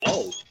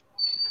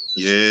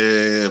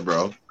Yeah,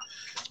 bro.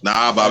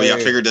 Nah, Bobby, I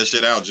Hey, figured that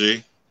shit out,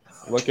 G.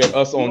 look at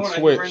us You know on what I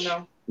do right Twitch.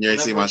 now? You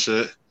ain't see my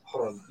shit?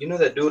 Hold on. You know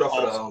that dude off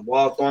of the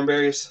Wild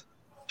Thornberries?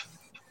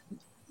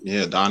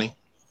 Yeah, Donnie.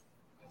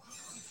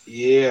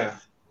 Yeah.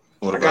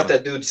 What I got about him?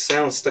 that dude's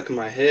sound stuck in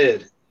my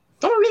head.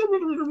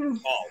 Pause.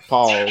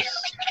 Pause.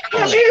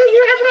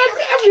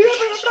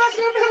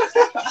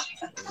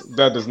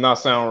 That does not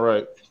sound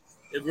right.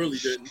 It really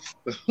didn't.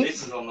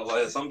 Jason's on the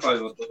list. I'm probably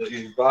going to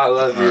you. But I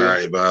love All you.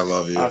 right, but I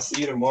love you. I'll see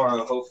you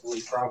tomorrow,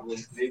 hopefully, probably,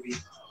 maybe.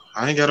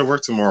 I ain't got to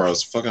work tomorrow.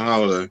 It's a fucking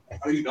holiday.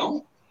 Oh, you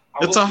don't?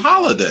 It's a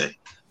holiday.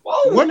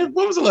 Whoa. When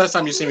was the last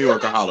time you seen me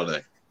work a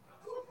holiday?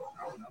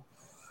 I don't know.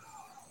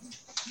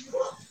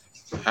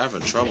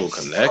 Having trouble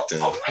connecting.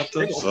 What They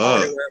the gonna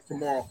fire fuck? your ass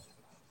tomorrow.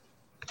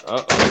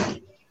 Uh-oh.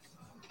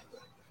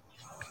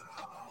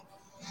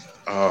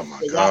 Oh my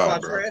The Wi-Fi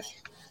god, bro. trash.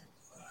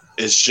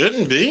 It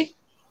shouldn't be.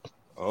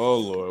 Oh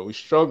Lord, we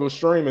struggle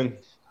streaming.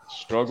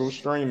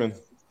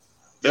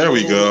 There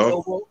we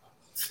go.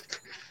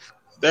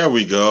 There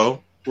we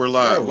go. We're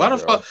live. There we Why the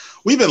go. fuck?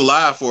 We've been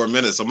live for a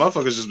minute, so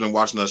motherfuckers just been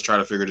watching us try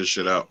to figure this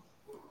shit out.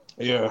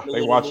 Yeah,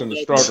 they watching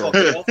the struggle.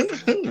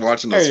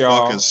 Watching us Hey,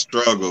 y'all. fucking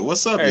struggle.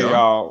 What's up, Hey y'all?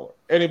 y'all,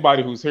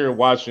 anybody who's here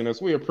watching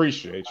us, we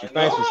appreciate you.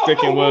 Thanks for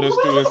sticking with us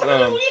through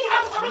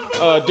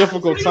this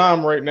difficult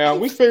time right now.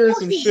 We figuring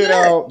some shit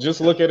out. Just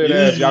look at it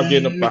as y'all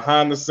getting a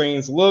behind the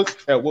scenes look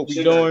at what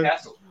we're doing.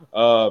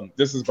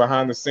 This is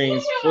behind the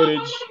scenes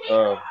footage.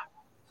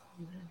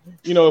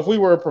 You know, if we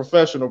were a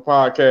professional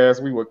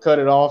podcast, we would cut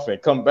it off and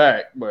come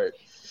back. But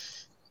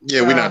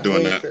Yeah, we're not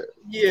doing that.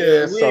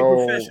 Yeah, we so-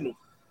 ain't professional.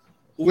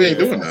 We ain't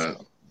doing that.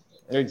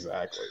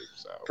 Exactly.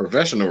 So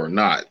Professional or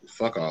not,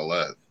 fuck all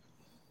that.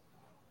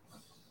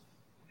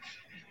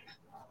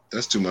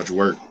 That's too much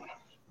work.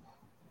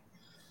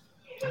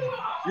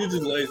 You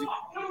just lazy.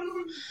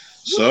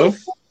 So, What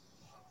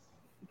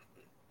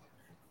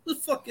the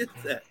fuck is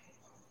that?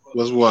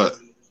 what's what?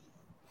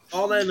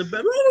 All that in the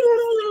back.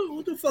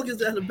 What the fuck is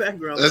that in the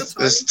background?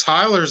 It's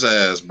Tyler's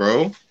ass,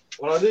 bro.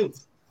 What do I do?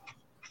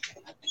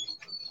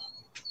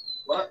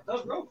 What?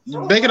 No,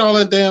 bro. Making all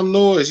that damn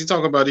noise. He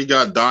talking about he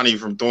got Donnie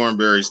from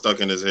Thornberry stuck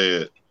in his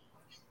head.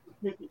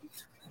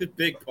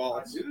 Big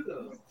pause.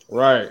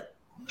 right.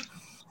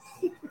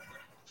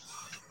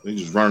 He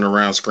just running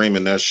around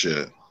screaming that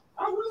shit.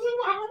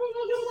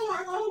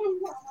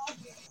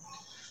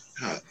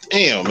 God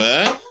damn,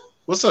 man.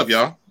 What's up,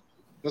 y'all?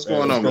 What's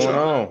going on with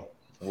y'all?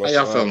 How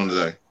y'all feeling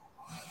today?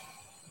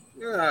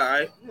 Yeah, all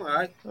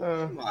right.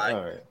 All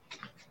right.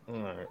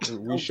 All right.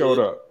 We showed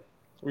up.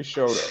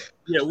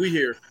 Yeah, we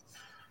here.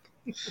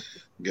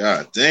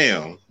 God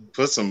damn.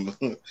 At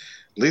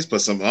least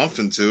put some umph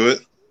into it.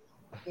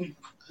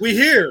 We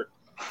here.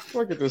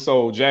 Look at this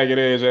old jagged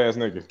edge ass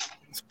nigga.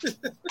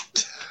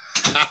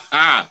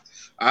 I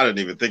didn't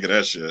even think of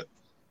that shit.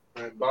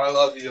 All right, bye, I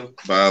love you.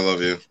 Bye, I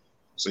love you.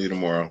 See you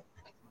tomorrow.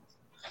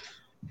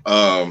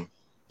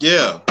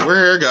 Yeah,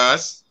 we're here,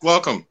 guys.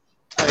 Welcome.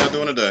 How y'all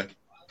doing today?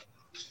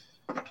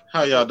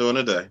 How y'all doing,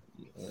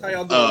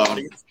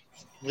 audience?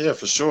 Yeah,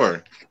 for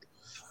sure.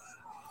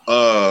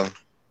 Yo,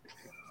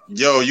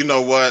 you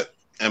know what?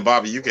 And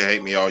Bobby, you can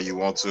hate me all you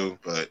want to,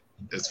 but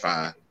it's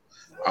fine.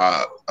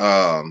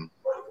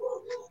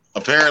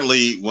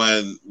 Apparently,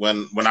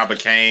 when I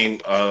became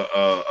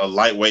a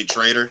lightweight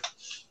trader,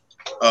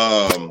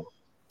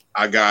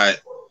 I got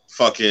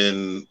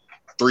fucking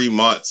 3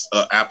 months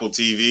of Apple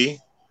TV.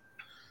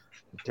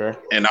 Okay.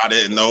 And I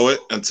didn't know it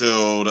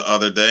until the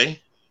other day.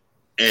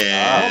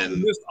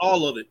 And missed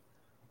all of it.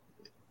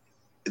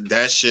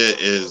 that shit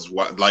is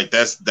what, like,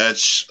 that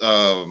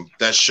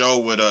show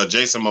with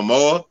Jason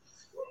Momoa.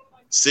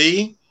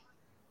 See,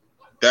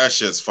 that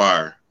shit's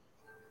fire.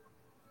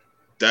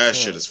 That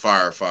shit is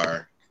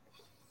fire.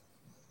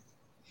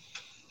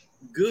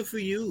 Good for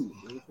you.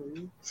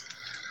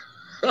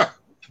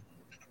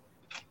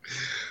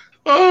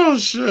 Oh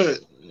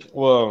shit.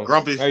 Well,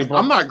 Grumpy. hey,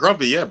 I'm not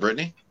grumpy yet,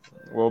 Brittany.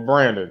 Well,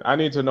 Brandon, I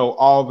need to know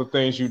all the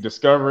things you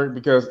discovered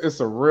because it's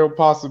a real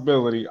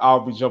possibility I'll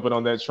be jumping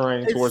on that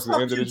train towards the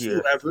end of this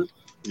year.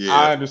 Yeah.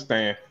 I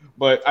understand,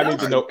 but I need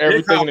to know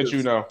everything that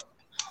you know.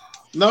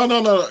 No.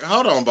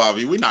 Hold on,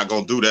 Bobby. We're not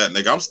gonna do that,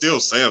 nigga. I'm still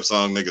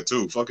Samsung, nigga,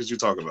 too. Fuck is you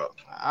talking about?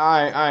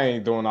 I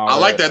ain't doing all that. I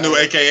like that new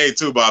AKA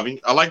too, Bobby.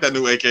 I like that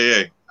new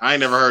AKA. I ain't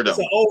never heard of It's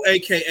it. an old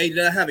AKA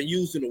that I haven't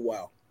used in a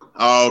while.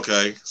 Oh,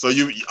 okay. So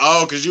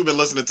because you've been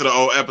listening to the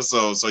old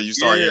episodes, so you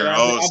start hearing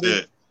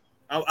shit.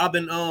 I've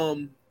been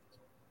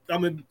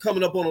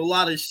coming up on a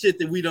lot of shit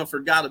that we done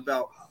forgot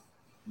about.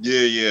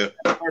 Yeah.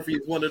 Murphy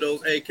is one of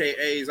those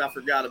AKAs I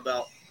forgot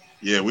about.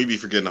 Yeah, we be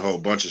forgetting a whole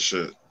bunch of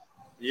shit.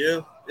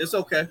 Yeah, it's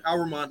okay. I'll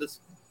remind us.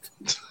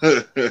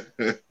 That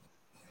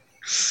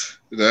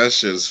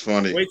shit is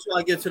funny. Wait till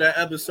I get to that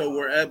episode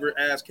where Everett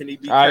asks, "Can he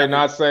be?" I did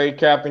not say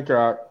Captain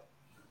Cock.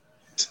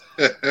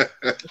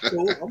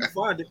 Cool. I'm gonna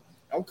find it.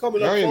 I'm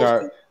coming up. No, you're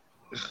close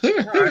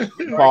not.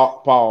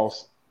 Right.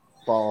 Pause.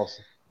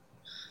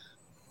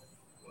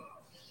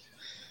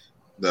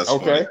 That's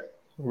okay. Funny.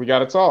 We got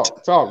to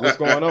talk. What's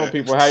going on,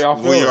 people? How y'all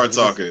feeling? We are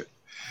talking.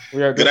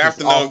 Good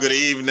afternoon, good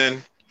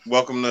evening.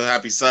 Welcome to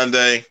Happy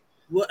Sunday.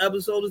 What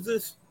episode is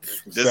this?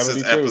 This 72.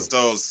 is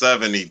episode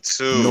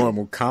 72.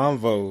 Normal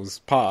Convos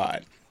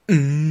Pod.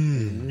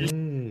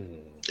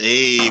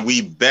 Hey,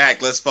 we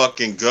back. Let's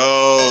fucking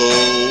go.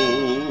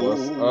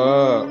 What's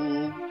up?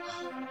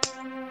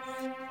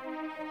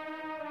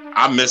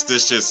 I miss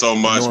this shit so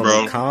much, Normal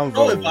bro.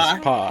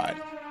 Convos Pod.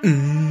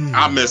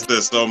 I miss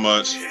this so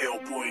much.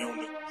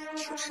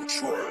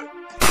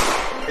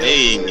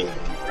 Hey,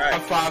 My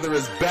Right. father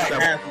is back.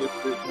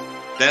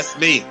 that's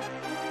me.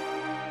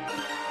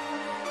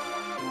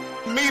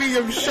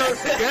 Medium shirt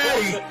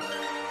daddy.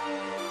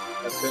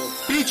 That's him.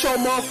 Beat your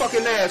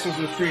motherfucking ass in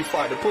some Street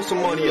Fighter. Put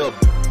some money up.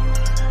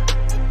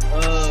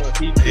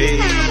 He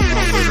did.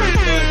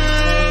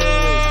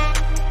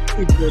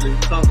 He put his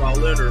tongue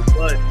all in her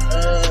butt.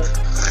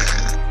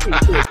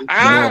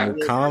 Normal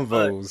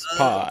Convos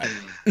Pod.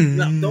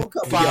 No, don't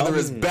come Father here.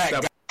 is back.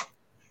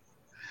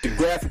 The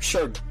graphic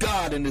shirt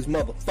God in this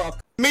motherfucker.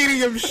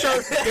 Medium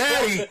shirt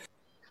daddy.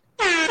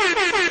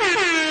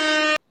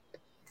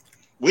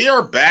 We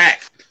are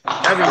back. We're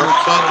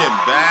fucking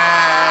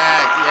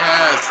back.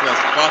 Yes,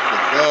 let's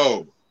fucking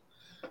go.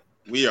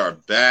 We are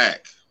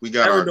back. We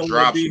got our Aaron don't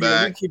wanna drops be here. We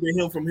back. keeping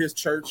him from his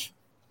church.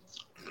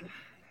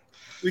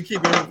 We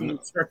keeping him from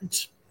his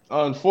church.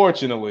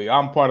 Unfortunately,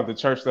 I'm part of the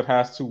church that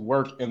has to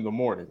work in the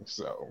morning,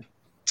 so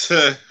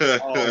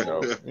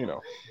you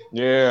know.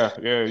 Yeah.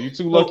 You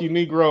two lucky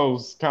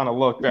Negroes kind of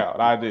lucked out.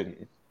 I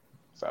didn't.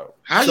 So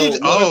How So you?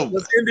 Oh,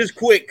 let's end this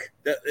quick.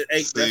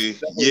 See,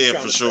 what yeah, we're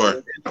trying for to sure. say.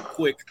 End it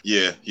quick.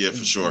 yeah, for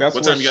sure. That's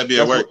What time you gotta be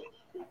at work?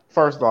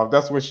 First off,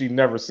 that's what she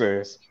never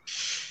says.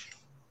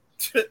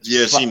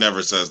 Yeah, she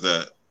never says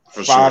that.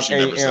 For sure, 5 she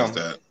never says a.m.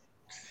 that.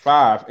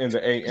 5 in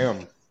the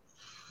a.m.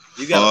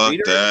 You got Fuck a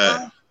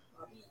that.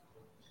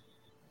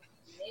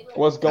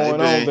 What's going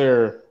Hey, on Bing.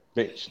 there?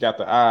 Bitch, got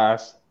the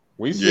eyes.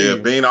 We see Yeah,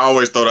 you. Bean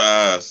always throw the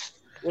eyes.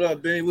 What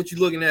up, Benny? What you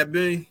looking at,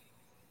 Benny?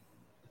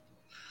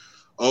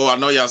 Oh, I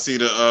know y'all see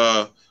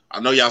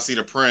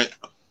the print.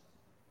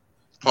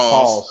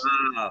 Pause.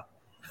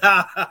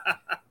 Pause.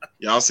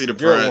 Y'all see the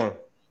Good print. one.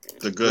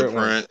 The good Good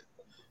one. print.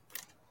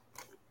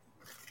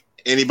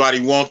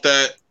 Anybody want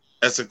that?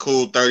 That's a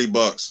cool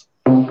 $30.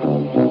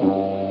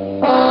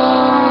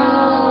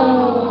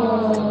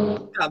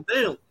 God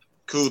damn.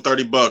 Cool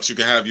 $30. You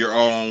can have your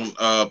own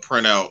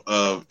printout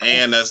of,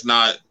 and that's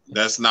not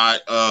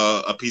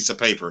a piece of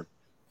paper.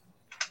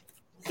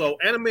 So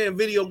anime and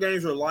video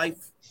games are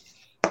life.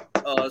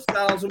 Shout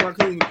out to my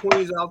kings and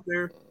queens out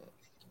there.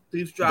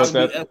 Please strive to be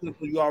that-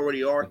 ethical. You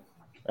already are.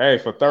 Hey,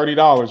 for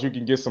 $30, you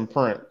can get some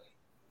print.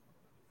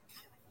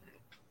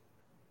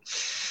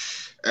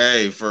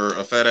 Hey, for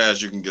a fat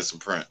ass, you can get some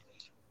print.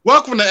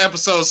 Welcome to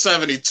episode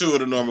 72 of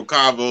the Normal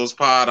Convos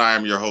Pod. I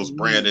am your host,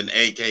 Brandon,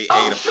 aka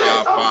the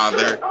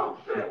Podfather.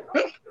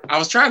 I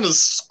was trying to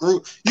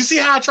screw. You see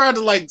how I tried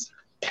to like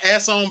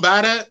pass on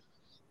by that?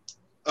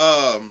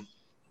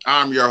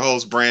 I'm your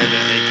host, Brandon,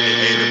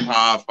 aka the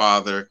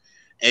Podfather,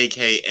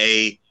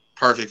 aka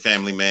Perfect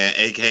Family Man,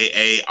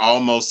 aka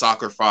Almost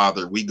Soccer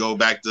Father. We go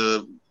back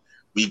to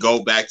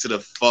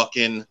the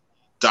fucking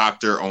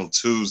doctor on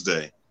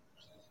Tuesday.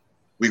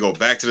 We go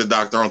back to the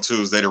doctor on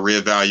Tuesday to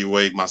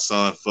reevaluate my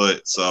son's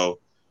foot. So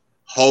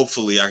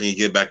hopefully I can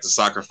get back to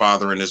soccer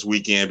fathering this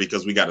weekend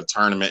because we got a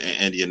tournament in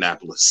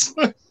Indianapolis.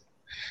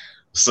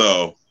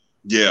 So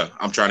yeah,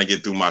 I'm trying to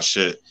get through my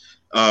shit.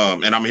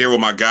 And I'm here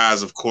with my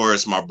guys, of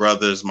course, my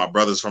brothers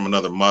from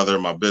another mother,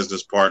 my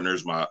business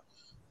partners, you know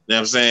what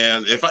I'm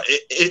saying?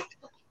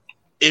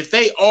 If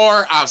they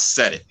are, I've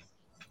said it.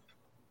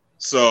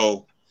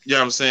 So, you know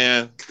what I'm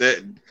saying?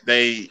 That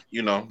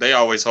they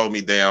always hold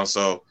me down.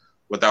 So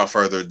without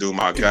further ado,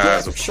 my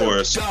guys, of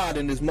course. God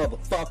in this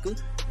motherfucker.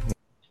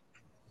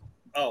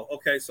 Oh,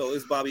 okay. So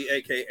it's Bobby,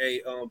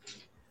 aka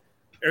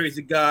Aries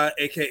the God,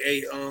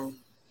 aka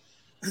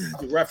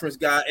the reference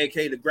guy,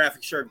 aka the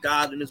graphic shirt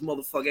God in this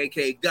motherfucker,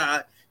 aka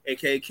God,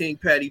 aka King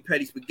Petty,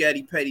 Petty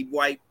Spaghetti, Petty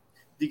White,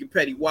 Deacon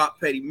Petty Wop,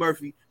 Petty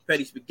Murphy,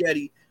 Petty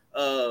Spaghetti,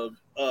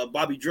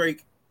 Bobby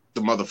Drake. The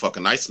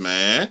motherfucking nice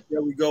man.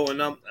 There we go.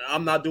 And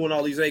I'm not doing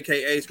all these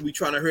AKAs. We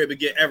trying to hurry up and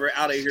get Everett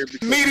out of here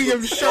because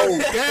Medium shirt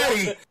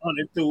daddy.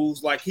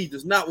 unenthused, like he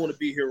does not want to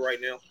be here right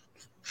now.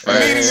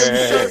 Medium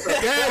shirt He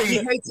daddy.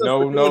 hates us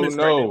for doing this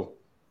right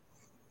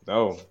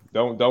now.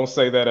 No. Don't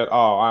say that at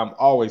all. I'm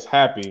always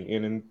happy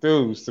and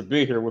enthused to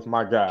be here with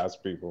my guys,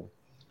 people.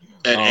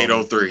 At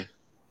 8:03.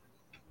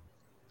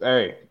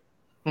 Hey,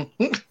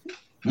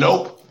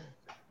 Nope.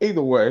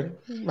 either way,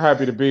 I'm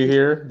happy to be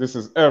here. This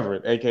is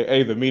Everett,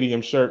 aka the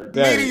Medium Shirt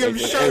Daddy, Medium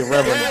aka Shirt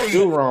Reverend Daddy.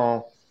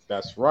 Durong.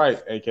 That's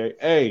right,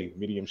 aka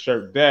Medium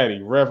Shirt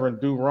Daddy, Reverend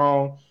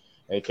Durong,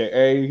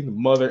 aka the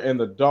mother and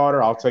the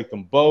daughter. I'll take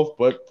them both,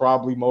 but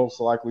probably most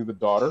likely the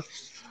daughter.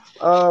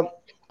 A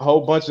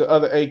whole bunch of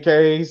other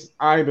AKs.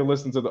 I ain't been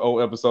listening to the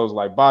old episodes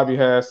like Bobby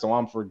has, so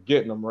I'm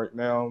forgetting them right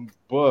now.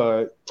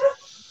 But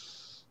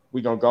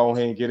we gonna go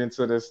ahead and get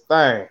into this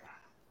thing.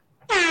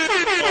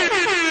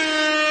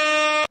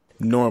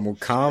 Normal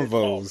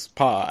Convos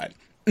Pod.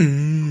 Are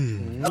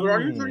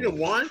you drinking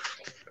wine?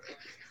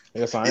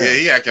 Yes, I am. Yeah,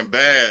 he acting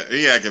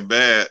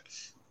bad.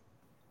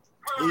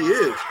 He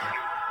is.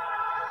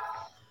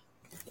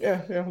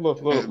 Yeah,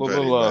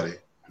 little.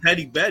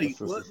 Petty Betty.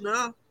 This is- What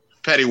now?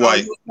 Petty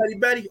White. Petty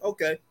Betty.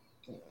 Okay.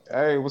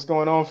 Hey, what's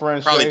going on,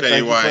 friend? Probably Shay?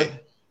 Petty White.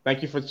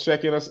 Thank you for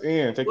checking us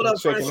in. Thank you What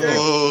for up, checking Fran in.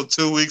 Shay? Oh,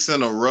 2 weeks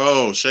in a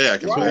row. Shay, I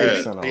can Right.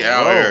 bad. 2 weeks in a She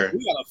out row. here.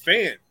 We got a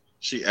fan.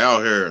 She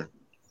out here.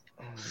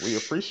 We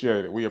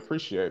appreciate it. We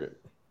appreciate it.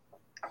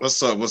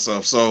 What's up? What's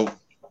up? So,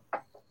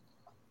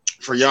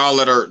 for y'all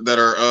that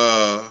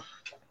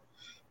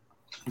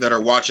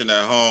are watching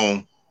at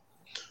home,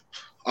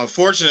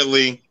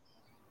 unfortunately,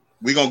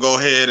 we're gonna go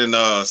ahead and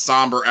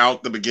somber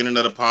out the beginning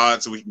of the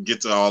pod so we can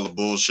get to all the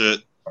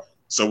bullshit.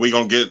 So we're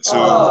gonna get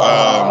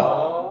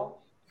to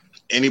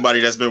anybody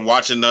that's been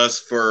watching us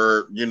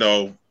for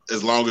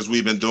as long as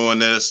we've been doing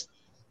this.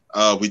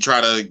 We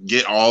try to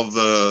get all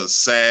the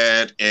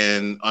sad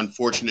and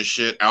unfortunate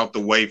shit out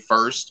the way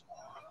first,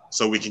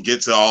 so we can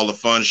get to all the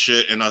fun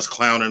shit and us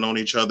clowning on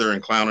each other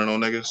and clowning on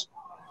niggas.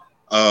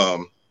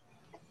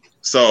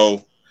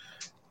 So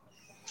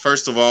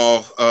first of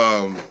all,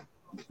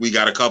 we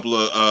got a couple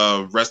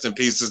of rest in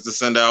pieces to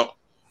send out.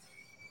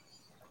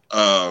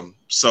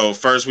 So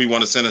first we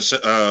want to send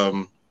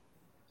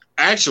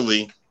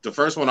actually the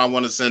first one I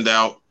want to send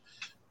out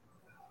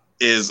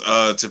is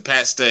to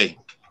Pat Stay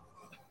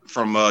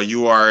from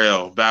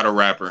URL, battle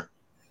rapper.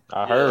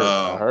 I heard.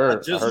 I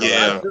just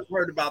Yeah.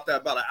 heard about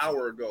that about an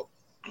hour ago.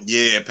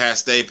 Yeah, Pat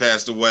Stay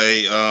passed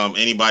away.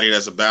 Anybody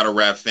that's a battle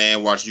rap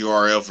fan, watched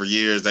URL for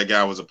years. That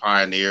guy was a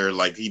pioneer.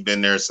 Like, he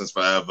been there since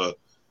forever.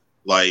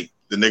 Like,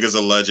 the nigga's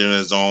a legend in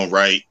his own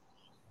right.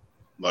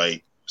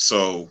 Like,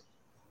 so,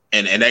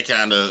 and that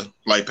kind of,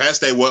 like, Pat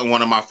Stay wasn't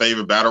one of my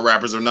favorite battle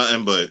rappers or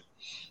nothing, but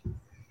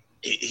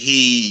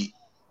he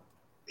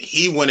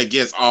went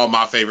against all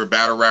my favorite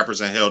battle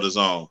rappers and held his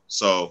own.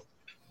 So,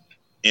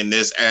 in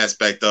this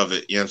aspect of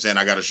it, you know what I'm saying,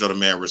 I got to show the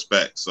man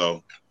respect.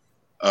 So,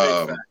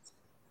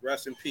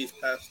 Rest in peace,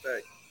 Pat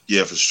Stay.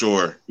 yeah, for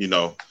sure.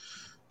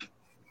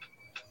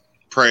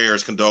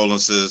 Prayers,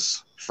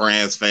 condolences,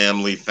 friends,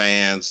 family,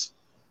 fans.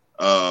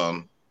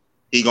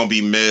 He gonna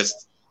be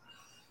missed.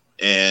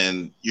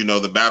 And,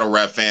 the battle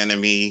rap fan in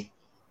me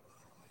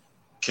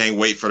can't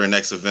wait for the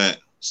next event.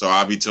 So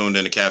I'll be tuned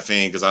in to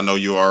Caffeine because I know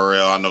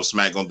URL. I know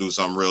Smack gonna do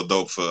something real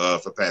dope for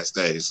Pat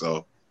Stay.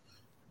 So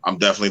I'm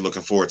definitely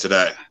looking forward to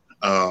that.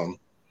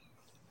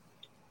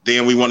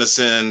 Then we want to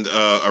send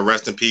a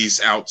rest in peace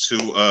out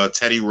to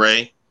Teddy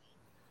Ray.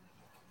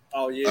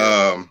 Oh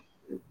yeah.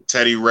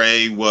 Teddy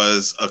Ray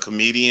was a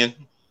comedian.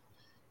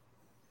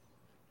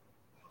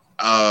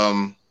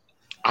 I'm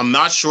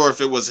not sure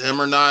if it was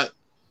him or not,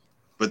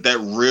 but that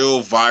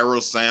real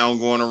viral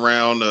sound going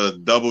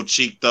around, double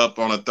cheeked up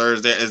on a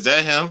Thursday, is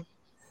that him?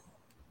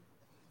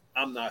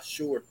 I'm not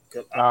sure.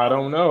 I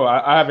don't know.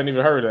 I haven't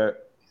even heard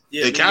that.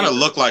 Yeah, It kind of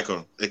looked like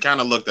him. It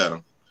kind of looked at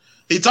him.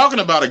 He talking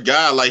about a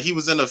guy, like he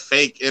was in a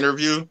fake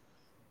interview,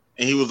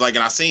 and he was like,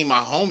 and I seen my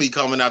homie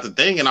coming out the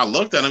thing, and I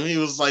looked at him. He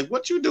was like,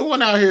 "What you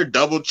doing out here,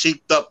 double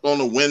cheeked up on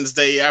a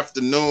Wednesday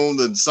afternoon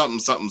and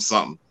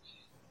something."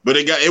 But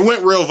it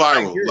went real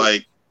viral.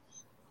 Like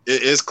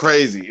it's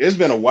crazy. It's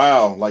been a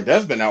while. Like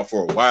that's been out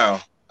for a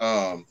while.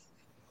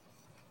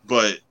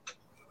 But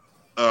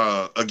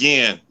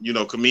again,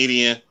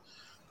 comedian.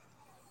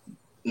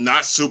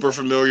 Not super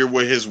familiar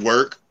with his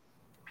work.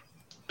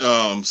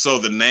 So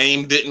the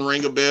name didn't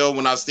ring a bell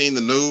when I seen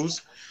the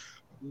news,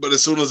 but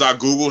as soon as I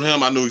Googled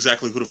him, I knew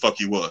exactly who the fuck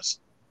he was.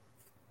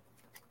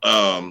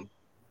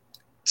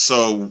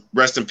 So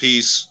rest in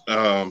peace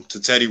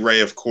to Teddy Ray,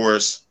 of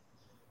course.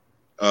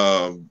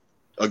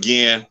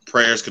 Again,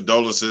 prayers,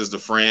 condolences to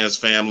friends,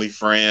 family,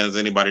 friends,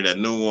 anybody that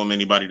knew him,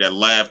 anybody that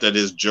laughed at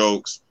his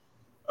jokes.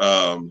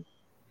 For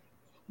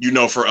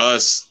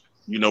us,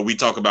 we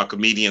talk about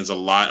comedians a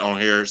lot on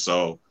here,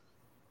 so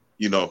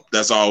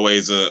that's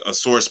always a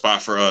sore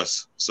spot for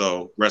us.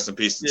 So rest in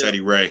peace to Teddy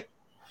Ray.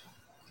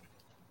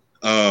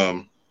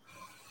 That's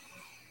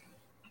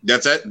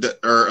it.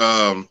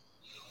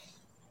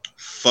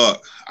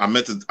 Fuck. I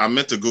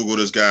meant to Google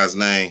this guy's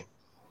name.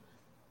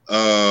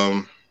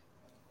 Where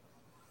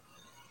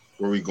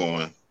we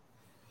going?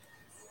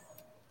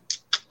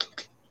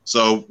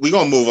 So we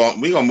gonna move on.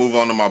 We gonna move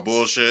on to my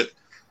bullshit.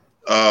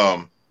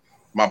 My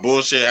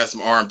bullshit has some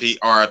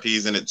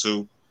RIPs in it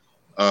too.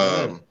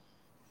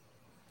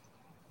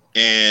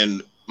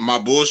 And my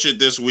bullshit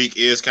this week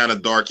is kind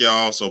of dark,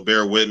 y'all, so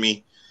bear with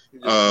me.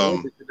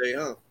 Today,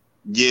 huh?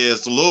 Yeah,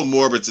 it's a little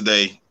morbid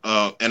today.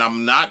 And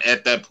I'm not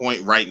at that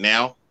point right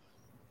now.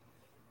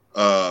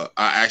 I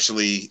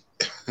actually,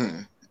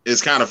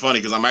 it's kind of funny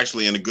because I'm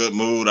actually in a good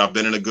mood. I've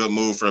been in a good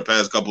mood for the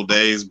past couple of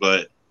days,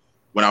 but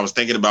when I was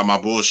thinking about my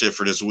bullshit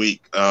for this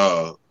week,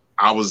 I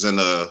was in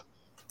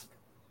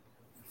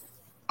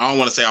I don't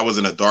want to say I was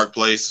in a dark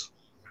place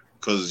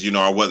because,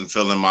 I wasn't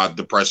feeling my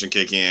depression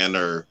kick in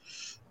or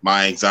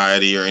my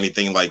anxiety or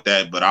anything like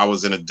that, but I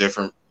was in a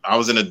different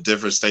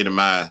state of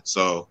mind.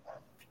 So,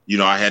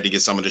 I had to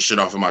get some of this shit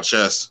off of my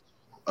chest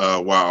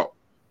while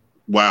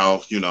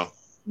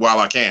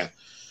I can.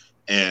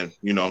 And,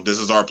 this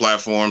is our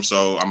platform,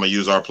 so I'm going to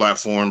use our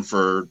platform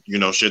for,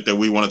 shit that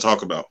we want to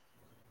talk about.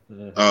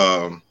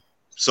 Mm-hmm.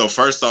 So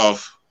first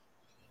off,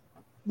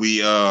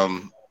 we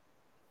I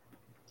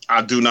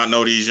do not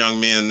know these young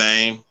men's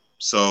name,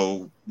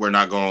 so I'm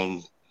not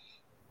going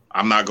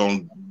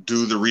to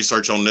do the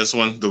research on this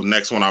one. The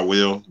next one I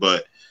will,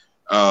 but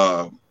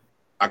I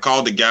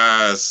called the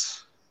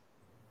guys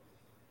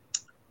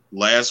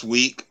last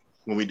week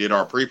when we did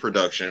our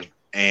pre-production,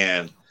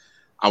 and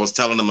I was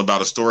telling them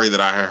about a story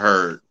that I had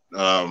heard.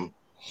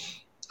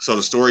 So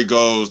the story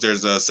goes,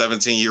 there's a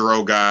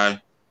 17-year-old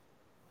guy,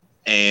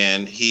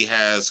 and he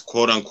has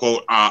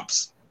quote-unquote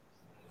ops.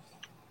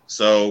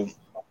 So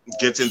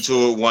gets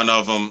into it, one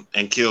of them,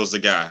 and kills the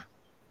guy.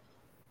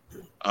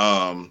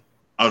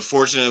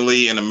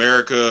 Unfortunately, in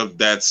America,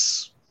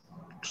 that's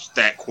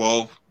stat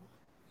quo.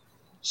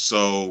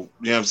 So,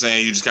 you know what I'm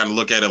saying? You just kind of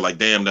look at it like,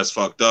 damn, that's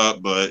fucked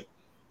up, but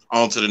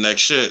on to the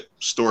next shit.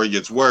 Story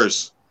gets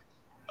worse.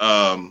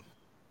 The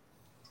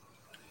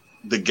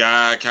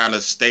guy kind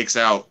of stakes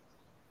out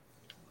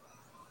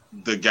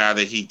the guy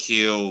that he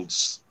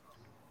killed's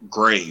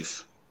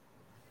grave.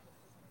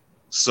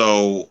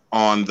 So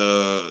on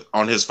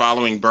his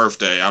following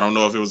birthday, I don't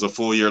know if it was a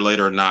full year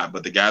later or not,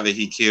 but the guy that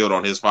he killed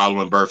on his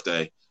following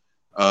birthday,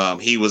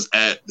 he was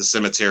at the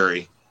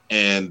cemetery,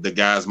 and the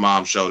guy's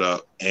mom showed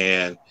up,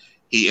 and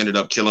he ended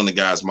up killing the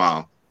guy's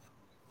mom.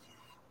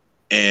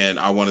 And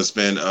I want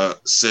to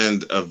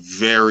send a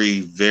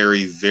very,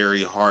 very,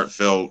 very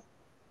heartfelt,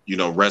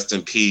 rest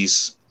in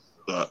peace,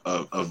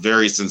 a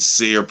very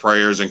sincere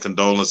prayers and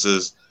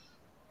condolences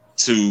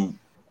to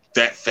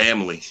that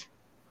family,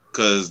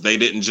 because they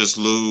didn't just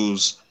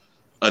lose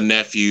a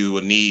nephew,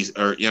 a niece,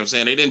 or, you know what I'm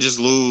saying? They didn't just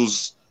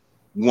lose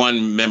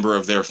one member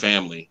of their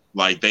family.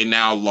 Like, they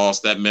now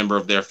lost that member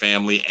of their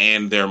family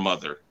and their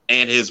mother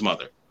and his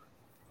mother.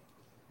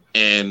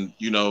 And,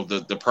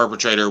 the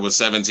perpetrator was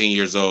 17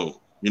 years old.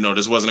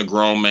 This wasn't a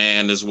grown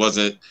man. This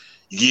wasn't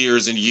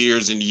years and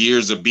years and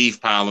years of beef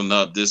piling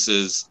up. This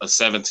is a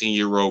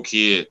 17-year-old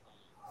kid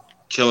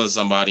killing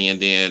somebody and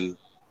then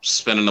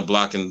spinning the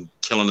block and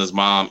killing his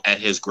mom at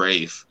his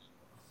grave.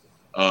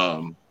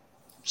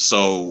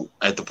 So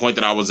at the point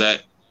that I was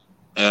at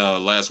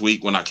last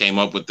week when I came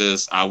up with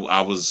this,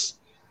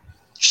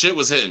 shit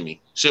was hitting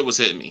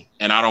me.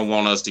 And I don't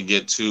want us to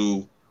get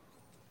too,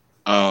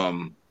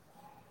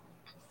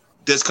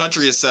 this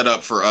country is set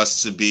up for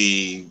us to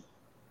be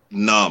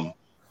numb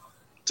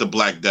to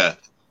Black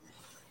Death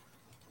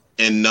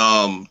and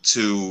numb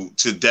to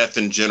death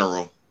in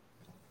general.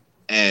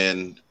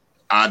 And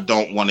I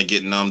don't want to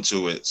get numb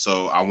to it.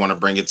 So I want to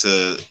bring it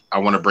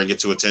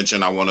to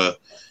attention. I want to,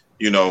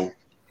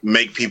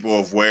 make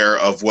people aware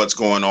of what's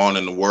going on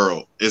in the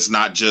world. It's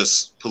not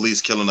just police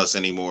killing us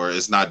anymore.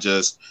 It's not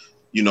just,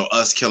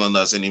 us killing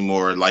us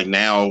anymore. Like,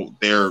 now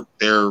they're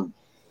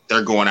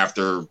going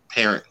after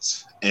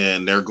parents,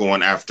 and they're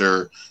going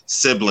after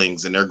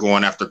siblings, and they're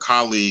going after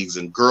colleagues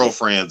and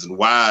girlfriends and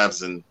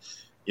wives. And,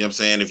 you know what I'm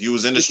saying? If you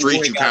was in the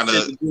street, you kind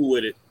of do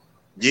with it.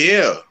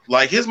 Yeah.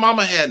 Like, his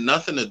mama had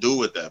nothing to do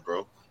with that,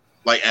 bro.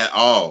 Like, at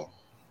all.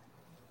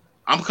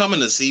 I'm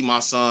coming to see my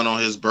son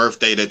on his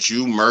birthday that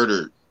you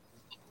murdered.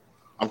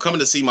 I'm coming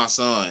to see my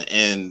son.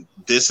 And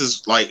this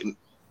is like,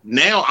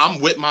 now I'm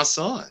with my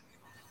son.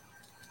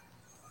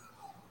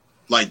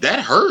 Like, that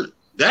hurt.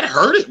 That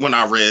hurt it when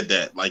I read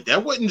that. Like,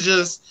 that wasn't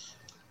just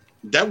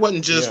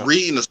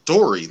reading a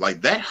story.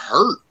 Like, that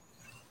hurt.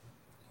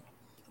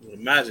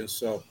 Imagine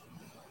so.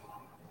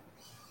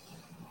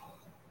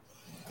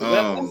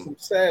 That's some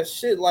sad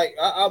shit. Like,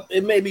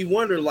 it made me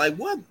wonder, like,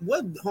 what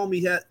did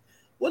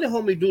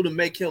homie do to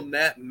make him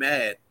that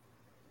mad?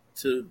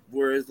 To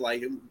where it's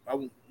like,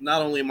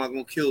 not only am I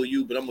gonna kill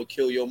you, but I'm gonna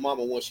kill your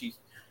mama once she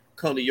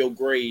come to your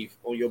grave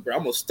on your grave.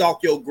 I'm gonna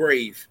stalk your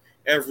grave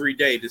every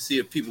day to see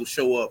if people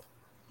show up.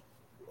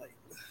 Like,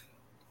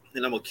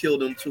 and I'm gonna kill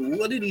them too.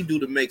 What did he do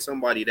to make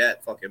somebody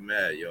that fucking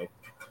mad, yo?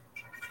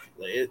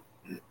 Like,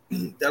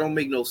 that don't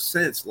make no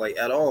sense, like,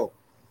 at all.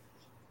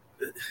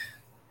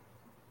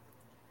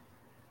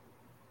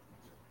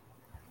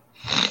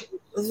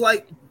 It's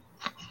like,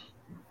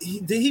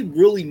 did he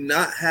really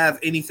not have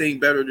anything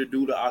better to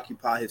do to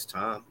occupy his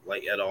time,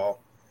 like, at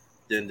all,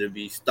 than to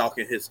be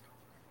stalking his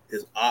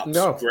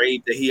ops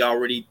grave that he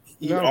already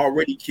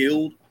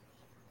killed?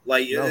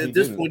 Like, at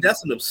this point,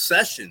 that's an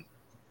obsession.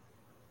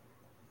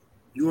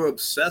 You were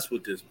obsessed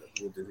with this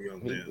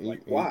young man.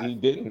 Like, why?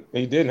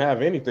 He didn't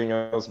have anything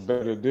else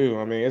better to do.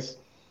 I mean,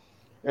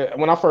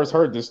 when I first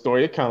heard this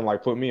story, it kind of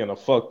like put me in a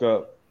fucked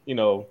up,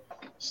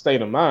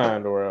 state of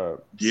mind,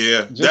 or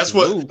that's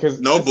what,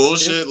 no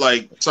bullshit,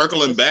 like,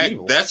 circling back,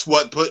 evil. That's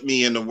what put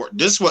me in the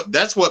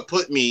that's what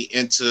put me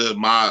into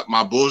my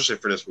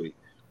bullshit for this week.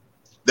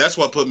 That's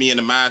what put me in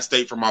the mind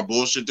state for my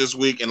bullshit this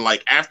week. And,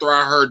 like, after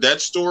I heard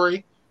that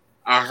story,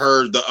 I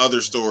heard the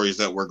other stories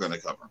that we're gonna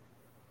cover.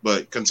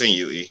 But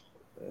continue, E.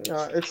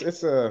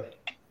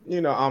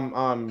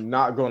 I'm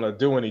not gonna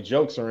do any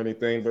jokes or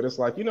anything, but it's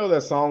like,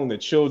 that song, "The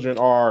Children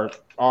Are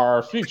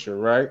Our Future,"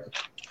 right?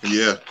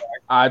 Yeah.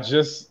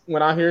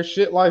 When I hear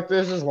shit like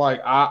this, it's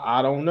like,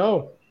 I don't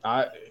know.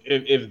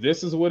 If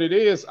this is what it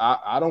is,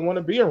 I don't want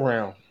to be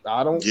around.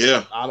 I don't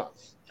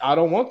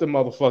want the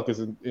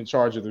motherfuckers in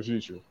charge of the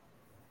future.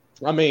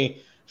 I mean,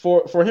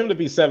 for him to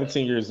be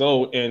 17 years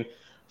old and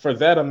for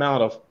that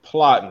amount of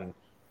plotting,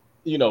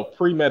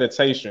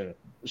 premeditation,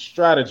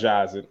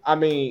 strategizing. I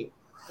mean,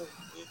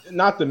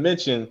 not to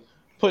mention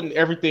putting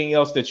everything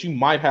else that you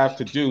might have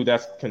to do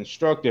that's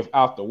constructive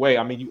out the way.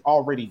 I mean, you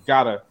already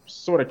kind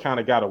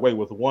of got away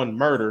with one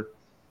murder.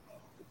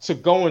 To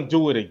go and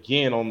do it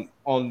again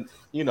on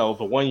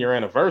the 1 year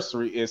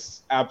anniversary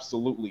is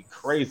absolutely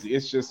crazy.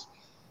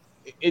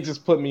 It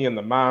just put me in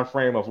the mind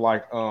frame of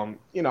like, I'm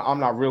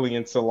not really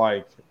into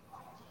like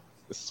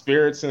the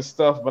spirits and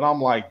stuff, but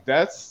I'm like,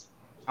 that's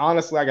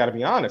honestly, I gotta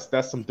be honest,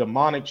 that's some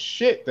demonic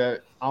shit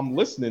that I'm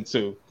listening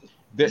to.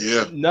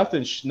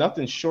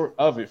 Nothing short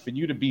of it for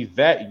you to be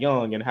that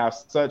young and have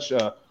such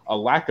a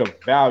lack of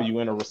value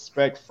and a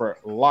respect for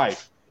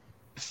life,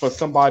 for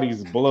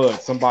somebody's blood,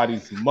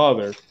 somebody's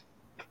mother.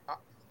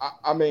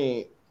 I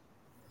mean,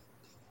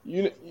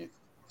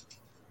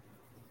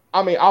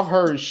 I've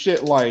heard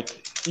shit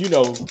like,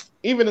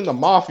 even in the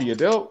mafia,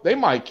 they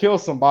might kill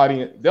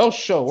somebody, they'll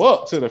show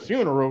up to the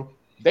funeral,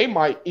 they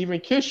might even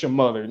kiss your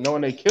mother,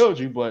 knowing they killed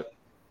you, but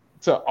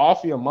to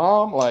off your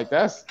mom, like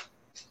that's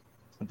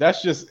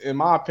just, in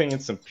my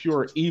opinion, some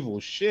pure evil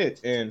shit.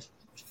 And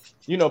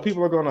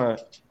people are gonna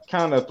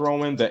kind of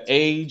throw in the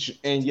age,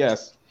 and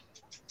yes,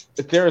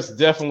 there's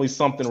definitely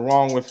something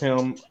wrong with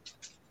him.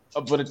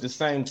 But at the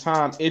same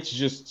time, it's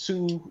just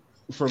too,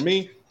 for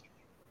me,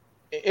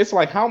 it's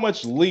like, how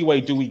much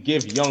leeway do we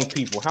give young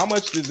people? How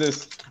much does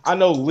this, I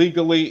know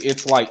legally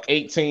it's like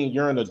 18,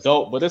 you're an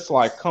adult, but it's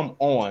like, come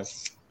on.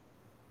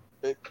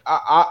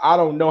 I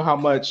don't know how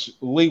much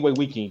leeway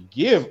we can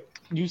give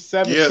you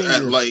 17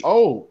 years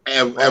old.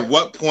 At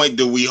what point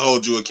do we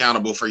hold you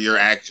accountable for your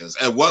actions?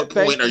 At what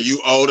point are you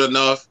old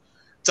enough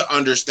to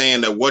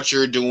understand that what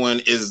you're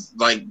doing is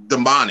like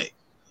demonic?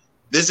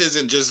 This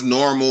isn't just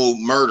normal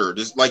murder.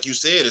 This, like you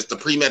said, it's the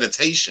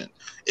premeditation.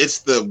 It's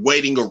the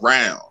waiting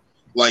around.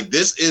 Like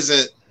this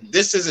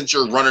isn't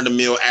your run of the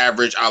mill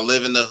average. I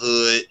live in the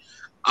hood.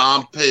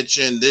 I'm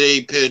pitching.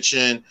 They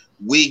pitching.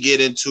 We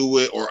get into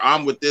it, or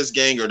I'm with this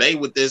gang, or they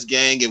with this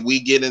gang, and we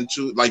get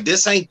into like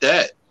this. Ain't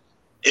that?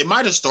 It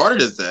might have started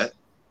as that.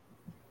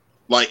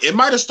 Like it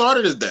might have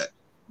started as that,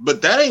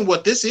 but that ain't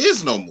what this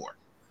is no more.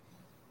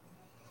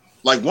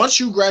 Like once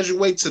you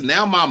graduate to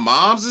now, my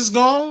mom's is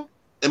gone.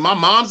 And my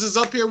mom's is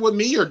up here with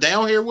me or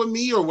down here with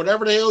me or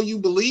whatever the hell you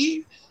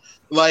believe.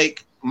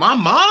 Like my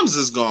mom's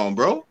is gone,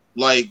 bro.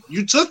 Like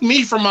you took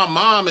me from my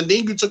mom and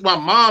then you took my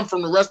mom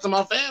from the rest of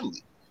my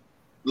family.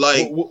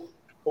 Like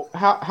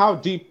how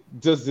deep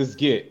does this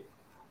get?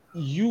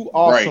 You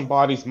are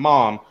somebody's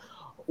mom.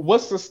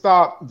 What's to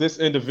stop this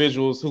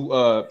individuals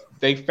who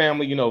they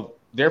family,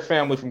 their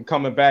family from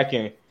coming back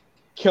and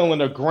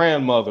killing a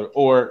grandmother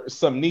or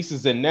some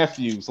nieces and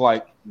nephews?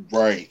 Like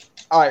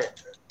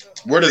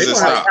where does it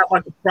stop?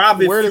 Like a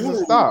private Where does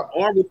it stop?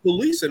 Armed with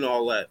police and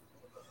all that.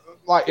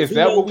 Like, is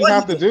that what we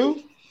have to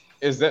do?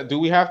 Do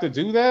we have to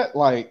do that?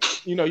 Like,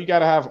 you got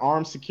to have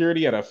armed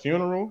security at a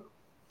funeral?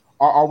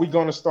 Are we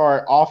going to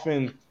start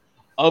offing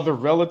other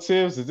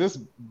relatives?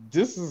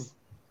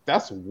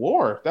 That's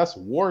war. That's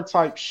war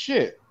type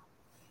shit.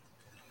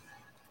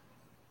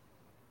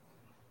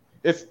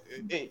 It's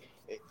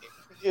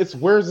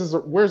where's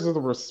the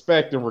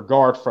respect and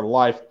regard for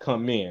life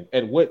come in?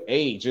 At what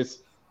age? It's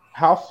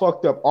how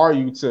fucked up are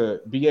you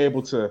to be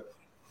able to,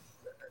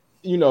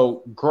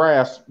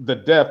 grasp the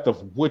depth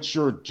of what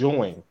you're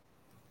doing?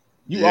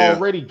 You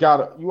already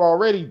got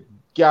one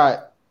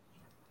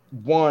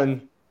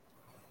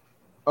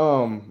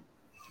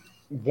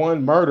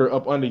murder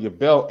up under your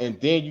belt, and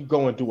then you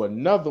go and do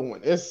another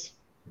one. It's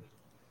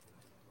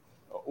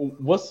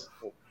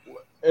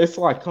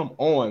like, come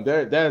on,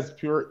 that's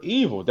pure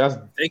evil. That's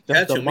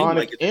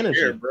demonic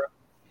energy, bro.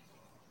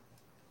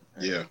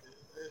 Yeah.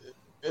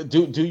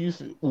 Do you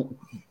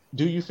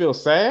feel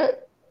sad?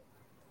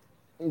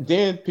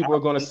 Then people are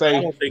going to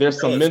say there's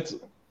some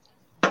mental.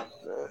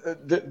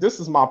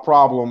 This is my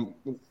problem.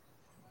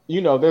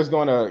 They're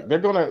going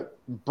to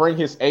bring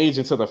his age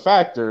into the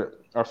factor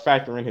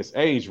in his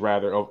age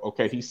rather.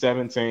 Okay, he's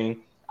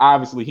 17.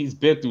 Obviously, he's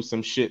been through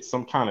some shit,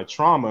 some kind of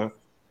trauma.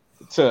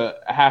 To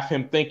have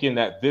him thinking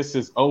that this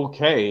is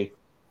okay,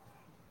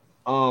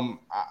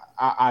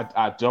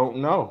 I don't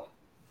know.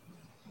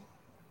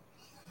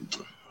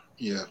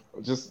 Yeah.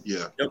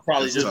 They'll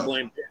probably just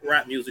blame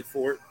rap music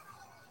for it.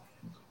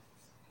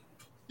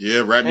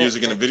 Yeah, rap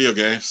music in the video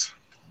games.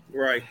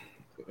 Right.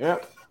 Yeah.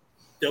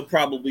 They'll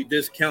probably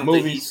discount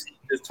that he sees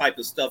this type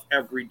of stuff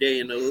every day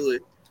in the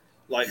hood.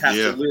 Like have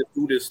to live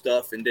through this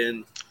stuff and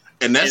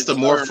that's the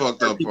more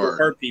fucked up part.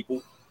 Hurt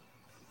people.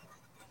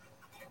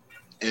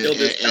 They'll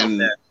discount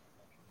that.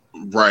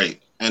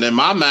 Right. And in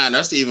my mind,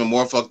 that's the even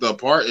more fucked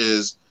up part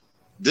is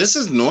this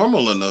is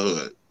normal in the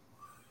hood.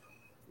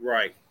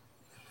 Right.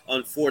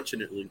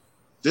 Unfortunately.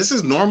 This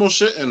is normal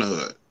shit in the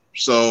hood.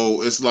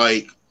 So it's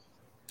like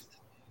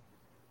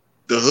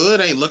the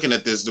hood ain't looking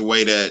at this the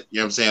way that,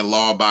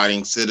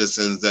 law-abiding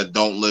citizens that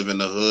don't live in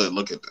the hood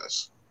look at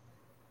this.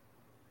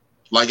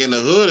 Like in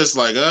the hood, it's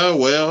like, oh,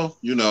 well,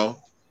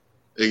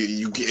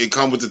 it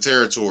come with the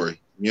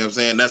territory. You know what I'm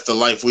saying? That's the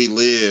life we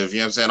live. You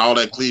know what I'm saying? All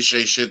that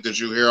cliche shit that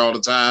you hear all the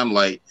time,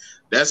 like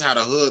that's how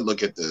the hood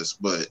look at this.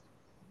 But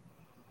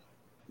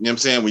you know what I'm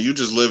saying? When you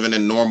just living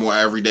in normal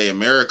everyday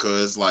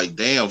America, it's like,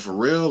 damn, for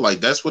real?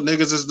 Like that's what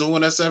niggas is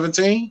doing at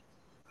 17?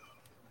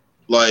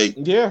 Like,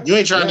 Yeah, you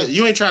ain't trying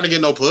to get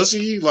no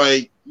pussy.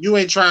 Like, you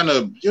ain't trying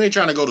to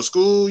go to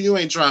school. You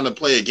ain't trying to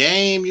play a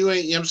game. You know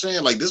what I'm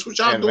saying? Like, this what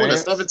y'all doing at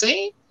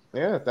 17?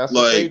 Yeah, that's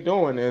like, what they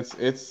doing.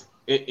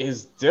 It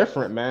is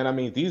different, man. I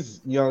mean,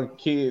 these young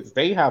kids,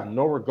 they have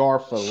no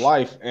regard for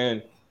life,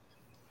 and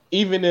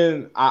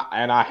even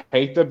I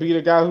hate to be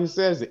the guy who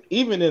says it,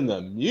 even in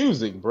the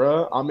music,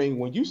 bro. I mean,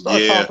 when you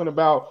start talking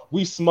about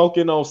we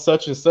smoking on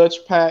such and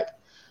such pack,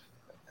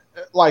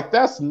 like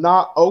that's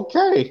not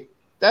okay.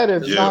 That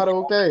is not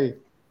okay.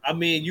 I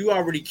mean, you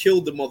already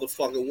killed the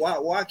motherfucker.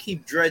 Why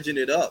keep dredging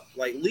it up?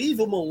 Like, leave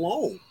him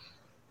alone.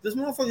 This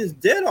motherfucker's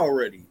dead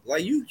already.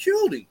 Like, you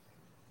killed him,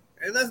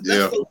 and that's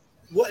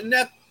wasn't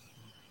that.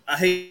 I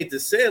hate to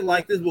say it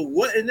like this, but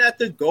wasn't that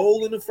the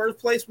goal in the first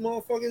place,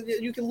 motherfucker?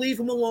 You can leave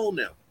him alone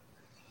now.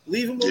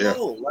 Leave him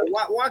alone.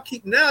 Like, why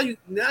keep now? You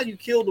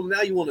killed him.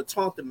 Now you want to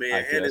taunt the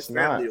man and his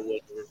family or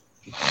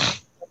whatever.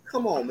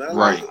 Come on, man.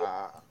 Right.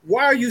 Like,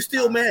 why are you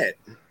still mad?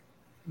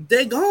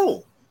 They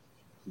gone.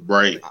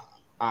 Right.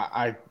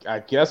 I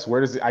guess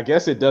I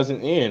guess it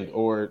doesn't end,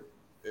 or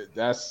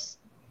that's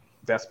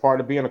part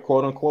of being a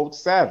quote unquote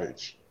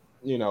savage,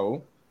 you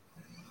know.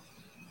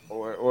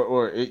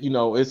 Or it, you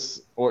know,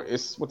 it's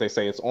what they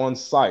say, it's on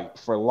site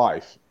for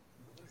life.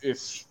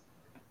 It's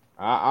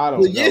I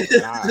don't know.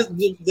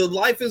 The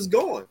life is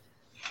gone.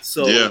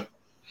 So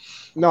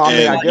no, I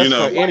mean, I guess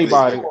for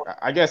anybody,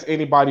 I guess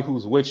anybody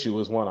who's with you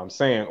is what I'm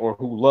saying, or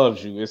who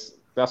loves you.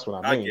 That's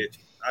what I mean.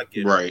 I get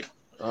you. Right.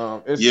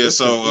 It's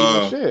just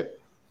evil shit.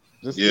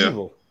 Just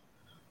evil.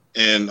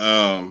 And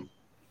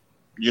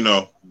you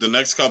know, the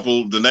next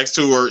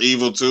two are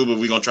evil too, but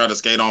we're gonna try to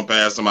skate on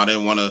past them. I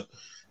didn't want to.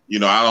 You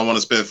know, I don't want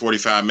to spend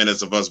 45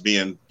 minutes of us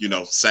being, you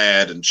know,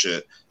 sad and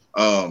shit.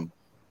 So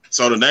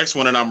the next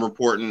one that I'm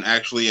reporting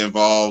actually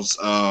involves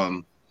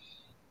a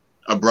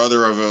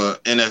brother of a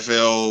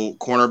NFL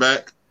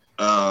cornerback.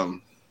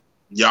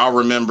 Y'all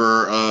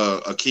remember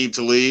Aqib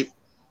Talib?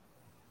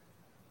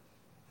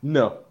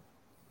 No.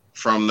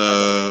 From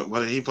what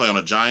did he play on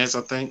the Giants,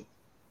 I think?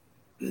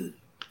 I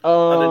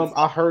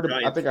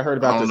think I heard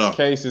about this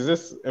case. Is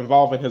this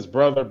involving his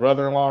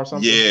brother-in-law or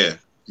something? Yeah,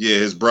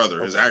 his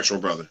brother, his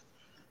actual brother.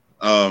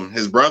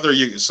 His brother.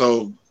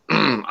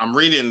 I'm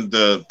reading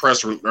the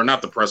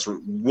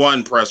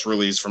one press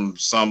release from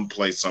some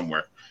place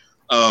somewhere.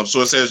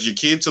 So it says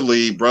Aqib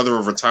Talib, brother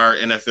of retired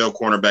NFL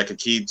cornerback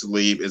Aqib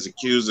Talib, is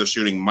accused of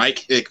shooting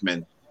Mike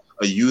Hickman,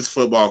 a youth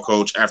football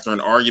coach, after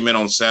an argument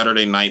on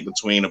Saturday night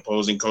between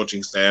opposing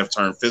coaching staff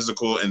turned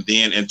physical and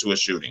then into a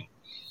shooting.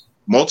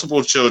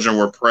 Multiple children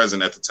were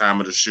present at the time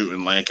of the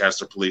shooting,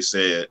 Lancaster police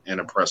said in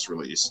a press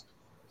release.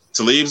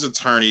 Talib's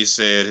attorney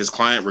said his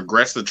client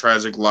regrets the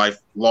tragic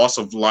loss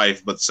of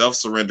life, but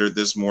self-surrendered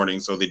this morning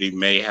so that he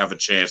may have a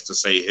chance to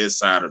say his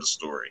side of the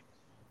story.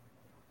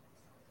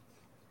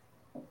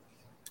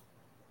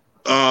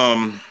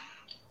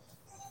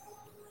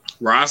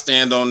 Where I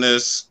stand on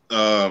this,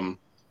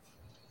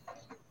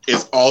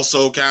 it's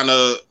also kind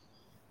of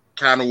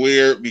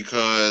weird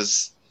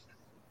because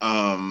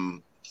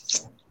a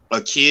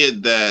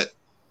kid that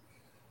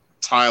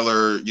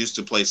Tyler used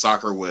to play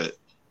soccer with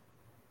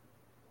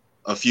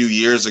a few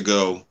years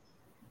ago,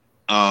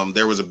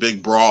 there was a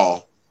big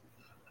brawl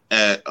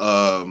at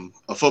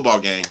a football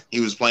game. He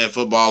was playing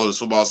football. It was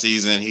football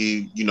season.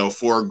 He,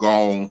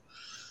 foregone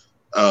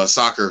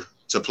soccer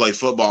to play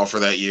football for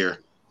that year.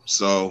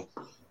 So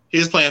he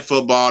was playing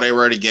football. They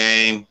were at a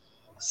game.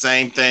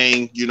 Same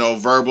thing,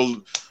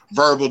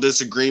 verbal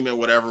disagreement,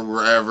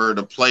 wherever.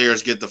 The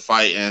players get to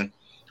fighting.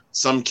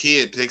 Some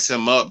kid picks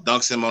him up,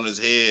 dunks him on his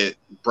head,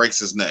 breaks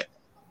his neck.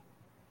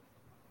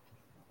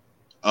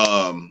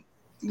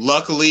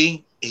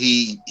 Luckily,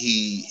 he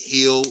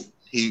healed.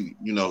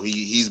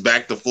 He's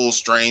back to full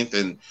strength,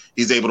 and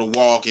he's able to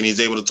walk, and he's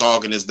able to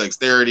talk, and his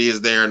dexterity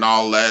is there, and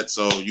all that.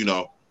 So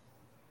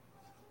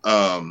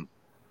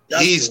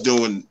he's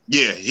doing.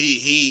 Yeah,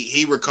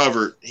 he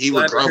recovered. He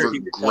recovered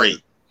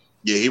great.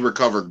 Yeah, he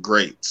recovered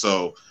great.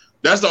 So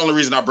that's the only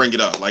reason I bring it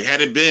up. Like,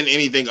 had it been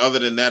anything other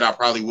than that, I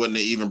probably wouldn't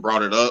have even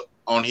brought it up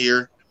on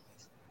here.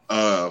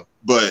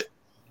 But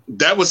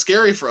that was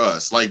scary for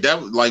us. Like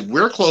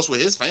we're close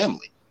with his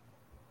family.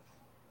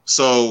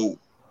 So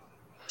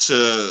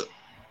to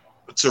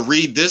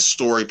read this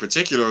story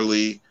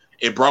particularly,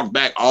 it brought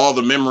back all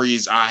the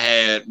memories I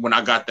had when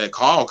I got that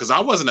call, because I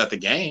wasn't at the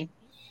game.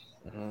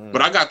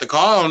 But I got the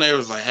call and they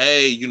was like,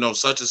 hey,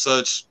 such and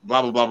such,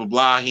 blah, blah, blah, blah,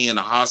 blah. He in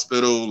the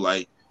hospital.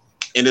 Like,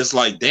 and it's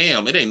like,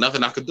 damn, it ain't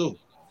nothing I could do.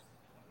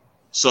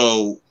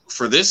 So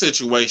for this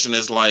situation,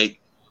 it's like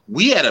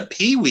we had a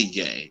Pee-wee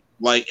game.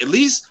 Like, at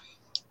least,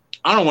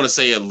 I don't want to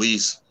say at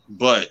least,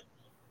 but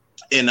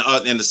in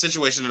the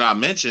situation that I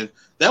mentioned,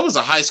 that was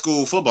a high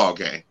school football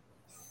game.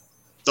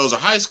 Those are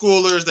high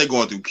schoolers. They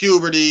going through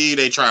puberty.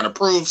 They trying to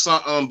prove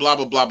something, blah,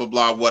 blah, blah, blah,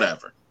 blah,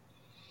 whatever.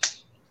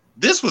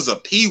 This was a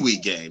pee-wee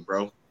game,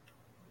 bro.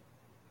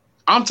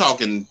 I'm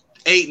talking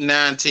 8,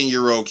 9,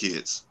 10-year-old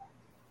kids.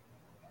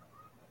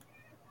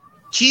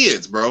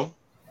 Kids, bro.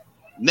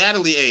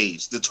 Natalie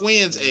age, the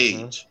twins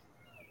age.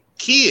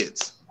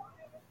 Kids.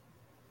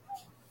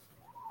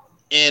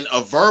 And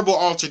a verbal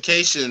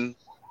altercation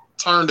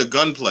turned to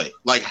gunplay.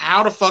 Like,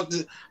 how the fuck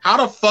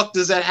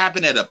does that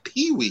happen at a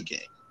pee-wee game?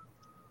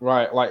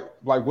 Right, like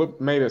what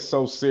made it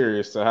so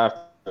serious to have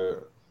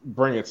to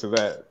bring it to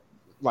that,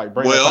 like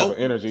bring that type of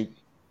energy?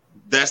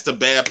 That's the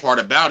bad part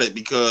about it,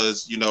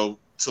 because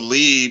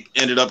Talib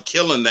ended up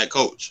killing that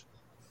coach.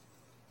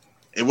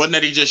 It wasn't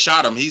that he just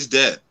shot him; he's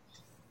dead,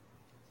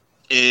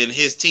 and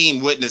his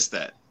team witnessed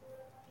that.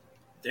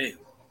 Damn.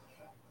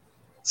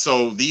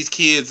 So these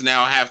kids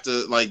now have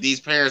to, these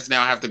parents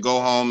now have to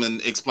go home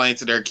and explain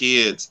to their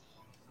kids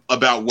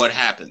about what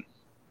happened.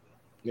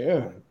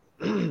 Yeah.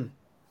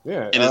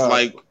 Yeah, and it's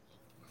like,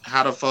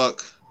 how the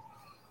fuck?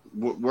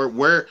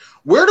 Where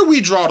do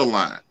we draw the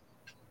line?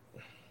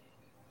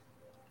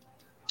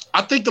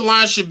 I think the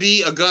line should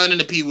be a gun in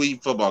a pee-wee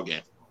football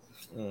game.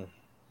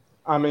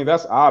 I mean,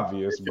 that's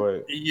obvious,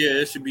 but yeah,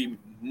 it should be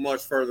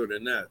much further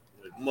than that,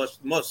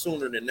 much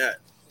sooner than that.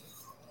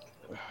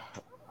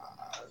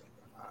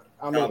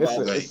 I mean,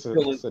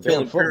 it's a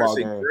damn football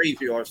game.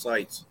 Graveyard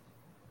sites,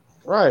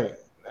 right?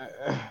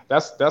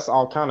 That's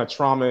all kind of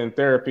trauma and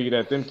therapy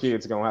that them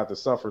kids gonna have to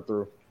suffer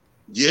through.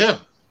 Yeah,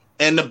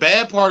 and the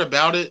bad part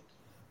about it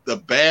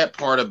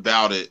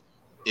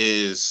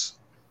is,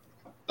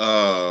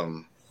 for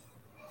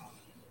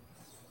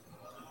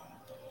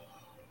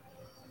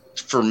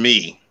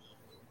me,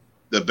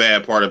 the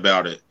bad part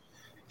about it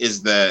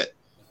is that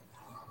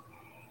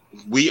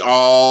we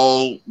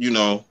all,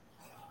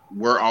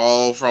 we're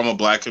all from a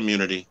black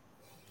community.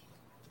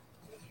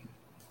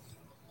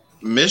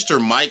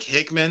 Mr. Mike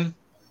Hickman,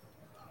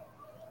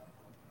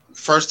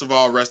 first of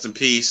all, rest in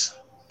peace.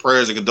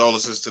 Prayers and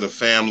condolences to the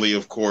family,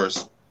 of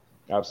course.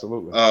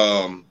 Absolutely.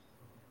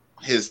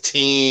 His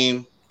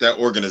team, that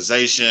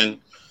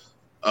organization,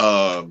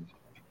 but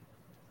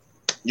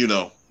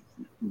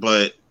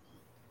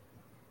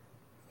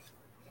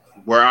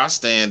where I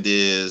stand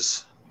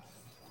is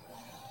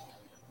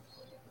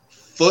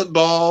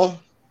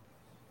football.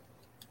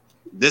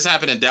 This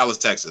happened in Dallas,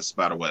 Texas,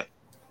 by the way.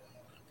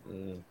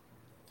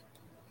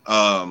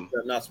 That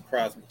not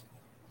surprise me.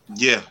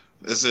 Yeah,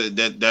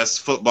 that's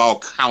football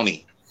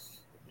county.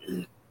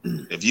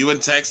 If you in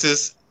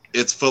Texas,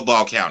 it's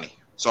football county.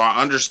 So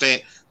I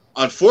understand.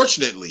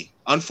 Unfortunately,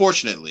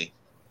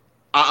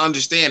 I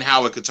understand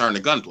how it could turn to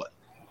gunplay,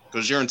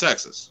 because you're in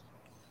Texas.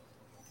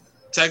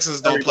 Texans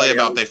don't play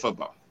about their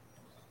football.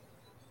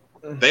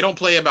 They don't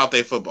play about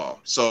their football.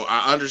 So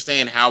I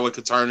understand how it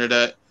could turn to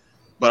that,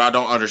 but I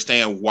don't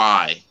understand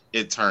why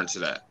it turned to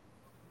that.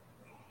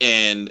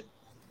 And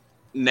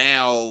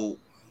now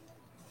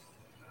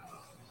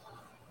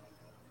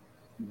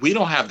we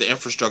don't have the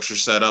infrastructure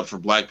set up for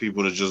black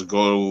people to just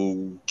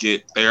go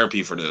get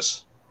therapy for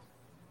this.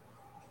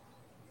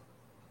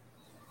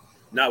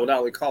 Not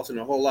without it costing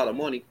a whole lot of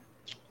money.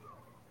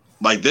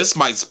 Like, this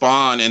might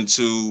spawn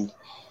into,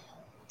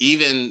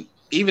 even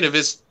if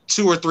it's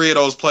 2 or 3 of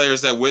those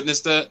players that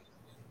witnessed that,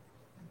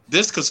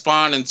 this could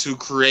spawn into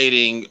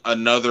creating a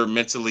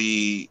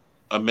mentally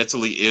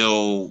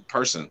ill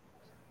person.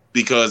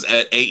 Because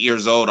at 8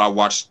 years old, I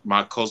watched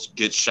my coach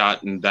get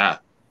shot and die.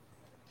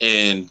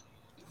 And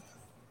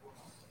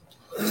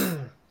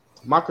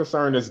my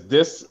concern is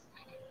this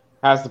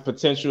has the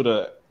potential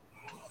to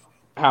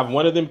have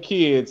one of them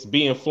kids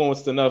be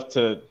influenced enough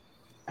to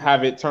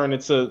have it turn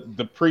into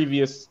the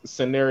previous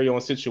scenario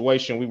and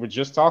situation we were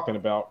just talking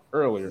about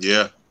earlier.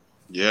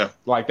 Yeah.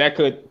 Like, that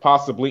could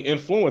possibly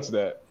influence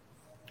that.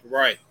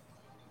 Right.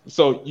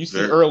 So you see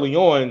early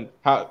on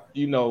how,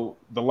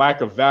 the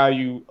lack of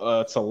value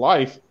to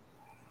life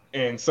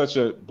and such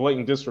a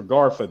blatant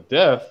disregard for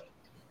death.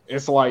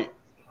 It's like,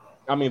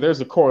 I mean,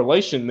 there's a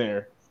correlation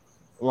there.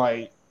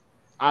 Like,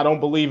 I don't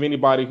believe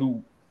anybody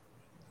who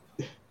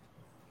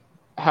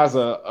has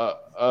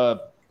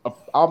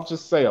I'll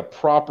just say a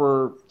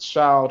proper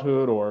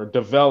childhood or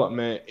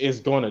development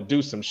is going to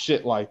do some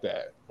shit like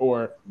that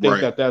or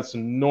think that that's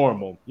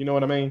normal. You know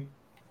what I mean?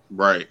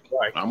 Right.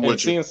 I'm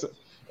with you.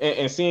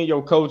 And seeing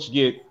your coach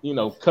get,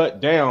 cut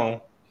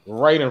down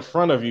right in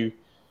front of you,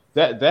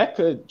 that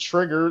could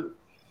trigger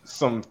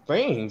some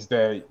things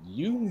that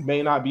you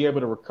may not be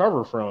able to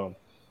recover from.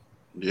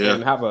 Yeah.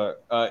 And have a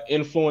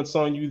influence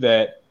on you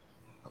that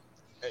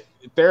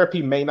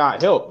therapy may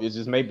not help. It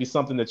just may be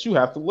something that you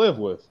have to live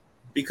with.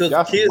 Because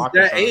kids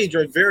that age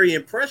are very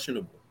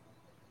impressionable.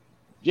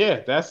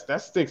 Yeah,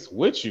 that sticks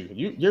with you.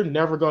 You're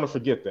never going to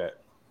forget that,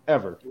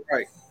 ever.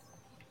 Right.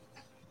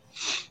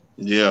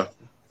 Yeah.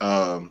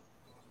 I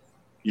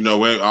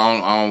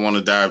don't want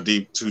to dive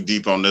too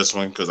deep on this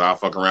one, because I'll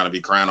fuck around and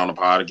be crying on the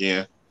pod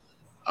again.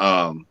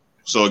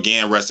 So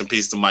again, rest in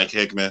peace to Mike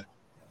Hickman.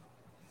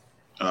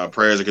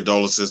 Prayers and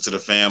condolences to the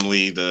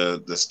family,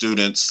 the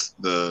students,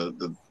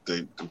 the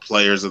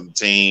players of the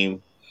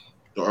team,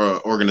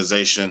 the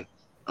organization.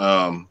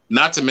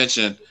 Not to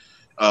mention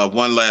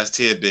one last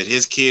tidbit.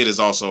 His kid is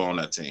also on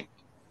that team.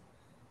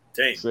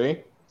 Dang.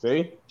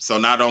 See, So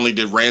not only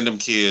did random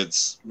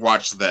kids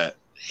watch that,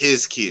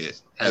 his kid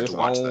had to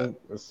watch that.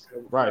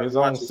 Right, his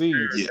own seed.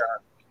 Yeah.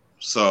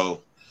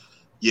 So,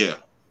 yeah.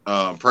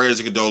 Prayers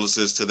and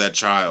condolences to that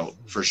child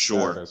for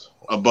sure.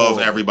 Above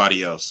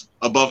everybody else.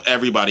 Above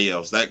everybody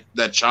else.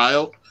 That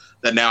child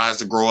that now has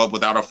to grow up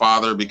without a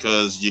father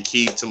because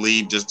Yakeith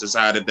Talib just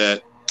decided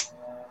that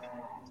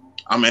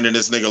I'm ending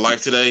this nigga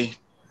life today.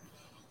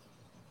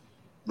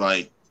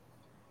 Like,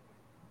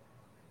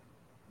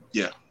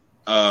 yeah.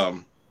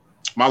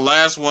 My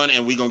last one,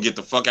 and we gonna get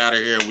the fuck out of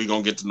here and we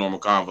gonna get to normal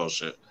convo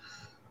shit.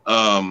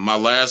 My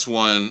last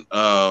one,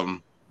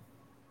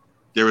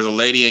 there was a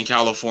lady in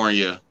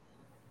California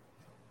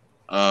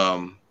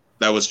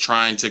that was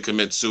trying to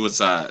commit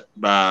suicide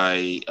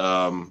by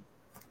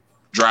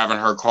driving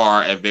her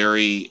car at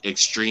very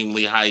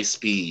extremely high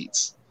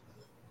speeds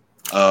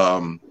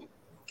and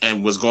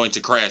was going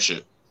to crash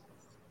it.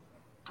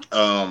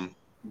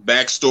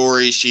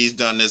 Backstory, she's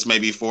done this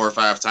maybe 4 or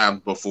 5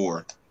 times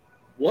before.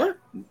 What?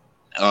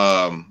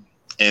 And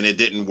it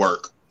didn't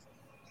work.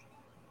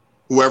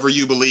 Whoever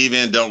you believe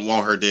in don't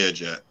want her dead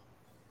yet.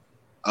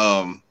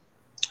 And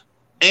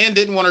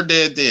didn't want her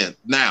dead then.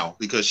 Now,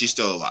 because she's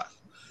still alive.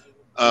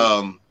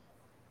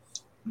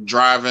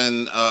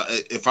 Driving,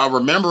 if I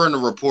remember in the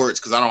reports,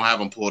 because I don't have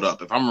them pulled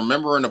up, if I'm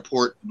remembering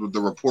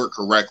the report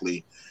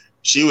correctly,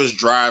 she was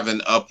driving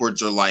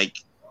upwards of like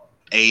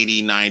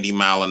 80, 90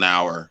 mile an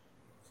hour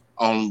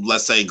on,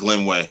 let's say,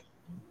 Glenway.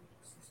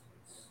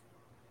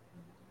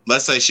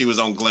 Let's say she was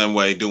on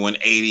Glenway doing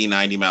 80,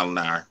 90 mile an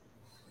hour.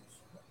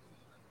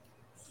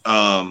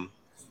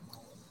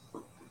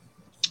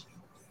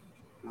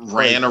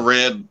 Ran a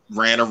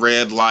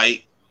red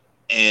light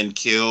and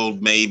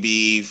killed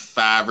maybe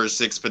 5 or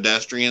 6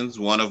 pedestrians,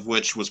 one of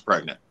which was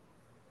pregnant.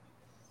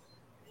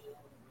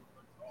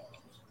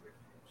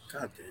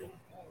 God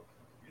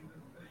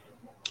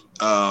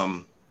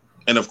damn.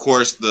 And of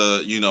course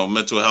the,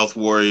 mental health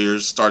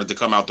warriors started to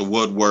come out the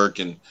woodwork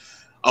and,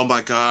 oh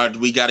my God,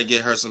 we got to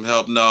get her some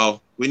help.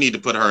 No, we need to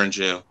put her in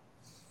jail.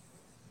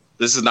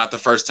 This is not the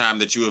first time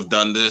that you have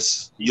done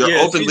this. You're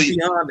openly she's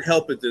beyond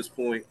help at this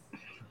point.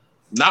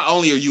 Not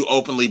only are you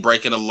openly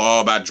breaking the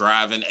law by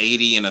driving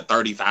 80 in a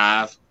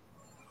 35,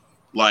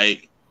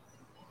 like,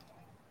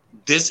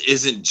 this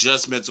isn't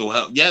just mental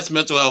health. Yes,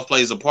 mental health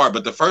plays a part,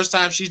 but the first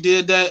time she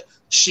did that,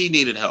 she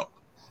needed help.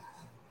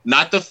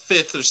 Not the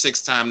 5th or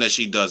 6th time that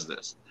she does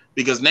this.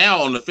 Because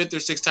now on the 5th or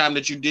 6th time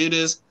that you did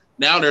this,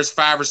 now there's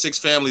 5 or 6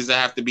 families that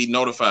have to be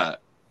notified.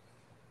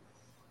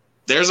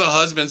 There's a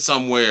husband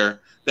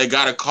somewhere that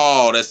got a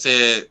call that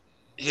said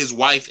his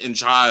wife and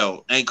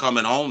child ain't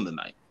coming home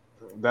tonight.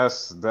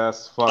 That's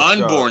fucked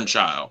Unborn up.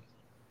 Child.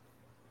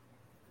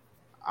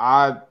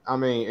 I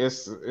mean,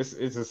 it's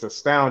just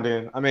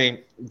astounding. I mean,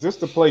 just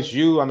to place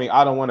you, I mean,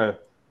 I don't want to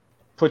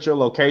put your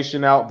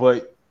location out,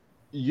 but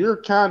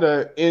you're kind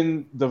of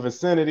in the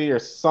vicinity or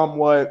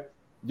somewhat.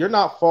 You're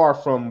not far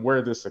from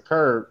where this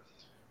occurred.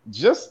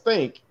 Just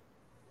think,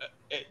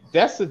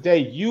 that's the day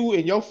you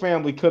and your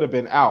family could have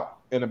been out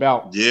and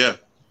about. Yeah,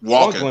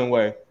 walking.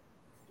 Glenway.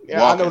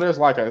 Yeah, walking. I know there's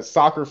like a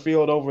soccer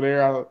field over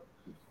there.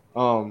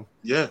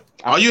 Yeah,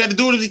 all you had to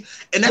do is,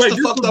 and that's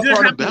the fucked up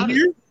part about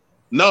it.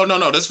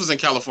 No. This was in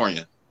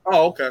California.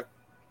 Oh, okay.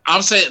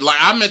 I'm saying, like,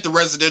 I'm at the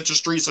residential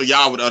street, so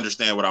y'all would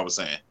understand what I was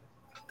saying.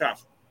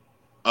 Gotcha.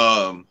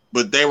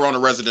 But they were on a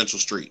residential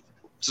street,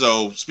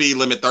 so speed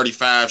limit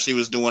 35. She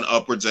was doing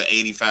upwards of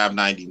 85,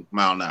 90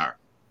 mile an hour.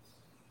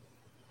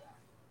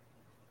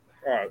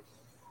 All right.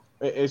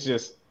 It's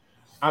just,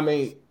 I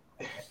mean,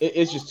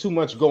 it's just too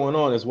much going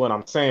on, is what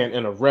I'm saying,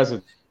 in a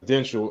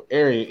residential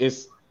area.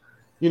 It's,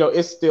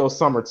 it's still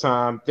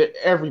summertime.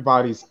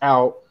 Everybody's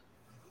out.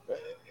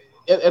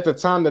 At the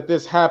time that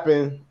this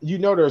happened,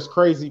 there's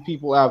crazy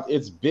people out.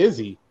 It's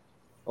busy.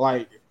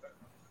 Like,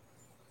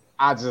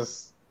 I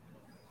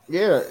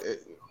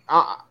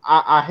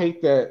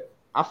hate that.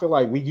 I feel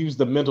like we use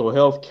the mental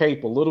health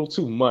cape a little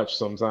too much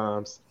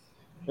sometimes.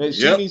 And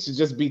she needs to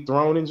just be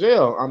thrown in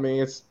jail. I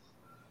mean,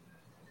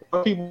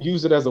 people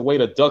use it as a way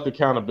to duck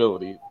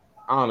accountability,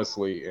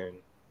 honestly. And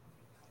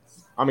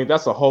I mean,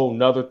 that's a whole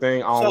nother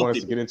thing I don't want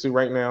us to get into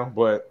right now.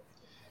 But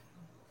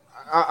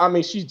I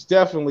mean, she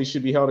definitely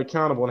should be held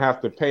accountable and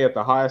have to pay at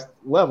the highest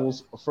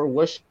levels for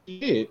what she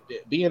did,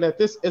 being that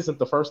this isn't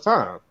the first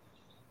time.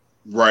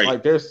 Right.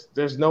 Like,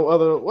 there's no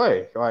other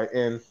way. Like,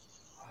 and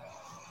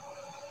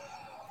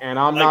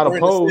I'm not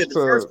opposed to.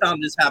 The first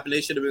time this happened,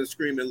 they should have been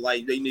screaming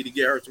like they need to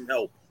get her some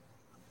help.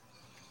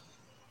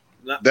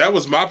 That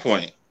was my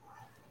point.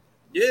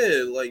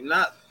 Yeah, like,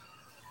 not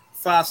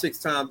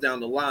 5-6 times down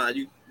the line.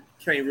 You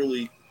can't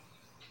really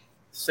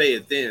say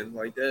it then.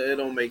 Like, that, it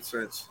don't make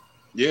sense.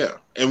 Yeah,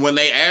 and when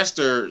they asked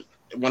her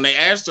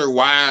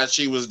why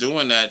she was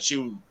doing that,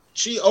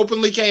 she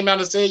openly came out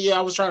and said, "Yeah,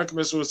 I was trying to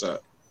commit suicide."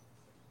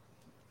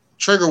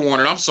 Trigger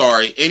warning. I'm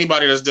sorry.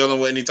 Anybody that's dealing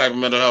with any type of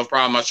mental health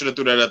problem, I should have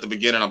threw that at the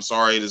beginning. I'm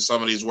sorry that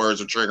some of these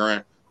words are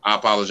triggering. I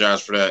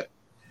apologize for that.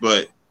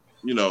 But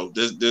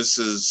this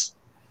is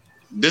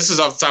this is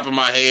off the top of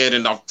my head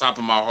and off the top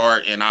of my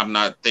heart, and I'm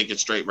not thinking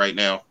straight right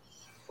now.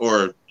 Or, you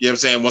know what I'm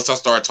saying? Once I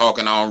start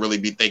talking, I don't really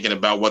be thinking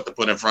about what to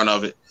put in front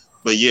of it.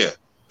 But yeah,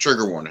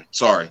 trigger warning.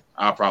 Sorry.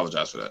 I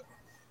apologize for that.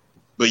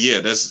 But yeah,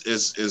 this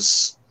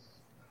is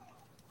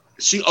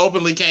she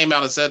openly came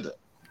out and said that.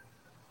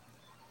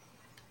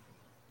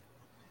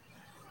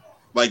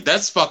 Like,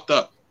 that's fucked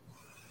up.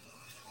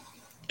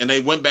 And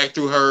they went back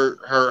through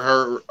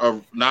her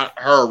not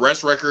her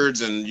arrest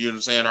records and, you know what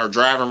I'm saying, her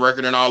driving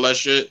record and all that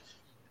shit.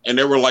 And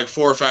there were like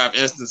 4 or 5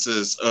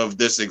 instances of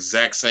this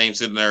exact same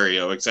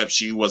scenario, except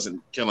she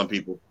wasn't killing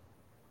people.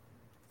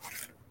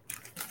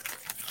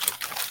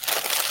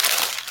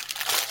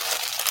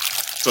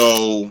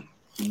 So,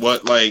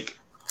 what, like,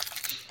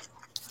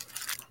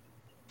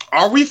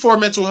 are we for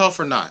mental health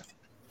or not?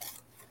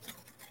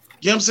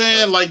 You know what I'm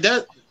saying? Like,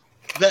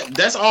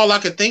 that's all I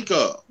could think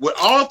of. With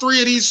all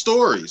 3 of these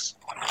stories,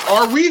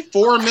 are we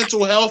for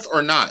mental health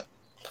or not?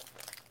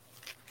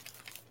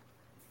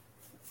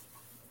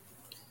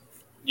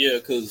 Yeah,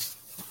 because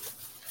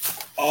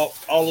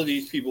all of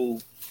these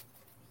people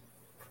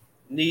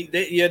need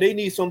they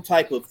need some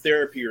type of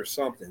therapy or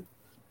something.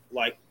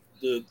 Like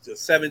the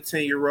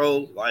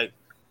 17-year-old, like,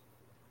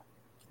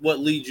 what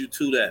leads you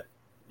to that?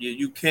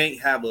 You can't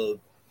have a.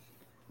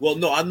 Well,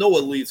 no, I know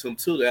what leads him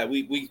to that.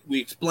 We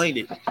explained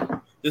it.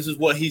 This is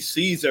what he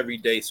sees every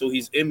day, so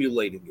he's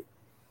emulating it.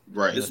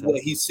 Right. This is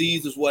what he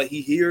sees. This is what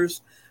he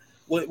hears.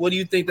 What do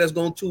you think that's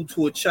going to do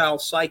to a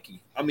child's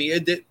psyche? I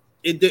mean,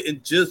 he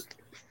didn't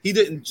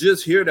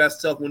just hear that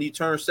stuff when he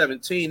turned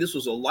 17. This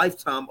was a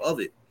lifetime of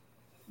it.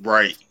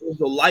 Right. It was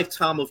a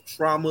lifetime of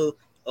trauma,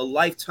 a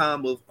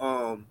lifetime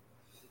of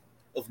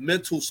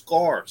mental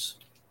scars.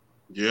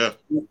 Yeah.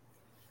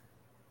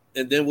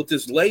 And then with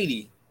this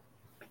lady,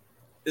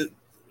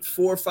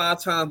 4 or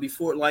 5 times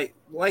before, like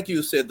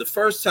you said, the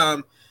first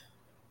time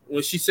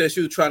when she said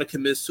she was trying to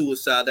commit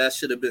suicide, that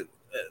should have been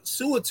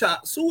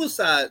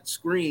suicide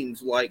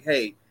screams like,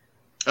 hey,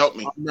 help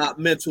me. I'm not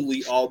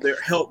mentally all there.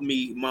 Help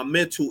me. My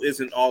mental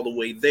isn't all the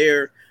way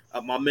there.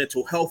 My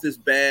mental health is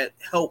bad.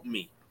 Help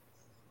me.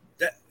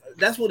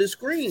 That's what it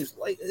screams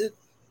like.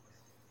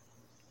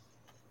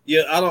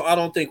 Yeah, I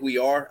don't think we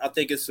are. I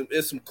think it's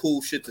some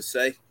cool shit to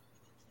say.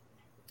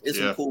 It's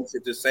some cool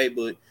shit to say,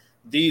 but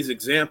these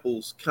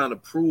examples kind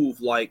of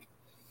prove like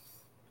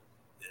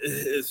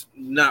it's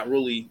not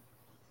really.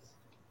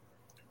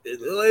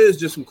 It's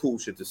just some cool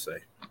shit to say.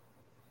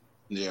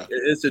 Yeah,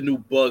 it's a new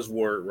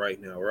buzzword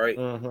right now, right?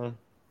 Mm-hmm.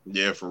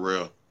 Yeah, for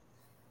real.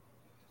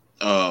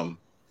 And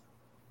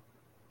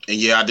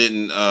yeah, I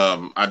didn't.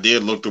 I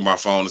did look through my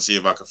phone to see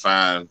if I could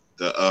find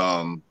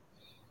the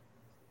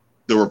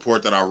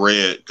report that I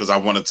read because I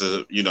wanted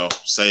to,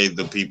 say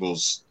the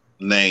people's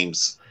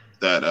names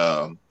that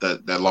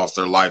lost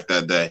their life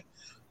that day.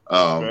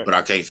 Okay. But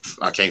I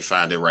can't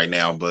find it right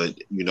now. But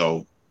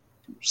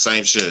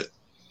same shit.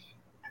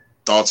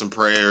 Thoughts and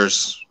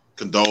prayers,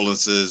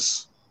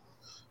 condolences.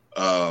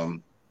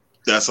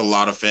 That's a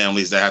lot of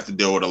families that have to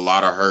deal with a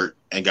lot of hurt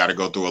and got to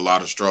go through a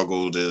lot of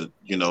struggle to,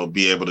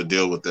 be able to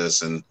deal with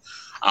this. And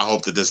I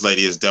hope that this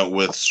lady is dealt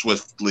with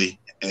swiftly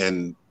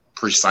and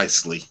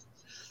precisely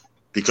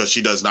because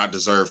she does not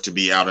deserve to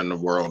be out in the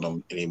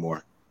world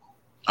anymore.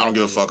 I don't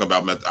give a fuck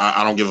about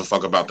I don't give a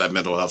fuck about that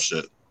mental health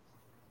shit.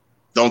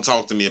 Don't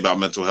talk to me about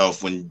mental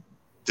health when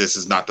this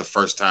is not the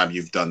first time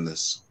you've done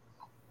this.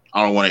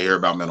 I don't want to hear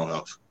about mental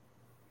health.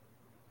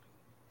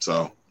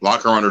 So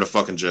lock her under the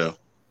fucking jail.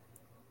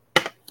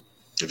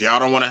 If y'all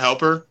don't want to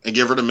help her and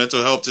give her the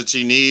mental help that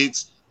she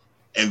needs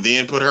and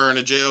then put her in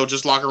a jail,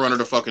 just lock her under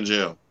the fucking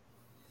jail.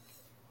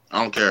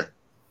 I don't care.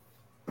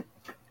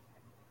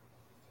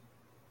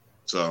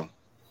 So,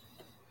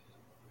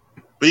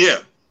 but yeah,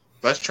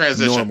 let's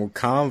transition. Normal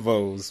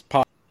convos.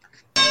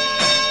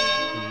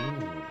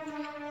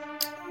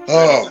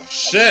 Oh,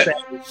 shit.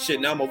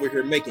 Shit, now I'm over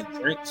here making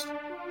drinks.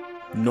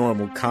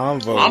 Normal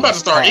convos. I'm about to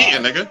start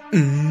eating, nigga.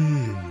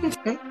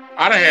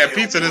 I done had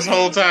pizza this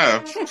whole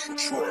time.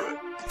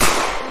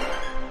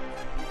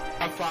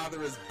 My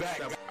father is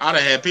back. I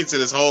done had pizza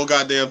this whole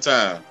goddamn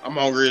time. I'm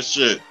hungry as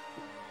shit.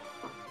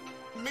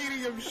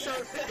 Medium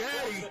shirt,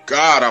 daddy.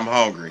 God, I'm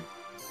hungry.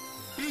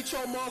 Beat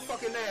your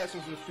motherfucking ass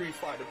in some Street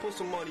Fighter. Put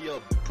some money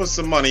up. Put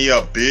some money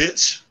up,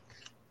 bitch.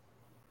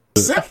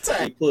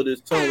 He put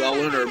his tongue out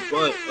in her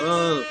butt.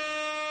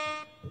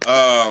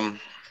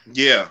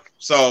 Yeah.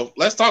 So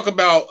let's talk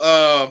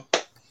about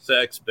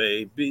Sex,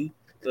 baby.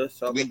 Let's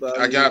talk about.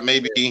 I got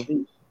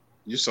maybe.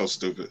 You're so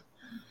stupid.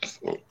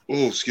 Oh,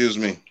 excuse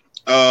me.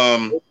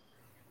 I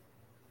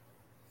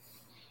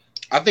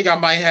think I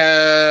might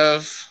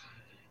have.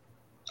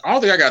 I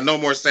don't think I got no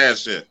more sad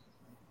shit.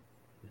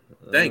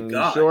 Thank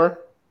God.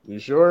 You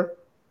sure?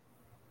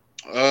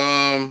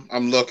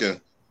 I'm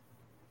looking.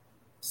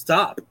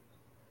 Stop.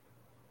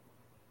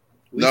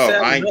 No,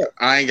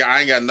 I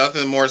ain't got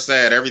nothing more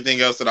sad. Everything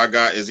else that I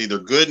got is either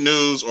good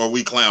news or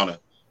we clowning.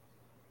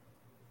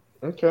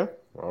 Okay.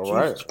 All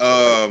right.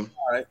 All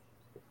right.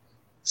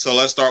 So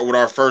let's start with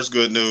our first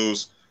good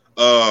news.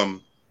 The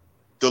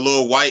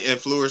little white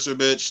influencer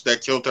bitch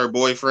that killed her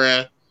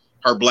boyfriend,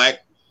 her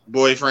black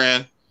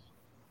boyfriend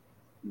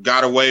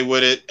got away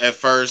with it at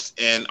first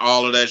and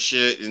all of that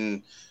shit.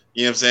 And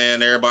you know what I'm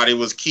saying? Everybody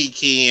was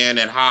kikiing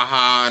and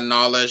ha and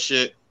all that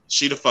shit.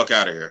 She the fuck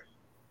out of here.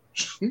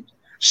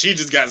 She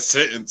just got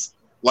sentenced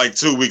like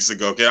 2 weeks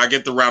ago. Can I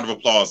get the round of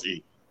applause,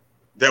 E?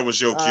 That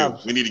was your cue.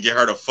 We need to get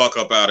her the fuck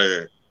up out of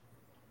here.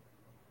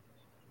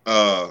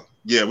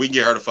 Yeah, we can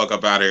get her the fuck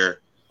up out of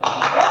here. So,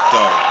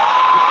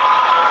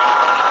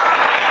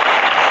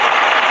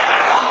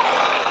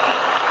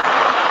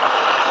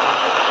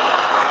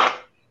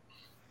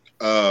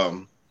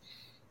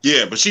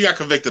 yeah, but she got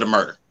convicted of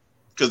murder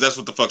because that's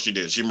what the fuck she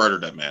did. She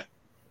murdered that man.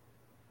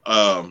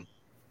 And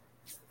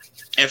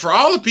for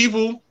all the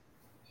people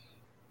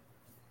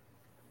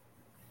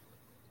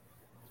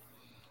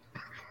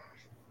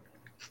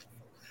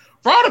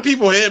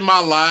hitting my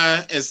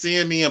line and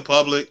seeing me in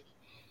public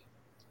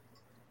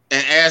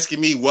and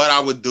asking me what I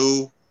would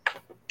do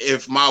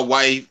if my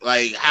wife,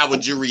 like, how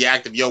would you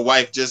react if your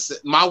wife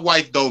my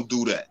wife don't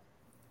do that.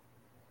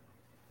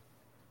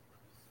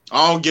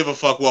 I don't give a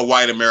fuck what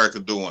white America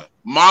doing.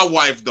 My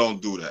wife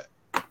don't do that.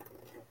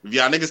 If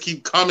y'all niggas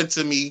keep coming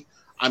to me,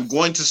 I'm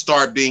going to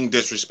start being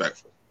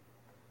disrespectful.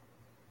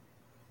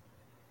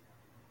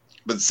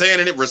 But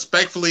saying it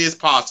respectfully is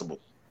possible.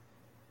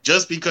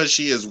 Just because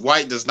she is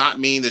white does not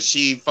mean that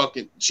she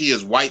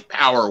is white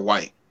power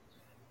white.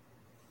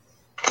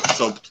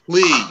 So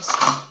please,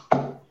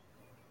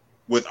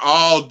 with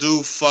all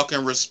due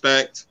fucking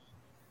respect,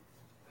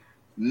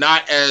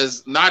 not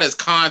as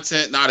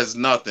content, not as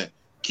nothing.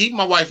 Keep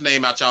my wife's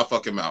name out y'all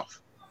fucking mouth.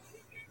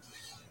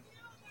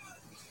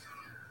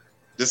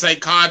 This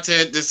ain't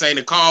content. This ain't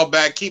a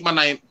callback. Keep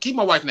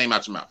my wife's name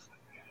out your mouth.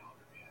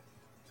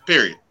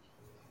 Period.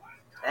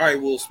 All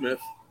right, Will Smith.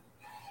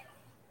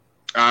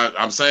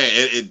 I'm saying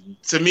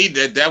it to me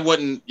that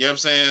wouldn't, you know what I'm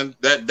saying?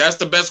 That's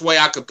the best way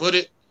I could put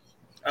it.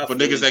 For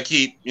niggas that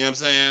keep, you know what I'm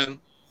saying?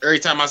 Every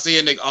time I see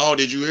a nigga, oh,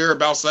 did you hear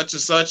about such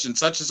and such and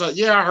such and such?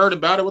 Yeah, I heard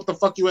about it. What the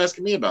fuck you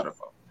asking me about it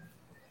for?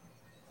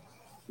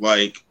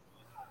 Like,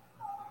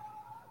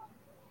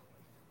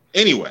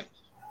 anyway,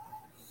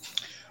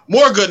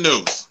 more good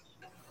news.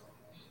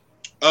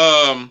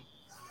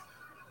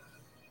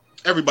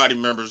 Everybody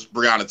remembers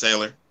Breonna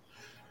Taylor.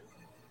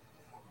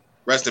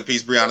 Rest in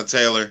peace, Breonna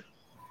Taylor.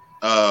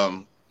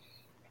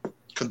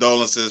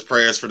 Condolences,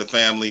 prayers for the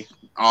family,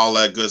 all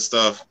that good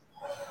stuff.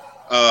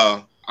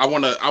 I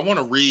want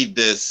to read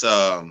this.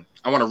 I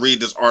want to read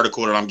this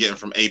article that I'm getting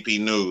from AP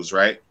News.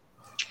 Right.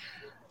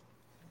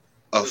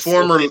 A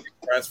former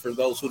press for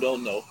those who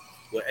don't know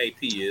what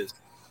AP is.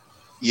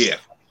 Yeah.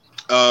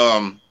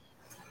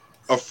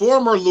 A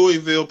former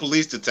Louisville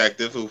police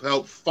detective who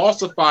helped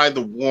falsify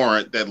the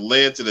warrant that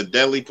led to the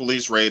deadly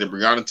police raid at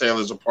Breonna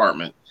Taylor's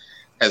apartment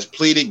has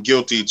pleaded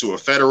guilty to a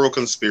federal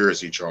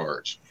conspiracy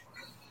charge.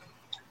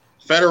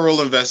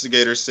 Federal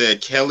investigators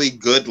said Kelly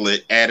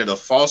Goodlett added a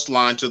false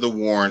line to the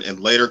warrant and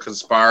later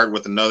conspired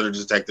with another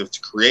detective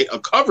to create a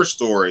cover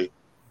story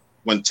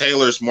when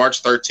Taylor's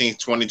March 13th,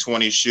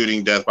 2020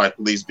 shooting death by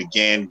police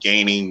began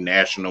gaining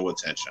national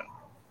attention.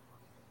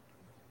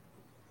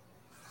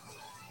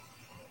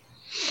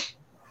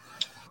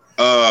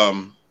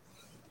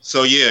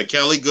 So yeah,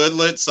 Kelly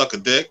Goodlett, suck a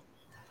dick.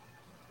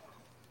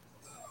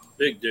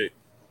 Big dick.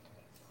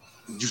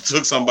 You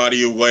took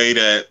somebody away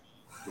that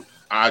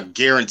I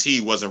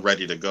guarantee wasn't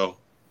ready to go.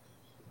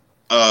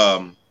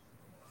 But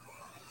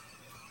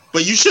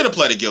you should have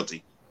pleaded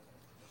guilty.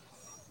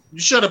 You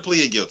should have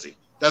pleaded guilty.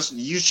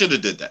 You should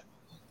have did that.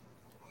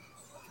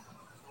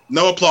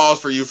 No applause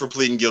for you for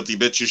pleading guilty,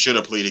 bitch. You should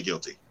have pleaded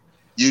guilty.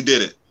 You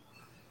did it.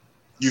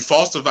 You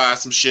falsified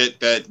some shit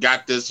that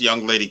got this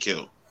young lady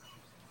killed.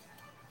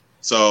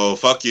 So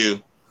fuck you.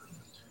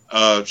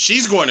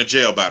 She's going to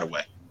jail, by the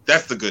way.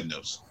 That's the good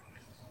news.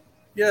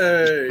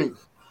 Yay.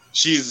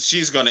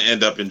 She's going to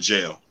end up in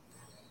jail.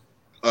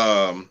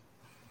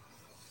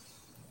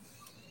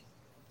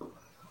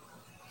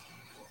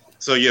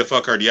 So yeah,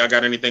 fuck her. Do y'all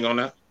got anything on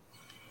that?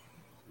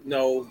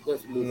 No,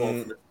 let's move on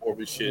from this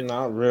morbid shit.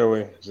 Not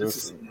really. This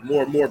is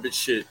more morbid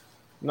shit.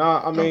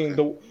 Nah, I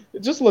mean,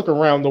 just look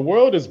around. The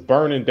world is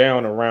burning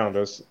down around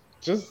us.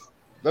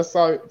 That's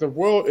all. The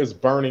world is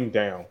burning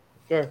down.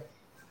 Okay.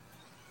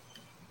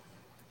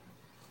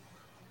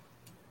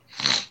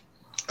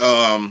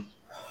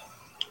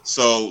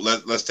 So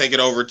let's take it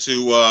over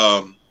to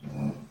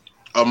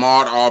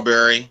Ahmaud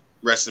Arbery.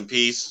 Rest in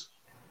peace.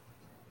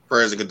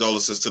 Prayers and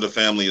condolences to the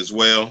family as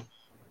well.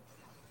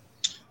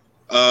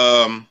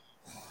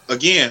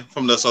 Again,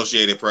 from the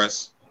Associated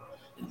Press.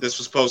 This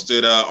was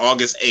posted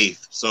August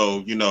 8th. So,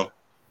 you know,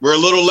 we're a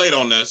little late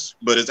on this,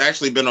 but it's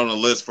actually been on the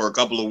list for a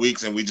couple of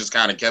weeks and we just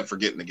kind of kept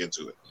forgetting to get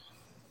to it.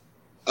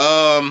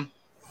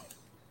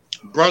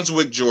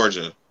 Brunswick,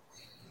 Georgia.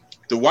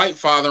 The white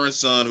father and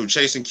son who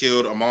chased and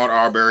killed Ahmaud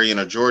Arbery in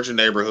a Georgia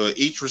neighborhood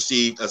each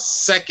received a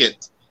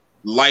second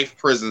life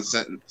prison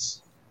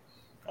sentence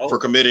for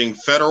committing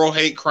federal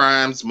hate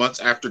crimes months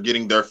after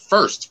getting their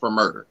first for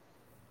murder.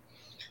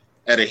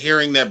 At a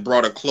hearing that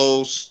brought a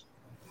close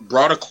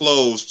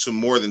to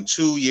more than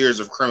 2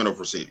 years of criminal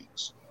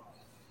proceedings.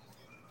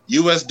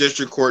 U.S.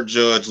 District Court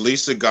Judge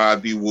Lisa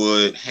Godby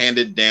Wood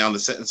handed down the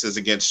sentences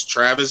against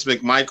Travis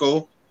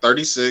McMichael,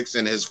 36,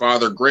 and his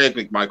father, Greg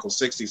McMichael,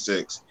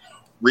 66,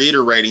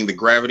 reiterating the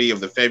gravity of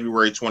the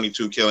February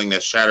 22 killing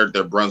that shattered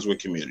their Brunswick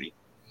community.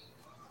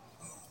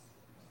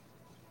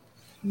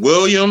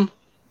 William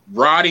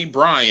Roddy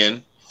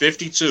Bryan,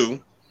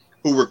 52,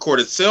 who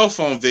recorded cell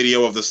phone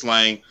video of the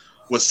slaying,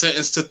 was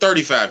sentenced to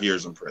 35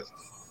 years in prison.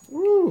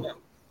 Woo.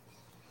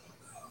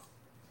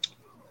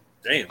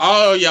 Damn.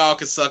 All of y'all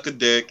can suck a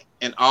dick,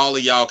 and all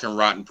of y'all can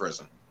rot in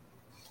prison.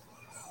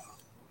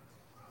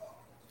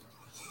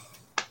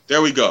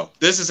 There we go.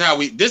 This is how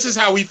we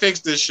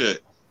fix this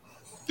shit.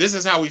 This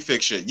is how we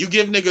fix shit. You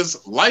give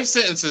niggas life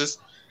sentences,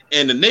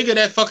 and the nigga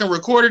that fucking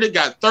recorded it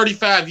got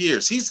 35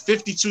 years. He's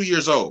 52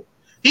 years old.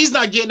 He's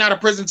not getting out of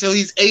prison until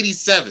he's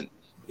 87.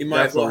 He might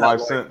That's as a well life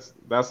have sentence.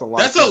 That's a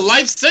life. That's a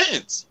life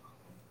sentence.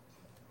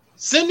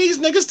 Send these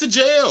niggas to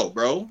jail,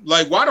 bro.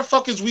 Like, why the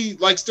fuck is we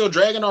like still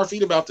dragging our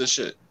feet about this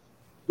shit?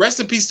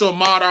 Rest in peace to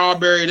Ahmaud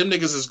Arbery. Them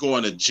niggas is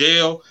going to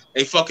jail.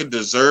 They fucking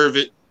deserve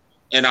it.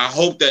 And I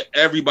hope that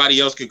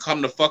everybody else can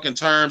come to fucking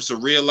terms to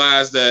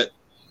realize that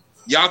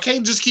y'all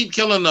can't just keep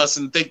killing us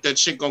and think that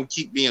shit gonna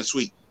keep being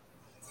sweet.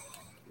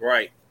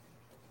 Right.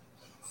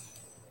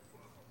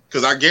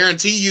 Because I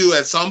guarantee you,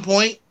 at some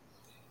point,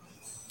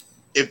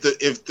 if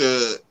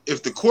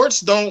the courts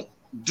don't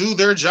do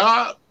their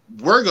job,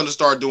 we're gonna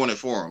start doing it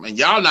for them, and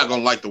y'all not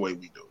gonna like the way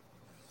we do it.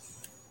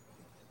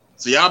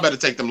 So y'all better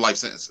take them life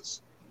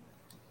sentences.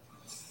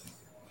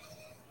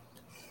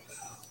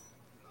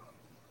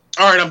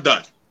 All right, I'm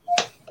done.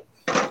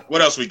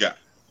 What else we got?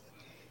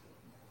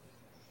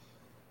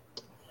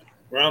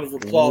 Round of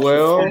applause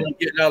Well- for someone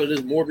getting out of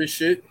this morbid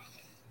shit.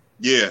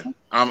 Yeah,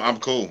 I'm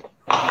cool.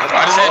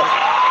 I just had,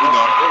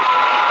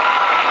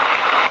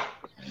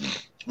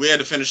 we had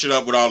to finish it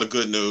up with all the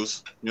good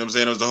news. You know what I'm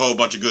saying? There was a whole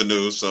bunch of good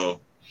news, so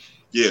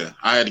yeah,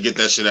 I had to get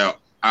that shit out.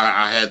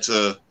 I had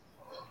to.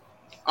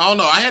 I don't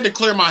know. I had to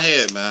clear my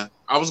head, man.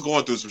 I was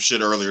going through some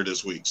shit earlier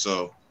this week,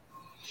 so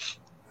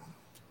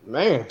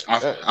Man,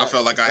 I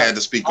felt like I had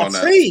to speak on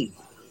that. See,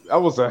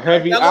 that was a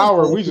heavy That was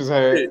hour cool. we just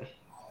had.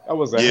 That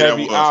was a Yeah, that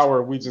heavy was.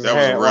 hour we just That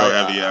was had. a real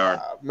heavy hour.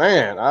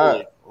 Man,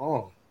 That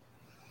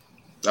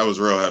was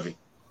real heavy.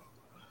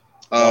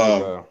 that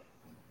was,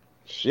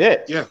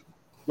 shit. Yeah.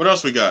 What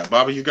else we got,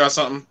 Bobby? You got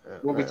something?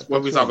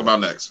 What we talk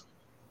about next?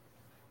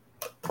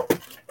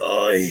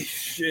 oh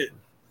shit.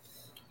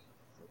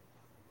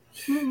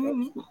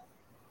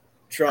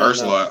 Trying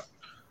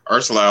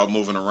Ursula out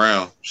moving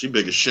around. She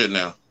big as shit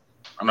now.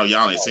 I know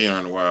y'all ain't seen her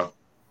in a while.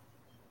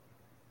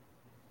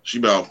 She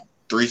about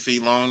 3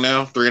 feet long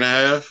now,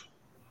 3.5.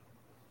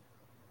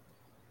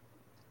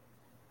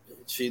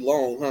 She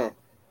long, huh?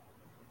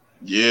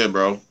 Yeah,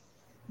 bro.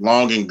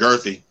 Long and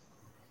girthy.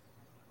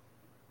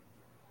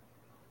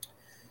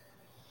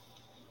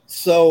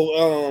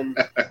 So,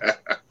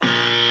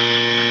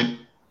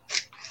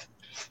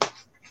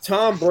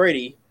 Tom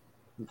Brady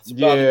is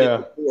about to Yeah.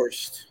 get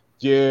divorced.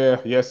 Yeah,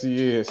 yes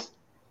he is.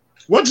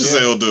 What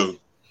Giselle do?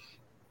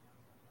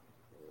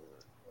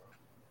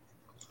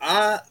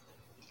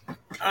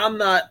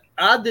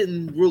 I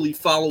didn't really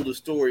follow the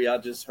story. I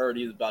just heard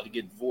he's about to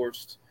get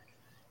divorced.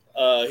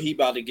 He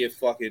about to get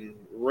fucking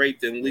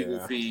raped in legal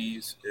Yeah.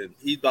 fees, and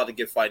he's about to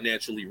get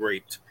financially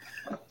raped.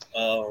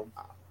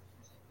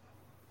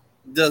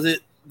 Does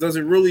it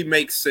really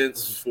make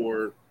sense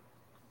for?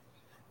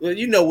 Well,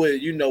 you know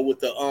with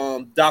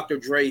the Dr.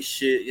 Dre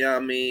shit, you know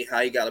what I mean? How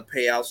you got to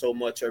pay out so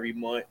much every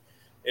month,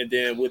 and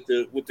then with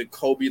the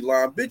Kobe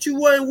line, bitch, you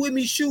wasn't with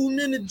me shooting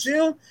in the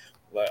gym,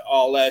 like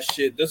all that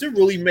shit. Does it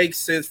really make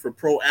sense for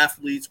pro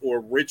athletes or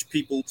rich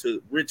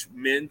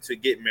men to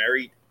get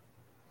married?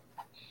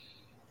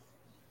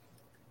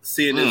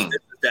 Seeing this is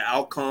the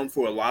outcome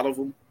for a lot of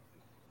them,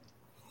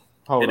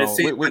 Hold and it on.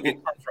 seems like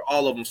it comes for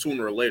all of them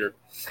sooner or later.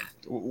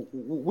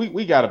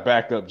 We got to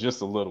back up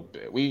just a little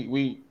bit.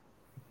 We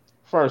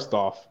first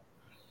off,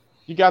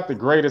 you got the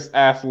greatest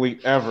athlete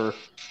ever.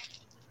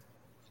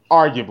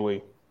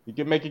 Arguably, you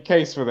can make a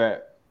case for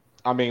that.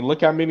 I mean,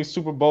 look how many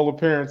Super Bowl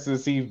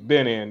appearances he's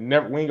been in.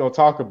 We ain't gonna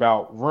talk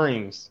about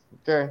rings,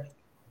 okay?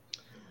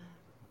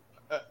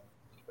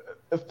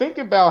 Think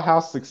about how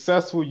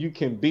successful you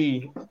can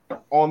be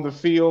on the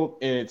field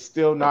and it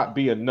still not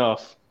be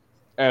enough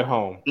at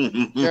home.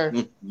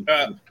 Okay?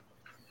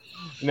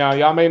 Now,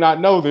 y'all may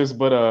not know this,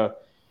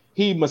 but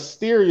he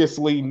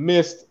mysteriously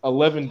missed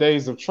 11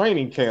 days of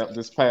training camp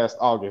this past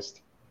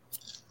August.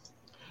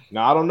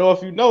 Now, I don't know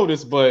if you know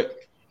this, but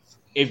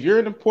if you're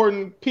an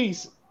important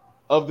piece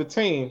of the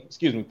team,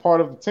 part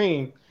of the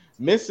team,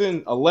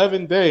 missing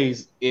 11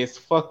 days is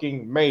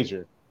fucking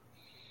major.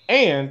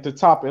 And to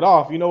top it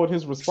off, you know what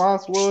his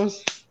response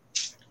was?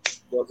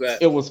 What's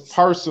that? It was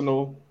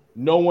personal.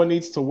 No one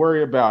needs to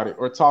worry about it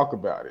or talk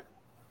about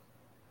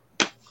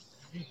it.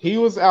 He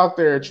was out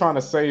there trying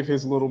to save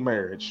his little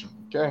marriage.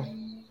 Okay.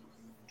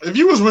 If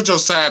you was with your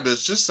side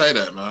bitch, just say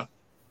that, man.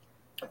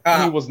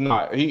 He was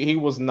not. He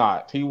was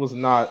not. He was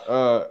not.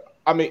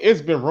 I mean,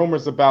 it's been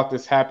rumors about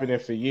this happening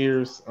for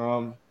years.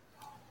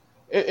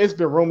 It's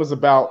been rumors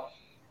about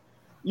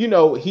you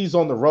know, he's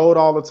on the road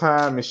all the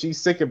time and she's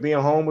sick of being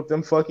home with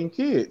them fucking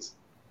kids.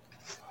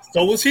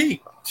 So was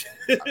he.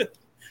 Yeah,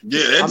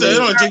 it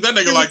only took that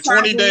nigga like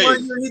 20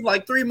 days. He's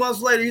like 3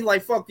 months later, he's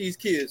like, fuck these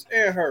kids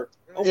and her.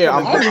 I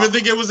don't even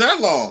think it was that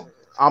long.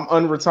 I'm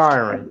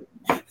unretiring.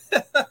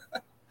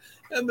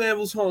 That man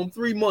was home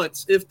 3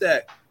 months, if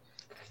that.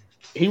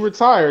 He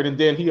retired and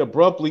then he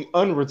abruptly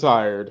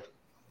unretired.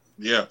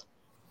 Yeah.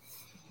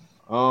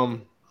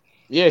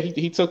 Yeah,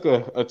 he took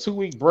a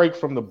 2-week break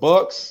from the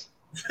Bucks.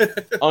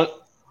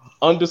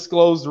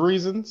 Undisclosed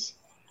reasons.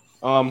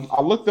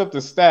 I looked up the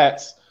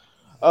stats.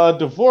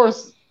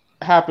 Divorce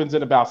happens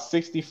in about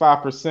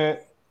 65%,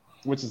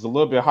 which is a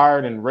little bit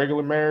higher than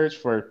regular marriage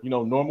for, you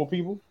know, normal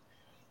people.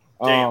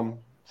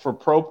 For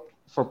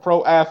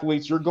pro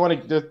athletes,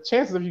 the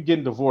chances of you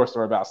getting divorced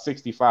are about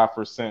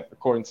 65%,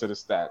 according to the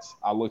stats.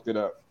 I looked it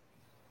up.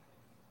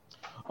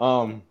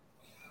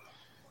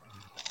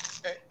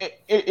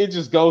 It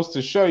just goes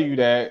to show you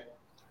that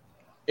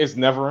it's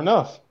never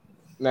enough.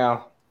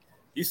 Now,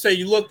 you say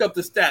you looked up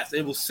the stats.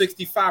 It was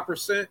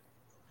 65%.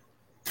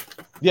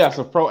 Yeah,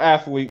 so pro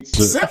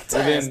athletes.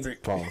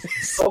 Fantastic.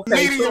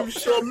 Okay,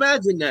 so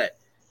imagine that.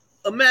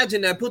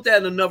 Imagine that. Put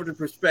that in another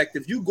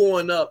perspective. You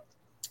going up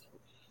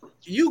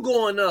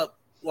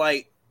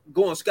like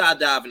going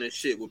skydiving and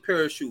shit with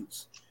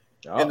parachutes.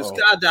 And the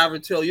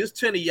skydiver tell you it's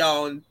 10 of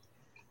y'all, and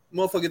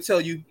motherfucker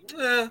tell you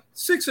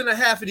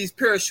 6.5 of these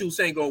parachutes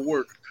ain't gonna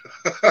work.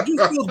 Would you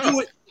still do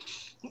it?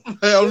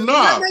 Hell no.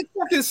 That make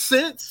fucking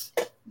sense.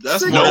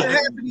 That's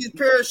 6.5 of these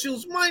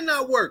parachutes might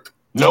not work.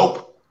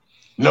 Nope.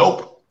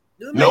 God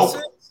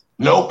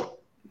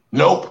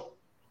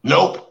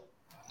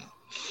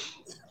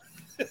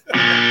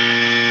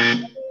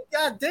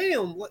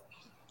damn. What?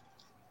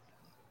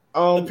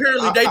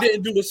 Apparently they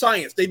didn't do the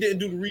science. They didn't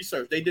do the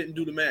research. They didn't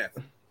do the math.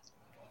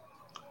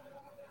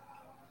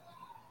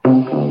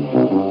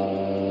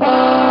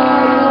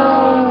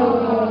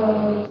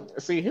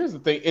 See, here's the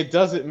thing. It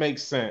doesn't make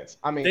sense.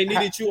 I mean, they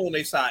needed you on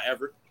their side,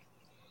 Everett.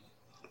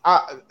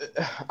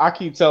 I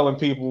keep telling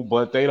people,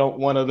 but they don't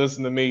want to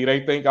listen to me.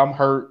 They think I'm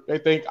hurt. They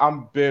think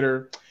I'm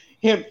bitter.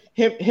 Him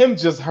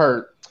just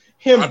hurt.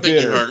 I think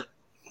you hurt.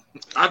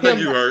 I think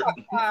you hurt.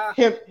 I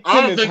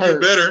don't think you're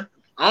bitter.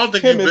 I don't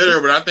think you're bitter,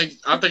 but I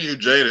think you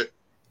jaded.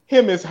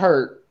 Him is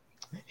hurt.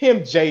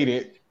 Him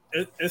jaded.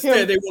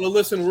 Instead, they want to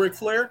listen to Ric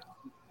Flair.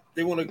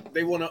 They want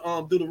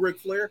to do the Ric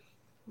Flair.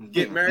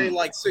 Get married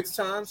like 6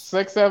 times.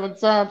 6, 7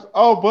 times.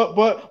 Oh, but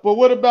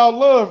what about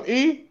love,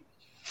 E?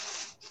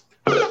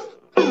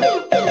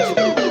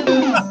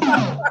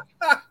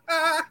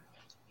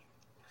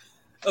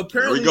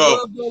 Apparently,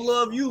 love don't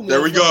love you.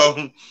 There we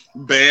go.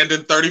 Banned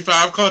in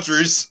 35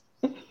 countries.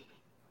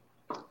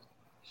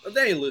 But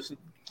they ain't listen.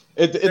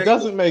 It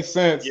doesn't make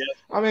sense. Yeah.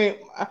 I mean,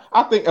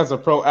 I think as a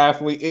pro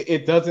athlete,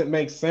 it doesn't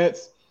make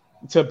sense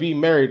to be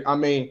married. I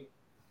mean,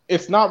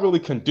 it's not really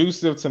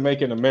conducive to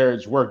making a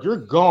marriage work. You're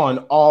gone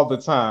all the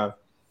time.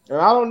 And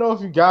I don't know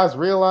if you guys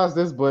realize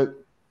this, but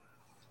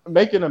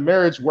making a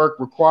marriage work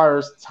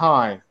requires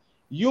time.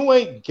 You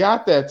ain't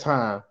got that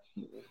time.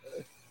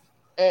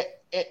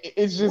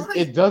 It's just,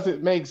 it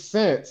doesn't make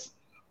sense.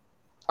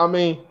 I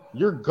mean,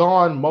 you're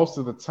gone most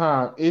of the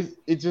time.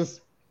 It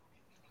just,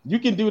 you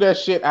can do that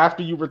shit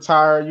after you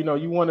retire. You know,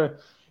 you want to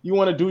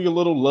do your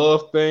little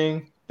love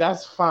thing.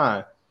 That's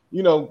fine.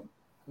 You know,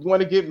 you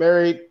want to get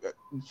married,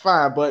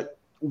 fine. But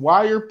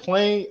while you're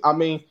playing, I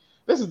mean,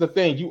 this is the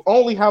thing. You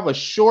only have a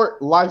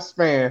short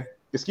lifespan,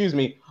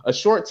 a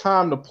short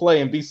time to play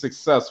and be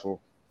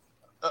successful.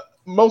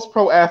 Most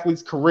pro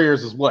athletes'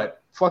 careers is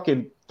what?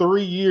 Fucking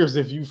 3 years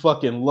if you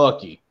fucking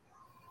lucky.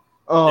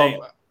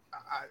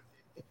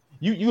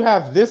 You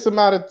have this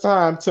amount of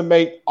time to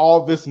make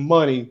all this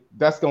money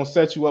that's going to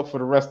set you up for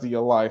the rest of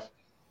your life.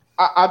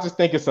 I just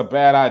think it's a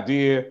bad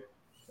idea.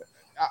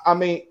 I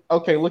mean,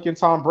 okay, look in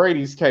Tom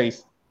Brady's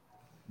case.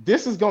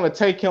 This is going to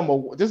take him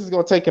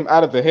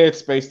out of the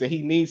headspace that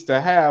he needs to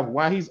have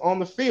while he's on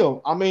the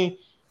field. I mean,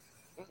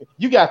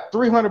 you got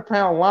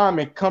 300-pound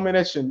linemen coming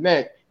at your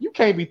neck. You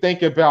can't be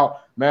thinking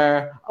about,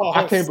 man,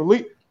 I can't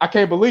believe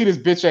this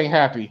bitch ain't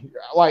happy.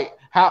 Like,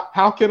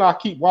 how can I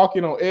keep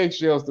walking on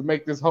eggshells to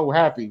make this hoe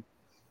happy?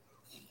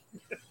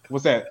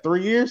 What's that?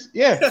 3 years?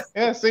 Yeah.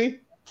 See,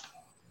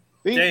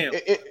 damn.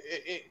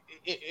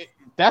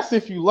 That's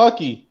if you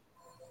lucky.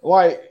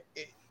 Like,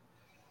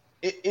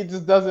 it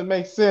just doesn't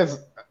make sense.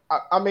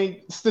 I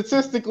mean,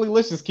 statistically,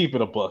 let's just keep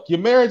it a buck. Your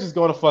marriage is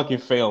going to fucking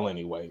fail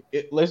anyway.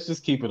 Let's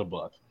just keep it a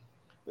buck.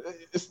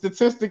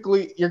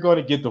 Statistically, you're going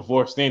to get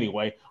divorced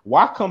anyway.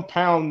 Why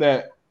compound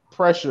that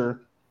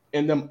pressure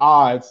and them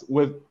odds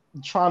with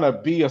trying to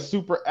be a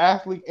super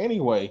athlete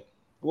anyway?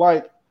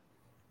 Like,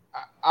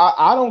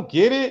 I don't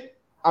get it.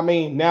 I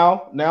mean,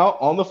 now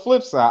on the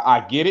flip side, I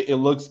get it. It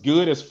looks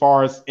good as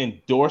far as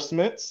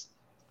endorsements,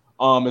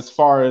 as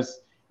far as,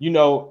 you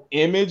know,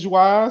 image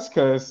wise,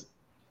 because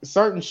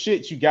certain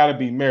shit you got to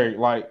be married.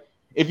 Like,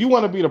 if you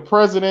want to be the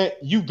president,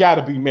 you got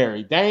to be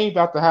married. They ain't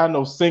about to have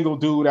no single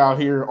dude out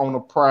here on the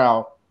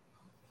prowl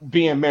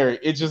being married.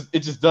 It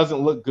just doesn't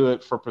look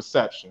good for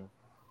perception.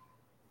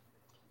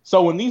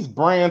 So when these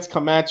brands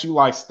come at you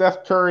like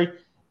Steph Curry,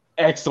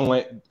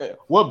 excellent.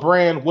 What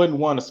brand wouldn't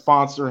want to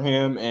sponsor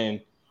him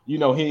and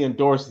he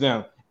endorsed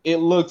them? It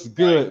looks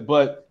good,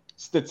 but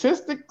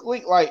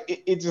statistically,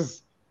 like it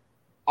just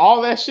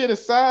all that shit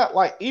aside,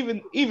 like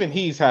even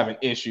he's having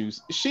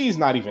issues. She's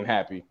not even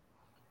happy.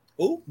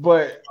 Who?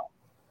 But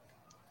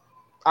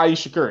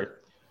Ayesha Curry.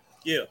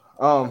 Yeah.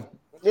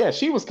 Yeah,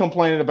 she was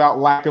complaining about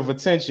lack of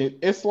attention.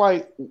 It's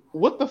like,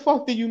 what the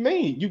fuck do you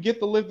mean? You get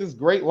to live this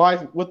great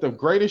life with the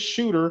greatest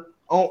shooter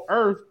on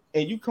earth,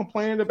 and you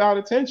complaining about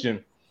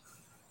attention.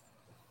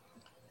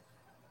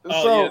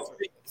 Oh, yeah.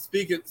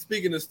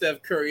 Speaking of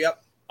Steph Curry,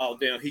 oh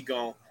damn, he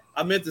gone.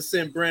 I meant to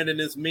send Brandon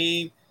this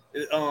meme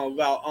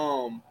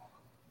about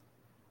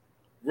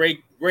Ray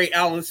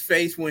Allen's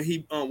face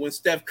when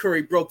Steph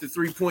Curry broke the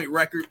 3-point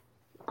record.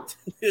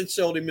 It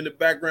showed him in the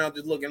background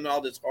just looking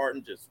all this hard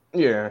and just.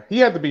 Yeah, he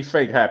had to be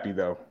fake happy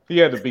though. He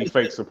had to be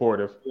fake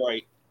supportive.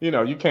 Right.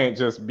 You can't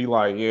just be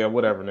like, yeah,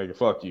 whatever, nigga,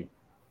 fuck you.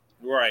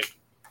 Right.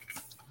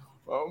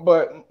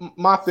 But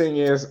my thing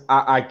is,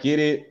 I get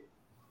it.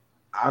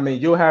 I mean,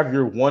 you'll have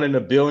your 1 in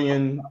a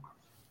billion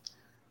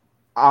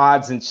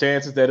odds and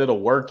chances that it'll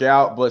work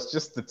out, but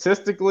just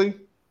statistically,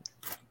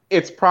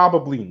 it's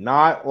probably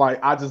not.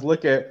 Like, I just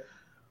look at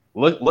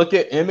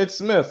Emmitt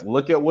Smith.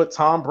 Look at what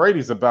Tom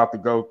Brady's about to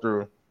go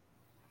through.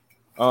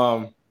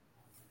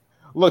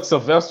 Look,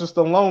 Sylvester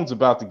Stallone's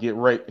about to get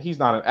raped. He's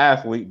not an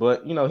athlete,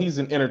 but he's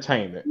in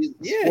entertainment.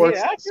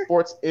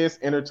 Sports is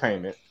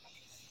entertainment.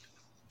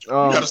 You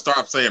gotta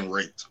stop saying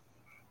raped.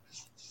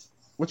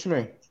 What you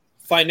mean?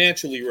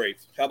 Financially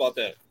raped. How about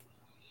that?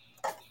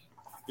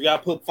 You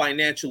gotta put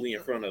financially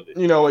in front of it.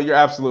 You know what? You're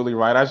absolutely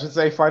right. I should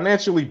say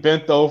financially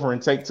bent over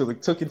and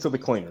took into the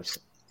cleaners.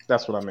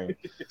 That's what I mean.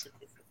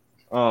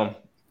 Yeah,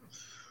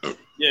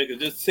 because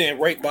just saying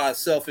rape by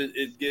itself,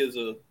 it gives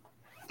a.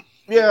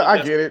 Yeah,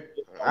 I get it.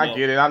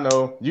 I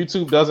know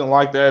YouTube doesn't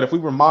like that. If we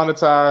were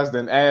monetized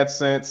and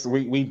AdSense,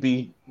 we'd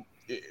be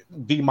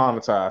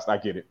demonetized. I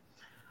get it.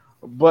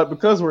 But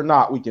because we're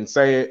not, we can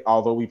say it,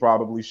 although we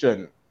probably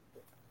shouldn't.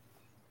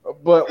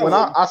 But when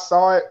I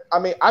saw it, I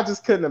mean, I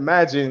just couldn't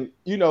imagine,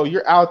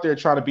 you're out there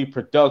trying to be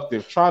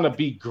productive, trying to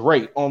be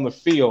great on the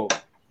field.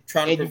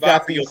 Trying to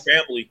provide for your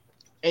family.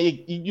 And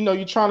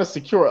you're trying to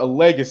secure a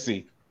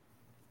legacy.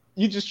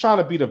 You're just trying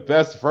to be the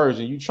best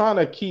version. You're trying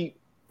to keep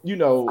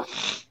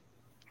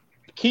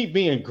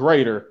being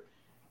greater.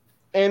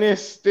 And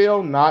it's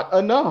still not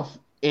enough.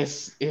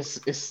 It's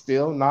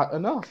still not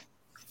enough.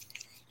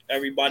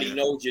 Everybody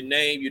knows your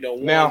name. You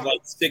don't won like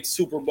 6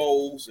 Super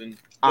Bowls, and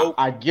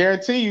I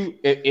guarantee you,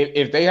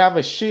 if they have a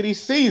shitty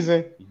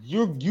season,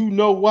 you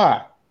know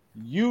why.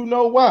 You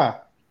know why.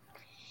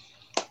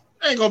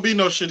 Ain't gonna be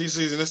no shitty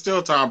season. It's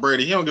still Tom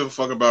Brady. He don't give a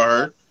fuck about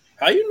her.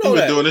 How you know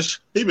that?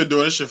 He been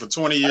doing this shit for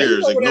 20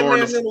 years. He been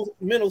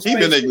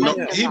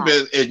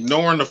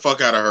ignoring the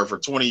fuck out of her for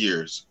 20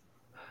 years.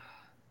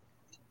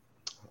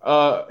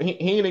 He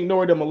ain't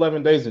ignored them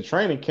 11 days in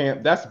training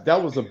camp.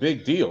 That was a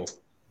big deal.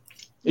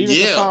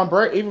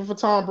 Even for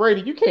Tom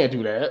Brady, you can't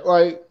do that.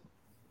 Like,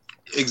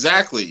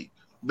 exactly.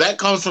 That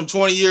comes from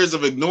 20 years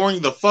of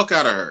ignoring the fuck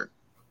out of her.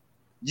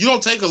 You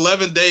don't take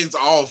 11 days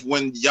off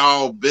when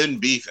y'all been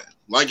beefing.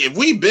 Like, if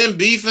we been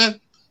beefing,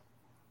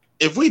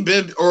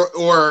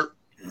 or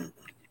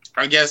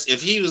I guess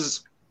if he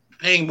was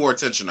paying more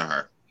attention to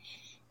her,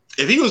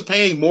 if he was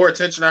paying more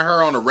attention to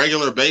her on a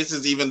regular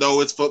basis, even though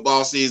it's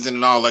football season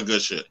and all that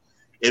good shit,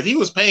 if he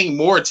was paying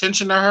more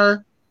attention to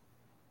her,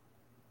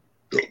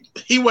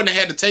 he wouldn't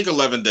have had to take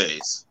 11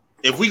 days.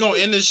 If we gonna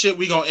end this shit,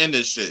 we gonna end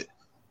this shit.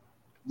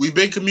 We've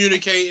been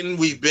communicating.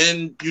 We've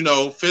been,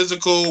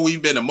 physical.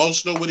 We've been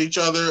emotional with each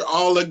other.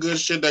 All the good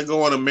shit that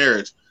go on in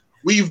marriage.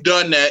 We've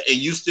done that, and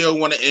you still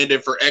want to end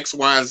it for X,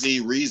 Y, and Z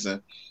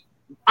reason.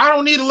 I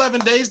don't need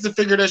 11 days to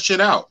figure that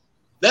shit out.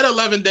 That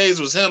 11 days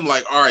was him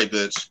like, all right,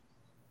 bitch,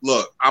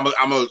 look, I'm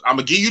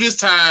gonna give you this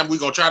time. We're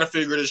gonna try to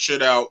figure this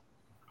shit out.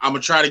 I'm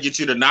gonna try to get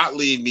you to not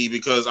leave me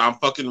because I'm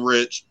fucking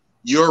rich.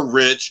 You're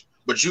rich,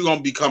 but you're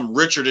gonna become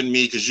richer than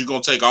me because you're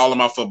gonna take all of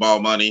my football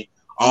money,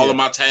 all of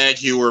my Tag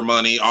Heuer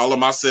money, all of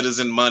my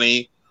Citizen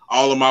money,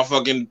 all of my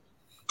fucking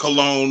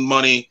cologne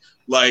money.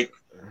 Like,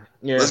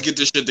 let's get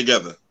this shit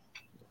together.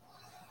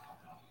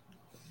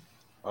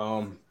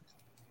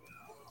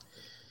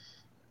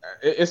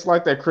 It's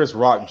like that Chris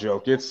Rock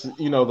joke. It's,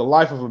 the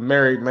life of a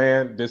married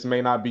man. This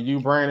may not be you,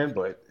 Brandon,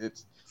 but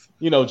it's,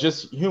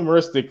 just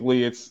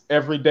humoristically, it's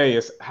every day.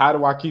 It's how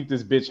do I keep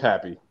this bitch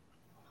happy?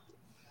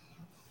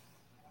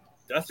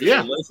 That's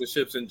just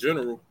relationships in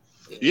general.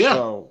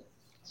 Yeah.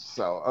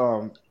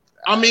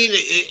 I mean,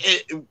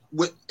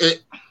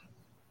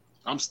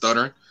 I'm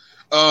stuttering.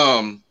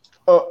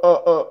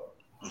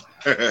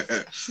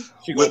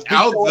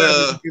 Without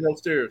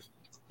upstairs.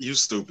 You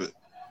stupid.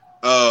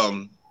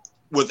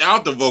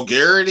 Without the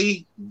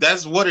vulgarity,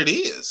 that's what it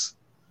is.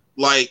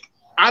 Like,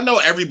 I know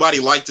everybody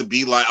like to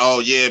be like,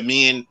 oh yeah,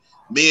 men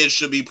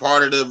should be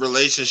part of the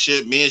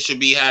relationship. Men should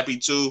be happy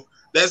too.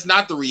 That's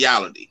not the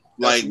reality.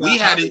 Like, we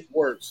had it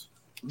works.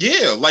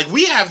 Yeah, like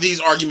we have these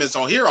arguments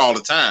on here all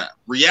the time.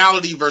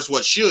 Reality versus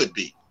what should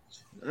be.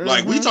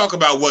 Like, we talk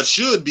about what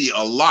should be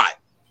a lot.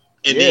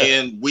 And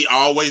then we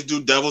always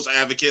do devil's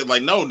advocate.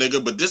 Like, no,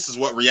 nigga, but this is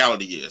what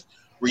reality is.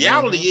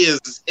 Reality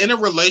is in a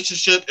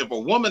relationship, if a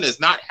woman is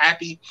not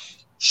happy,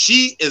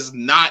 she is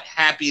not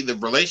happy. The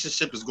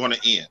relationship is going to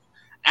end.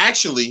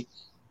 Actually,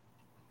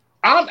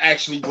 I'm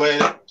actually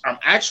glad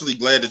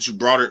that you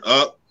brought it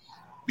up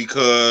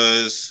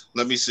because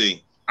let me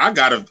see. I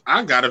got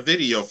a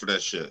video for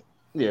that shit.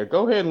 Yeah,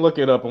 go ahead and look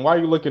it up. And while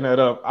you're looking that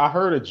up, I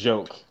heard a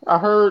joke. I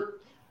heard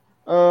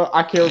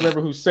I can't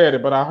remember who said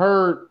it, but I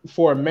heard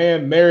for a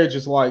man, marriage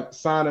is like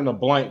signing a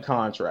blank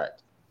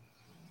contract.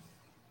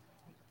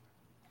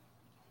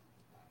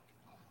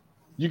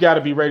 You got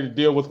to be ready to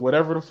deal with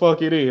whatever the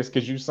fuck it is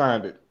because you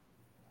signed it.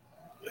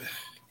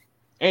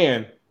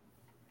 And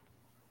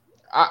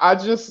I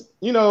just,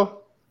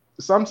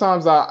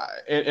 sometimes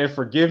and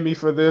forgive me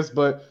for this,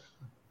 but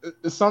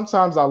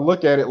sometimes I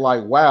look at it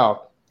like,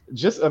 wow,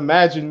 just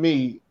imagine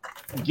me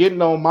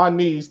getting on my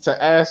knees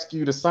to ask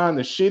you to sign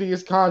the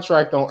shittiest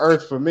contract on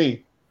earth for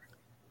me.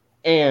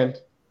 And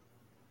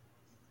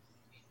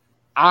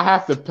I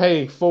have to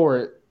pay for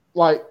it.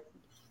 Like,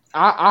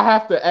 I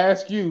have to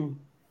ask you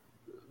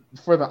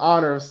for the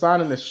honor of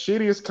signing the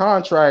shittiest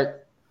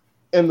contract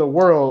in the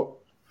world.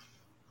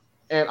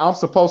 And I'm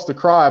supposed to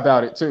cry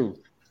about it too.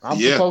 I'm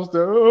supposed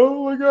to,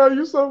 oh my God,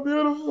 you're so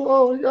beautiful.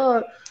 Oh my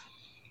God.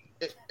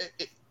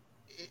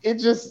 It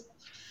just,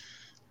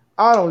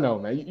 I don't know,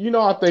 man.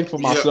 I think for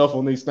myself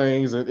on these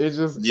things, and it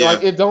just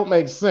like it don't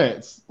make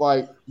sense.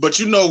 Like, but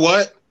you know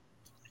what?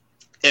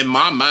 In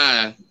my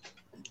mind,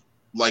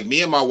 like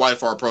me and my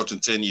wife are approaching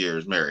 10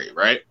 years married,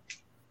 right?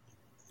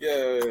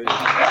 Yeah.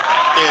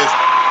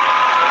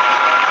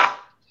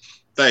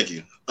 Thank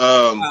you.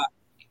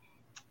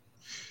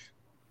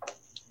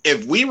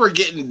 If we were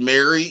getting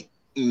married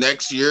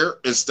next year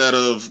instead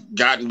of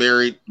gotten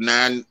married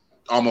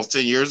almost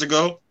 10 years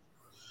ago,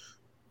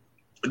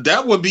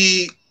 that would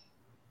be,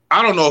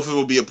 I don't know if it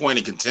would be a point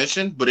of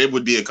contention, but it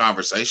would be a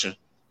conversation.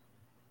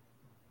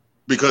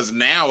 Because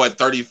now at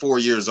 34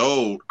 years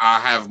old, I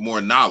have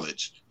more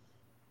knowledge.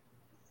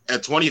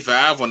 At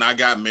 25, when I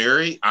got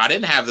married, I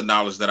didn't have the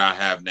knowledge that I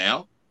have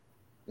now.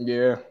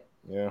 Yeah.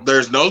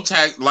 There's no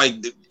tax, like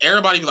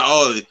everybody be like,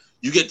 oh,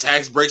 you get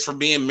tax breaks for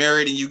being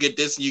married and you get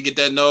this and you get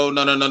that. No.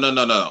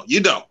 You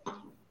don't.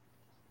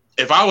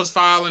 If I was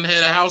filing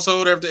head of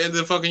household after the end of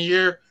the fucking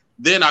year,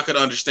 then I could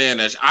understand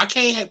that. I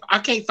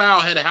can't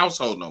file head of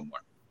household no more.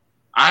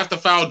 I have to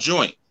file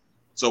joint.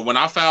 So when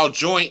I file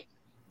joint,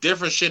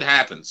 different shit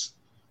happens.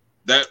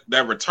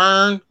 That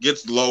return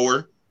gets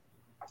lower,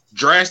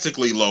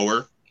 drastically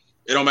lower.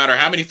 It don't matter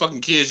how many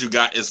fucking kids you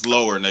got, it's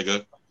lower,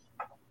 nigga.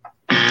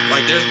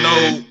 Like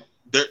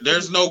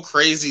there's no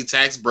crazy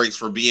tax breaks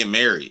for being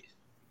married.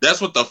 That's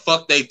what the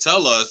fuck they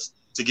tell us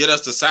to get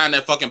us to sign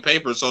that fucking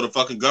paper so the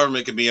fucking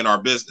government can be in our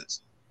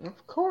business.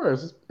 Of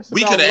course.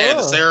 We could have had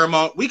the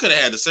ceremony. We could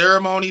have had the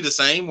ceremony the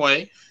same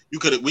way. We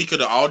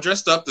could have all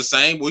dressed up the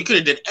same. We could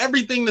have did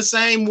everything the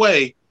same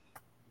way,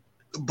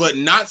 but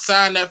not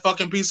sign that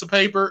fucking piece of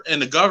paper,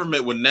 and the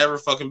government would never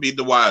fucking be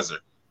the wiser.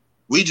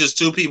 We just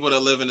two people that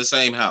live in the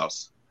same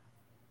house.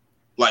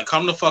 Like,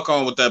 come the fuck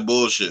on with that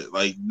bullshit.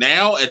 Like,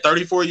 now at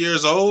 34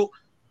 years old,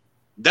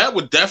 that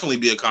would definitely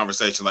be a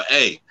conversation. Like,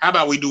 hey, how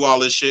about we do all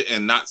this shit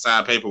and not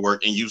sign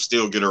paperwork and you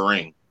still get a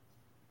ring?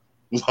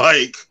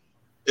 Like,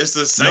 it's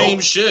the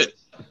same shit.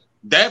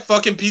 That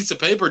fucking piece of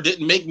paper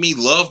didn't make me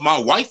love my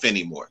wife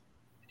anymore.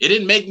 It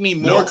didn't make me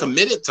more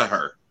committed to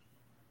her.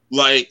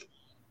 Like,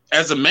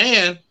 as a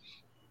man,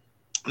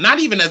 not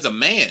even as a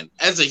man,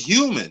 as a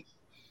human,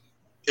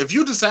 if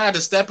you decide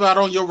to step out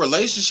on your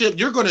relationship,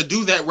 you're going to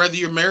do that whether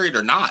you're married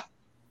or not,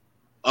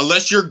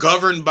 unless you're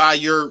governed by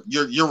your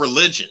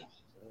religion.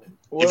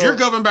 Well, if you're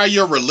governed by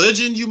your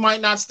religion, you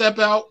might not step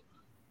out,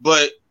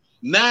 but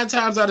 9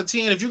 times out of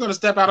 10, if you're going to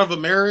step out of a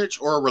marriage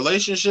or a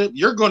relationship,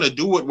 you're going to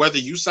do it whether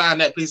you sign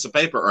that piece of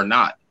paper or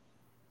not.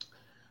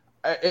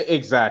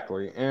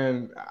 Exactly.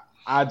 And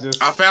I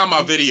found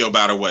my video,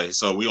 by the way,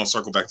 so we're going to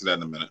circle back to that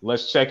in a minute.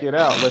 Let's check it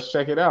out.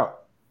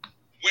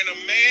 When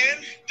a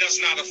man does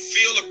not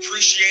feel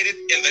appreciated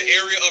in the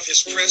area of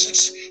his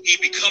presence, he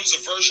becomes a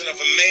version of a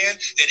man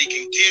that he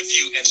can give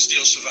you and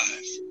still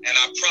survive. And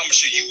I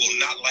promise you, you will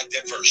not like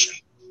that version.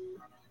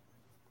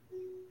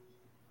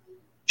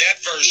 That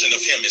version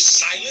of him is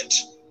silent,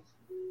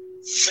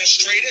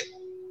 frustrated,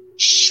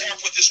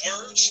 sharp with his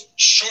words,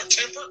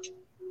 short-tempered.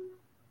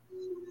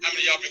 How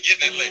many of y'all been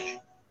getting that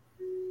lately?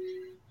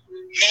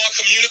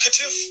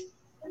 Non-communicative,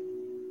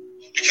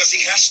 because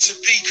he has to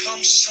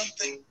become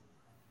something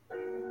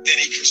that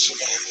he can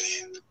survive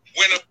in.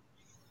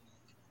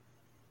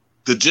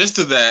 The gist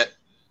of that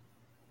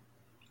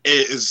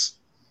is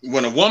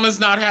when a woman's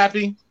not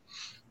happy,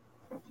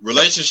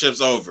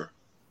 relationship's over.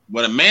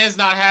 When a man's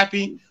not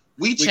happy,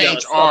 we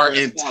change our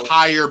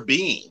entire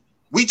being.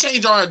 We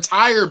change our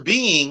entire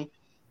being,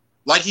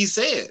 like he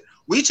said.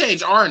 We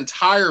change our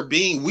entire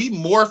being. We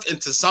morph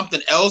into something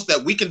else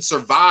that we can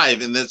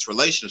survive in this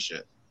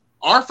relationship.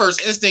 Our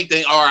first instinct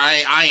thing,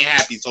 I ain't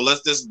happy, so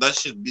let's just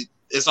be,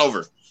 it's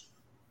over.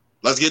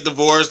 Let's get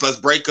divorced. Let's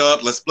break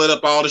up. Let's split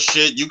up all the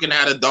shit. You can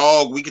have a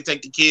dog. We can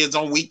take the kids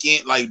on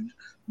weekend. Like,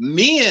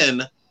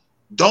 men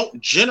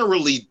don't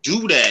generally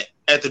do that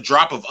at the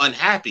drop of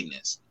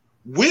unhappiness.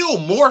 We'll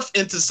morph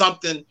into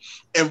something.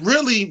 And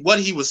really what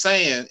he was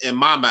saying in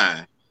my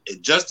mind,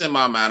 just in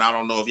my mind, I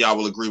don't know if y'all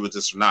will agree with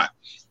this or not.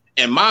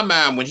 In my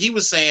mind, when he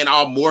was saying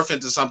I'll morph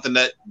into something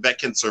that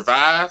can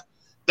survive,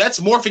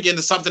 that's morphing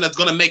into something that's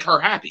going to make her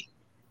happy.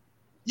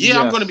 Yeah, yes.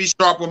 I'm going to be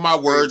sharp with my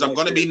words. I'm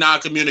going to be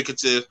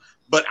non-communicative.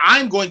 But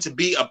I'm going to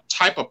be a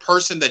type of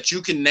person that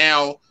you can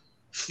now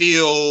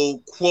feel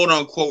quote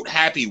unquote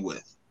happy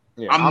with.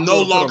 Yeah, I'm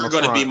no longer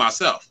going to be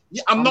myself.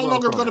 Yeah, I'm no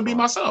longer going to be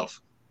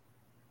myself.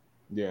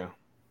 Yeah.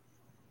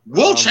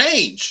 We'll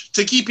change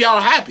to keep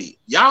y'all happy.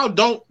 Y'all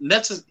don't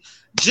necessarily,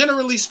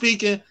 generally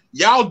speaking,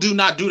 y'all do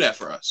not do that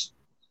for us.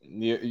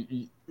 Yeah,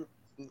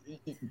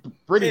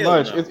 pretty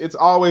much. No. It's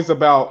always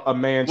about a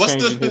man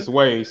changing his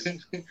ways.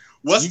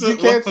 You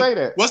can't say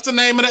that. What's the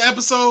name of the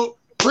episode?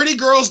 Pretty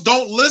girls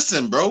don't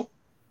listen, bro.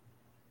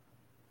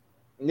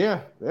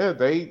 Yeah,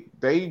 they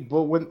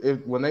but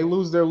when they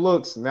lose their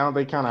looks, now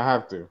they kind of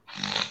have to.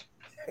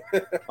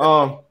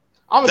 I'm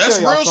gonna that's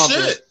tell y'all real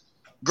something. Shit.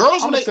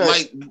 Girls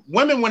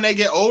women when they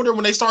get older,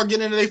 when they start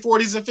getting into their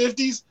 40s and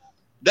 50s,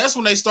 that's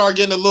when they start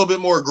getting a little bit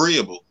more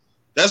agreeable.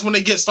 That's when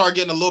they start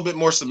getting a little bit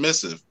more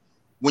submissive.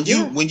 When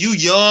you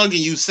young and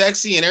you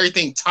sexy and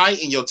everything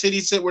tight and your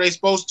titties sit where they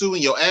supposed to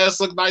and your ass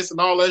look nice and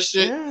all that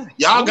shit,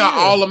 y'all got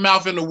all the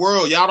mouth in the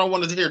world. Y'all don't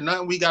want to hear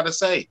nothing we got to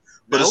say.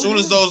 But as soon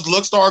as those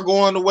looks start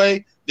going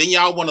away, then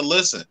y'all want to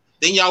listen.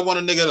 Then y'all want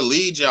a nigga to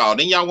lead y'all.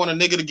 Then y'all want a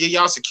nigga to give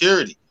y'all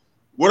security.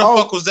 Where the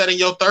fuck was that in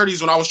your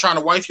 30s when I was trying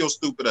to wife your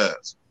stupid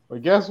ass?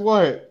 But guess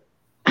what?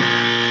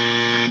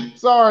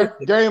 Sorry,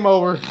 game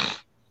over.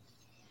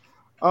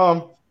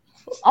 I'm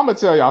gonna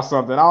tell y'all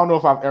something. I don't know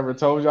if I've ever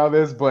told y'all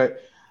this,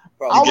 but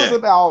I was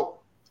about.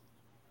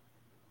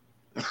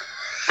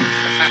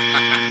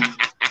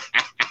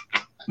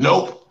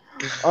 Nope.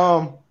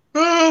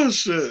 Oh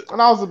shit. When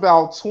I was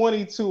about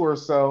 22 or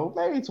so,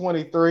 maybe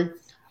 23,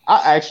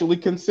 I actually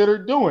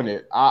considered doing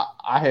it.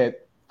 I had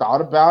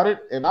thought about it,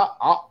 and I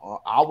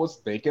was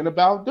thinking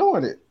about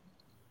doing it.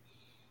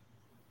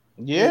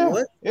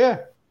 Yeah,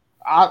 yeah.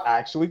 I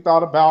actually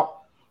thought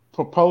about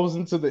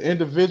proposing to the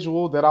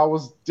individual that I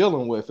was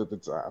dealing with at the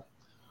time.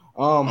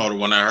 The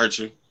one that hurt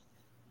you?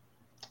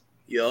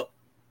 Yep.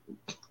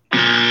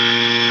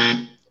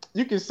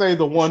 You can say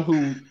the one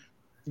who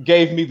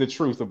gave me the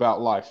truth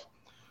about life.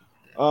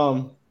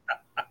 So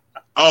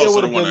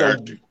the one that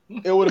hurt you.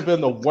 It would have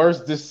been the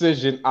worst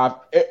decision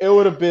it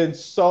would have been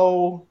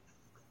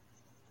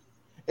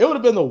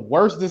the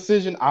worst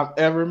decision I've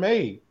ever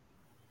made.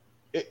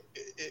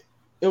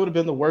 It would have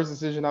been the worst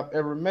decision I've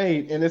ever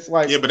made. And it's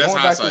like, but that's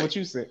going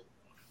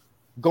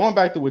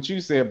back to what you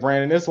said,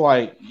 Brandon, it's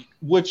like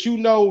what you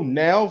know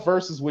now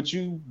versus what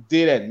you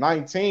did at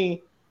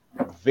 19,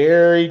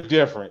 very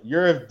different.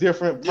 You're a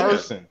different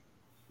person.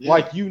 Yeah.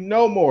 Like, you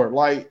know more.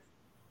 Like,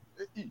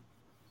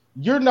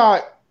 you're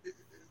not,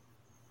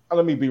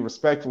 let me be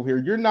respectful here.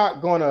 You're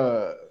not going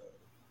to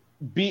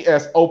be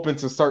as open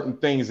to certain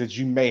things as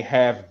you may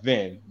have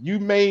then. You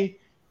may,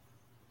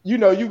 you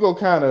go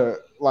kind of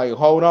like,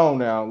 hold on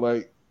now.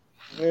 Like,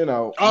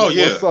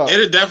 what's up?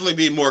 It'd definitely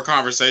be more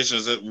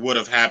conversations that would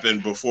have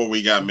happened before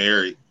we got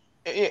married.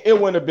 It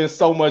wouldn't have been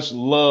so much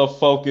love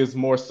focused,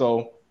 more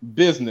so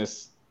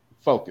business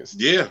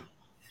focused. Yeah.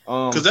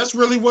 Because that's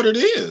really what it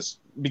is.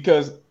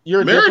 Because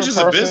marriage is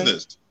a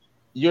business.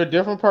 You're a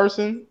different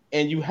person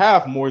and you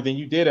have more than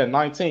you did at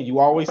 19. You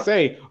always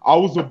say, I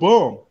was a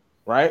bum,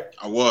 right?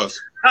 I was.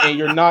 And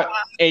you're not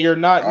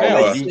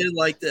now.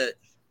 Like that.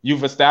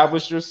 You've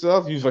established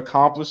yourself, you've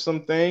accomplished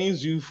some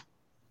things, you've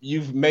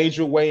made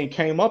your way and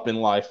came up in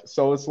life.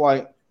 So it's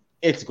like,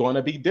 it's going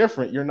to be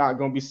different. You're not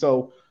going to be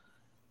so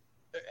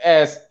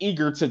as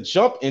eager to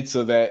jump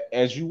into that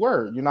as you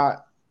were.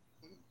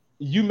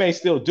 You may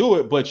still do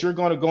it, but you're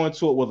going to go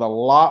into it with a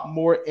lot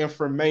more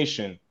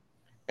information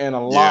and a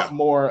lot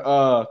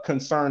more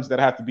concerns that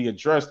have to be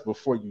addressed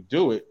before you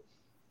do it.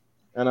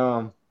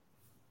 And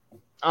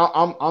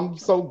I'm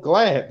so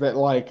glad that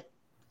like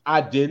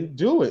I didn't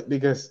do it,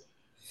 because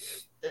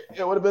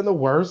it would have been the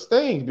worst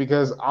thing,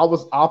 because I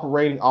was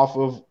operating off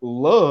of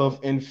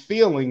love and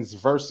feelings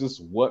versus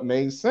what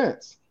made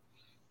sense.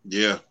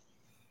 Yeah.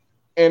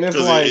 And it's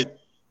like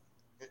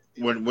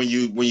when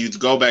you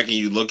go back and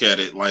you look at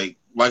it, like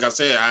I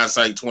said,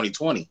 hindsight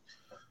 2020.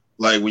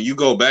 Like when you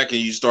go back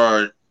and you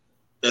start,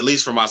 at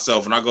least for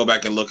myself, when I go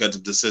back and look at the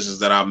decisions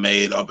that I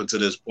made up until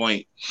this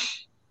point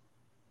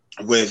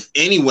with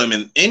any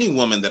woman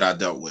that I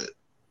dealt with,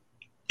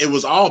 it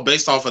was all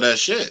based off of that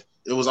shit.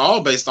 It was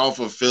all based off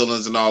of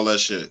feelings and all that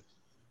shit.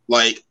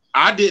 Like,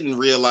 I didn't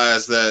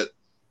realize that,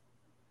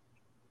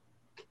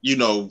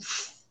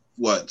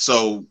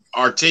 so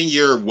our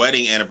 10-year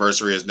wedding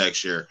anniversary is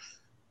next year.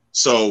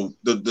 So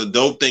the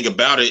dope thing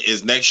about it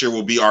is next year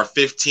will be our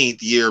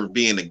 15th year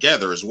being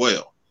together as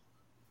well.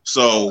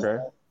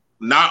 So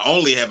not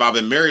only have I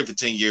been married for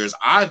 10 years,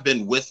 I've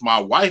been with my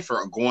wife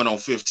for going on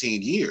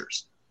 15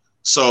 years.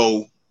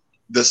 So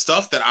the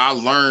stuff that I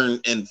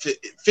learned in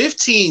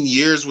 15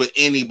 years with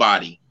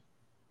anybody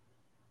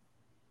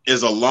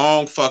is a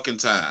long fucking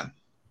time.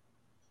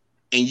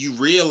 And you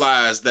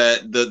realize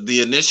that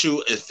the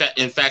initial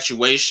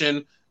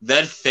infatuation,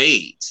 that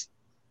fades.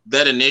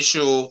 That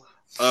initial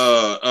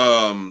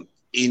enamor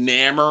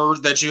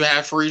that you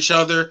have for each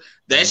other,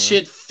 that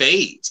shit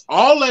fades.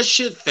 All that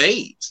shit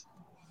fades.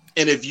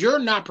 And if you're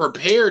not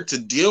prepared to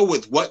deal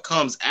with what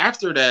comes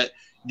after that,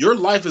 your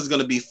life is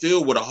going to be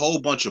filled with a whole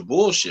bunch of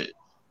bullshit.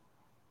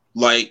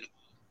 Like,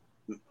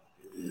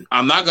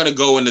 I'm not going to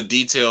go into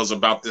details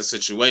about this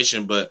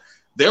situation, but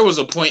there was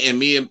a point in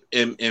me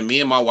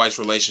and my wife's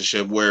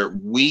relationship where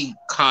we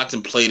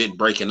contemplated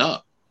breaking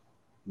up.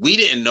 We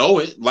didn't know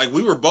it. Like,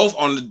 we were both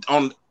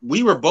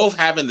we were both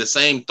having the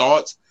same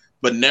thoughts,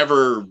 but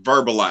never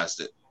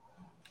verbalized it.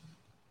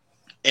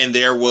 And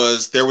there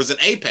was an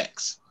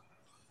apex.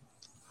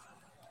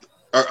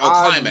 Or a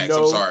climax,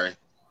 I'm sorry.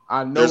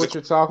 I know what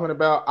you're talking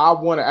about. I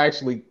want to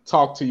actually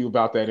talk to you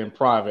about that in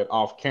private,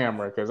 off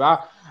camera, because I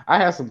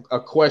have a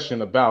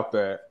question about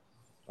that.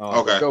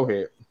 Okay, go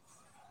ahead.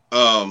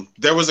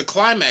 There was a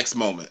climax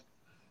moment,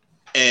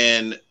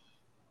 and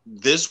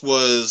this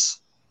was,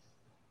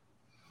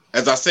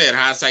 as I said,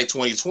 hindsight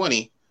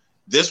 2020.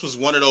 This was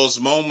one of those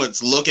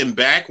moments looking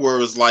back where it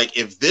was like,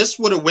 if this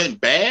would have went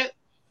bad,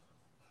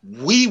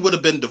 we would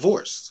have been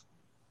divorced.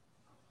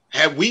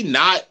 Had we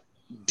not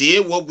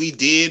did what we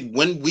did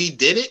when we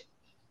did it,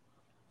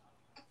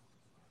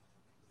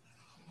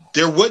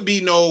 there would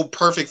be no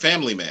perfect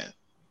family man.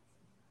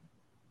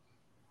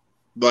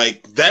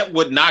 Like, that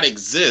would not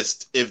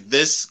exist if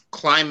this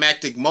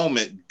climactic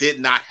moment did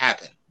not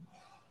happen.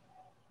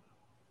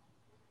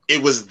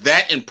 It was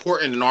that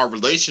important in our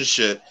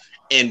relationship,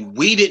 and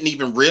we didn't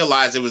even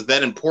realize it was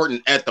that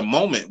important at the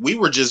moment. We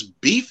were just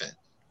beefing.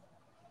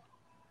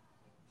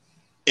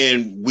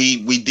 And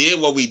we did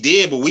what we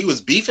did, but we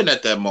was beefing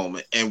at that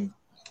moment. And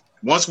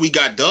once we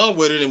got done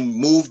with it and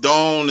moved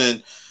on,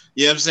 and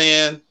you know what I'm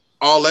saying,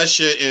 all that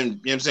shit, and you know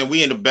what I'm saying,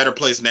 we in a better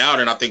place now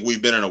than I think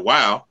we've been in a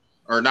while.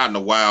 Or not in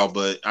a while,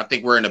 but I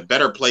think we're in a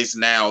better place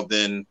now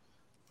than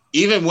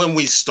even when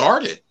we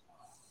started.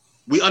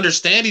 We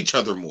understand each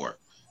other more.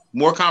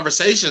 More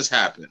conversations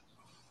happen.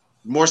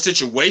 More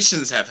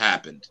situations have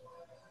happened.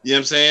 You know what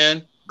I'm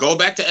saying? Go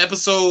back to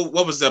episode,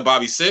 what was that,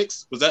 Bobby,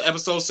 6? Was that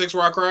episode 6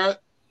 where I cried?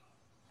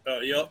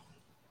 Yep.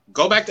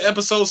 Go back to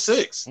episode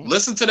 6.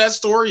 Listen to that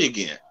story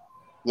again.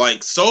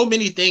 Like, so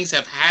many things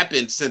have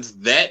happened since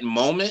that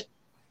moment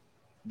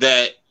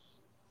that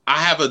I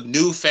have a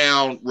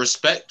newfound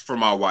respect for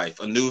my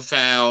wife, a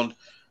newfound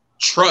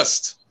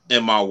trust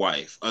in my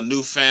wife, a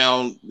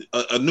newfound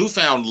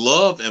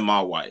love in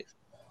my wife.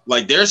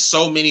 Like, there's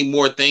so many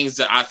more things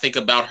that I think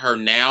about her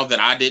now that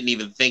I didn't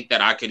even think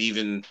that I could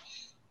even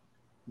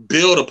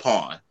build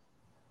upon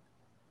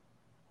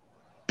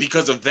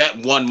because of that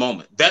one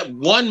moment. That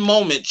one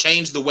moment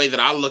changed the way that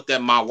I looked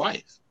at my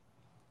wife.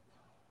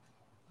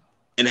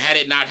 And had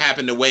it not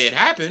happened the way it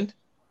happened,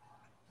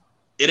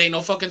 it ain't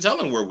no fucking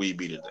telling where we'd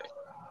be today.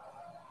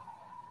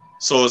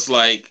 So it's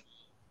like,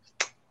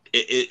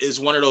 it's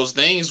one of those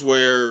things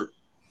where,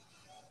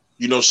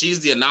 you know,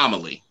 she's the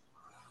anomaly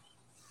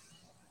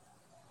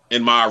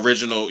in my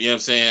original, you know what I'm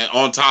saying,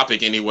 on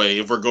topic anyway.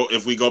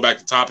 If we go back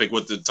to topic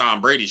with the Tom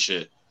Brady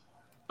shit,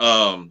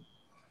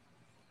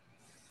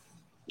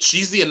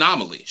 she's the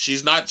anomaly.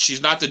 She's not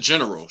the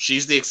general.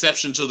 She's the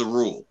exception to the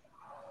rule.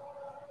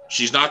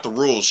 She's not the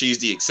rule. She's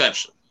the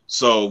exception.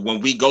 So when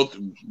we go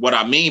through, what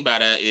I mean by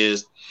that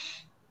is,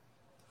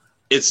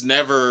 it's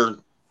never,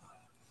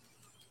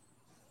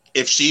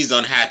 if she's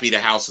unhappy, the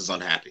house is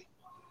unhappy.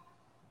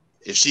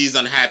 If she's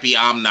unhappy,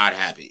 I'm not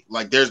happy.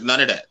 Like, there's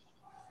none of that.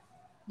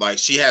 Like,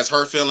 she has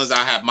her feelings,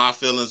 I have my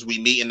feelings. We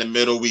meet in the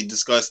middle, we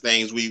discuss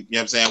things, you know what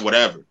I'm saying,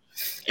 whatever.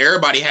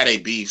 Everybody had a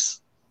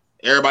beefs.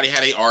 Everybody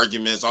had a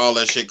arguments. All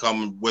that shit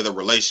come with a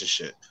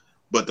relationship.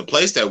 But the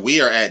place that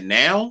we are at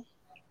now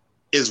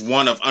is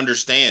one of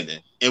understanding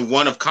and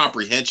one of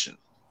comprehension.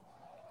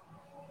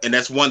 And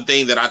that's one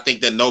thing that I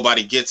think that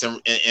nobody gets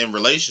in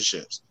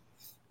relationships.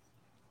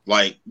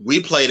 Like,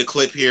 we played a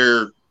clip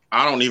here,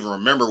 I don't even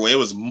remember when, it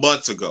was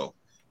months ago.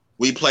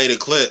 We played a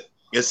clip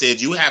and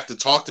said you have to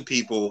talk to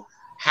people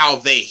how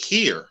they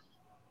hear,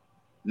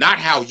 not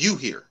how you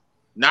hear,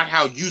 not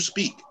how you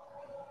speak.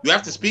 You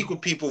have to speak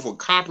with people for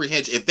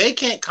comprehension. If they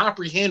can't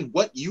comprehend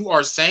what you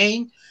are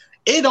saying,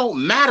 it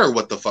don't matter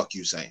what the fuck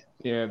you saying.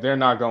 Yeah, they're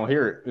not going to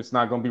hear it. It's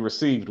not going to be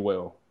received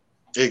well.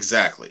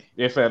 Exactly.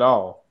 If at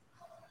all.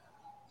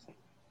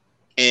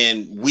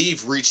 And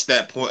we've reached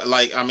that point.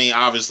 Like, I mean,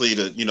 obviously,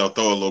 to, you know,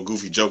 throw a little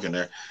goofy joke in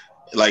there.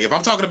 Like, if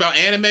I'm talking about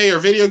anime or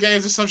video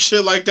games or some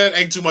shit like that,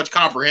 ain't too much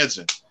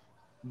comprehension.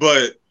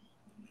 But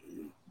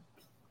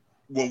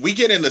when we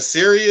get into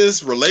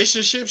serious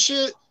relationship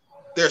shit,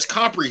 there's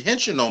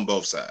comprehension on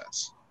both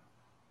sides.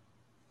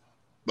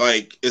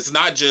 Like, it's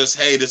not just,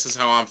 hey, this is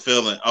how I'm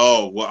feeling.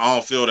 Oh, well, I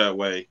don't feel that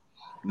way.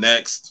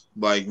 Next.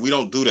 Like, we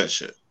don't do that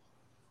shit.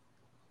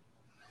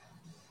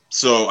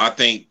 So I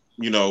think,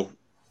 you know,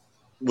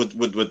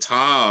 with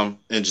Tom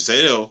and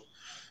Giselle,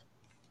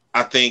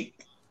 I think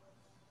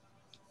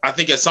I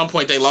think at some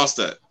point they lost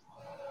that.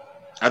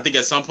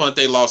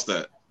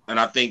 And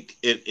I think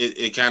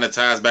it kind of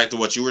ties back to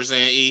what you were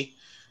saying, E,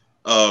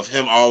 of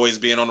him always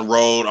being on the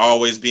road,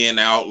 always being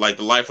out. Like,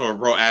 the life of a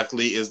pro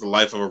athlete is the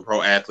life of a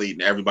pro athlete,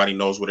 and everybody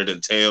knows what it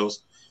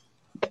entails.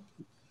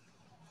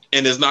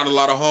 And there's not a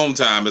lot of home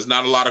time. It's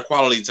not a lot of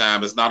quality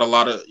time. It's not a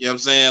lot of, you know what I'm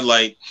saying?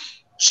 Like,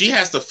 she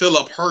has to fill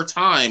up her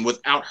time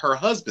without her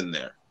husband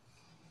there.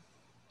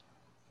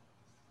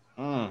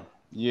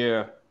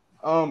 Yeah.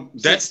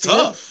 That's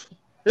tough.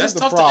 That's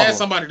tough to ask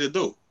somebody to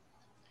do.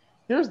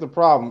 Here's the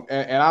problem,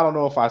 and I don't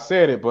know if I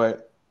said it,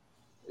 but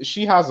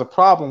she has a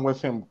problem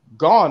with him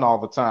gone all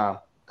the time,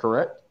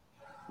 correct?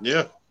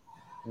 Yeah.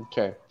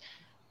 Okay.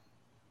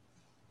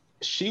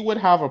 She would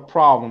have a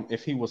problem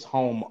if he was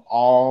home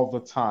all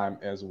the time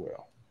as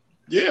well.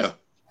 Yeah.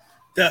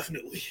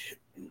 Definitely.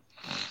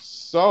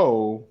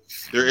 So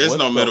there is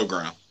no middle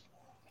ground.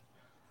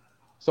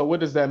 So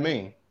what does that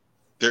mean?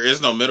 There is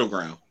no middle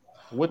ground.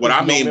 What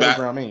I mean by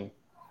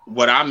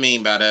what I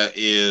mean by that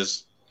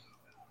is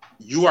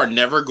you are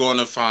never going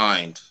to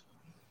find.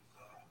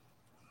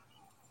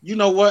 You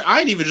know what? I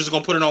ain't even just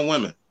going to put it on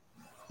women.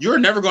 You're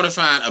never going to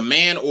find a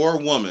man or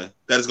a woman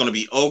that is going to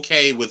be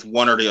okay with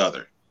one or the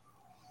other.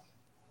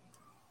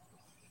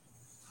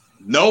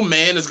 No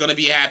man is going to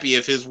be happy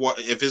if his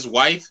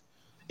wife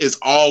is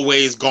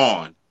always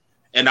gone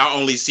and I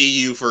only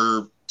see you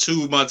for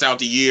 2 months out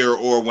the year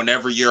or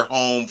whenever you're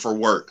home for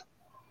work.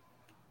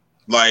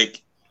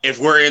 Like, if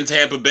we're in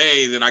Tampa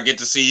Bay, then I get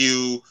to see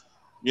you,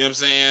 you know what I'm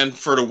saying,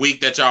 for the week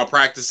that y'all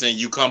practicing.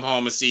 You come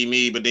home and see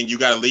me, but then you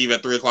got to leave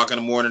at 3 o'clock in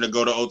the morning to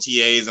go to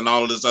OTAs and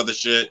all of this other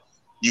shit.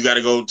 You got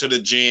to go to the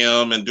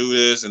gym and do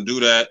this and do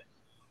that.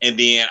 And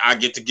then I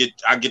get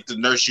to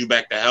nurse you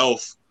back to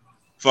health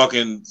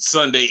fucking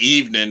Sunday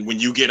evening when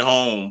you get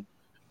home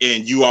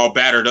and you all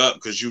battered up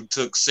because you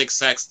took 6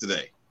 sacks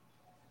today.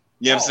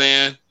 You know what I'm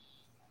saying?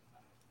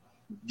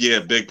 Yeah,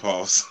 big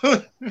pause.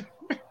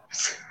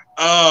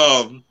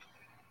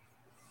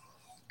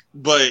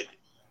 But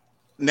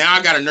now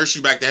I got to nurse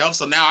you back to health.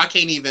 So now I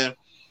can't even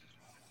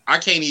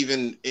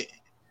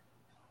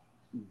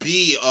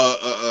be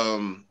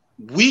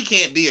we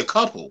can't be a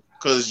couple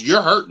because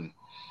you're hurting.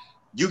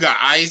 You got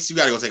ice. You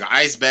got to go take an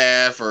ice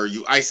bath, or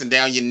you icing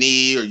down your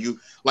knee, or you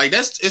like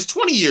it's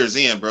 20 years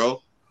in,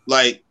 bro.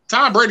 Like,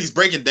 Tom Brady's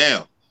breaking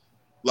down.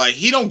 Like,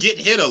 he don't get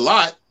hit a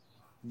lot,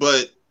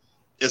 but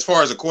as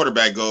far as a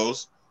quarterback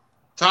goes,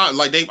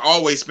 they've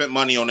always spent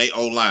money on their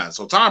O-line.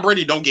 So Tom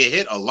Brady don't get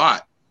hit a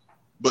lot.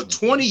 But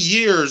 20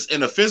 years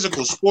in a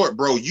physical sport,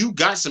 bro, you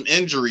got some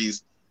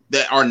injuries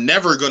that are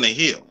never going to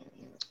heal.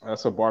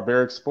 That's a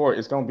barbaric sport.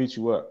 It's going to beat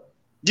you up.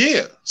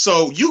 Yeah.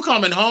 So you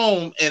coming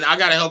home and I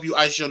got to help you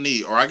ice your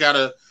knee, or I got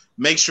to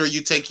make sure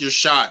you take your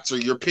shots or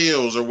your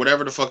pills or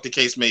whatever the fuck the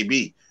case may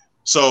be.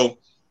 So,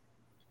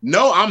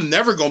 no, I'm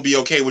never going to be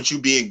okay with you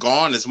being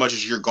gone as much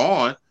as you're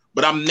gone,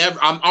 but I'm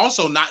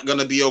also not going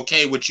to be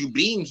okay with you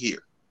being here.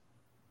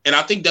 And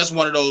I think that's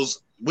one of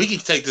those. We can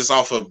take this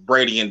off of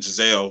Brady and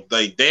Giselle.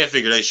 They have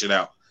figured that shit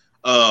out.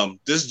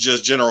 This is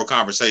just general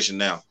conversation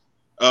now.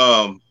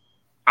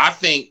 I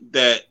think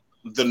that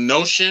the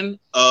notion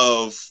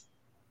of,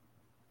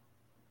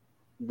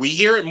 we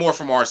hear it more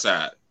from our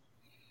side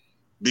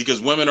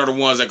because women are the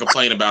ones that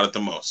complain about it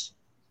the most.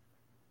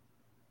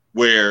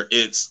 Where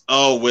it's,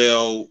 oh,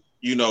 well,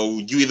 you know,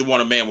 you either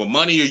want a man with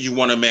money or you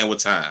want a man with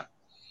time.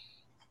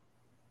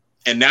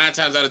 And 9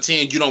 times out of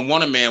 10, you don't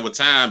want a man with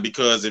time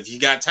because if he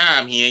got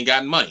time, he ain't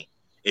got money.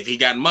 If he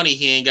got money,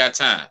 he ain't got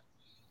time.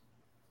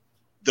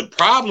 The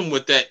problem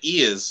with that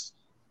is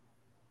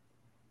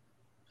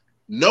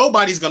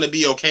nobody's going to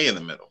be okay in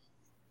the middle.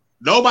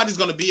 Nobody's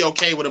going to be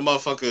okay with a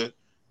motherfucker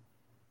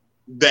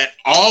that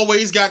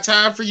always got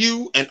time for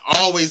you and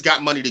always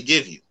got money to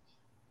give you,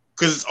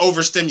 because it's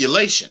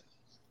overstimulation.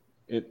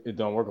 It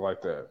don't work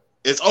like that.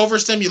 It's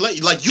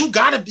overstimulation. Like, you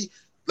got to be,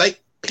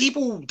 like,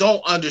 people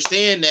don't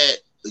understand that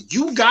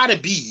you got to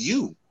be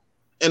you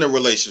in a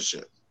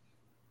relationship.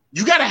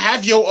 You got to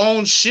have your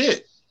own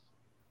shit.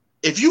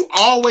 If you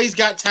always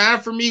got time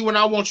for me when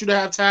I want you to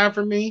have time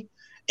for me,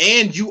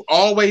 and you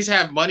always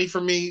have money for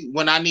me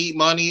when I need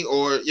money,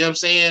 or, you know what I'm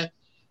saying?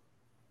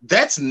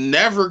 That's when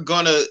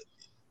the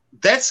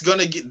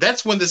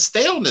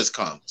staleness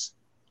comes.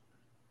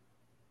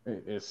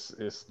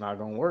 It's not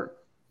going to work.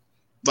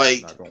 Like,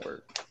 it's not going to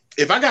work.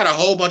 If I got a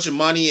whole bunch of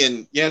money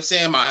and, you know what I'm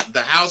saying,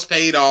 the house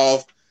paid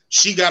off,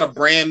 she got a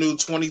brand new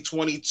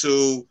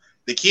 2022,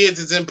 the kids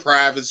is in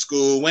private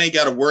school, we ain't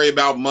got to worry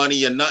about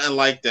money or nothing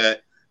like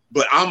that,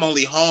 but I'm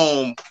only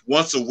home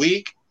once a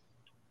week,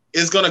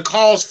 it's going to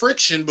cause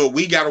friction, but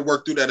we got to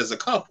work through that as a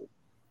couple.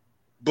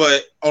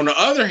 But on the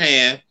other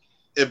hand,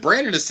 if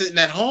Brandon is sitting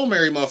at home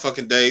every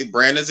motherfucking day,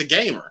 Brandon's a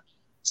gamer.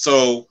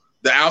 So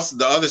the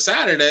other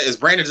side of that is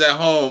Brandon's at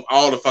home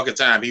all the fucking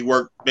time. He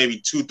worked maybe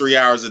 2-3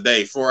 hours a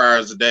day, 4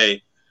 hours a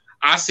day.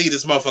 I see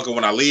this motherfucker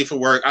when I leave for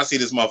work. I see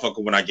this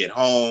motherfucker when I get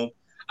home.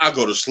 I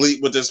go to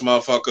sleep with this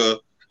motherfucker.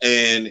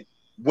 And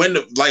when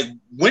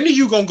are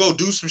you gonna go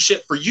do some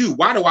shit for you?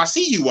 Why do I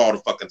see you all the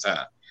fucking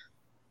time?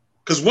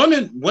 Because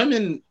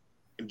women,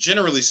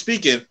 generally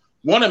speaking,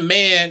 want a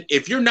man,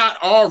 if you're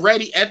not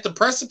already at the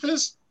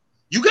precipice,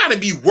 you got to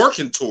be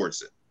working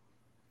towards it.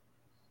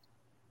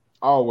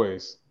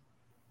 Always.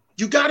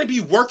 You got to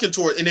be working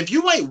towards it. And if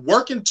you ain't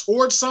working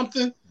towards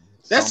something,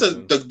 that's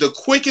the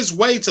quickest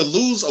way to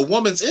lose a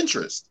woman's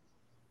interest.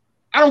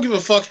 I don't give a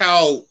fuck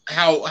how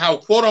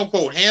quote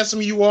unquote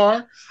handsome you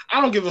are.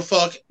 I don't give a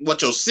fuck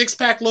what your six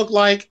pack look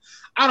like.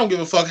 I don't give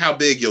a fuck how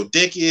big your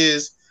dick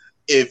is.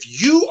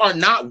 If you are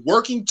not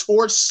working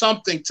towards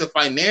something to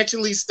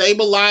financially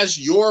stabilize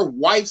your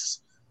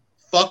wife's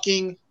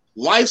fucking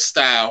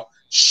lifestyle,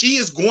 she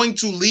is going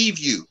to leave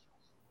you.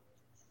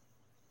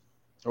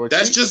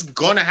 That's just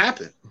gonna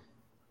happen.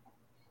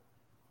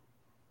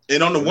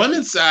 And on the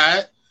women's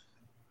side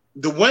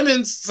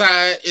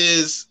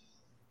is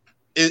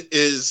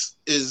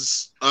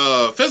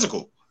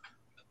physical.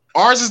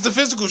 Ours is the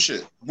physical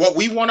shit. What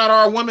we want out of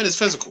our women is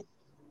physical.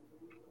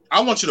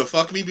 I want you to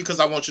fuck me because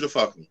I want you to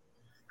fuck me.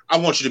 I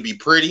want you to be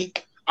pretty.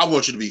 I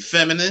want you to be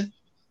feminine.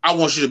 I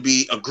want you to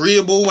be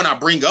agreeable when I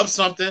bring up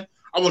something.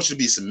 I want you to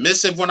be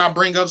submissive when I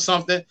bring up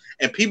something.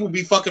 And people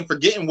be fucking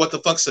forgetting what the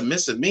fuck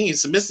submissive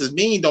means. Submissive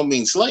don't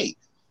mean slave.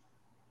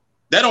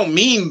 That don't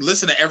mean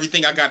listen to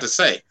everything I got to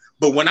say.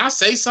 But when I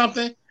say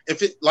something,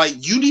 if it like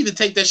you need to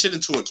take that shit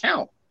into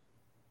account.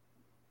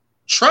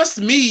 Trust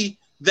me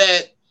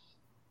that,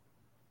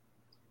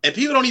 and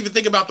people don't even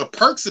think about the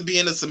perks of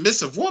being a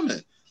submissive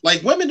woman.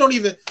 Like women don't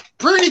even,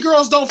 pretty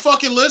girls don't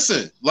fucking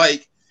listen.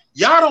 Like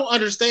y'all don't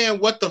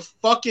understand what the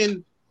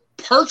fucking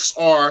perks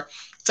are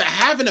to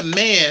having a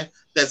man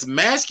that's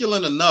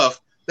masculine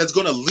enough that's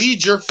gonna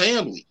lead your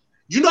family.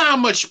 You know how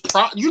much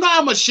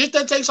shit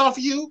that takes off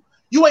of you?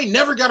 You ain't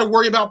never got to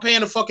worry about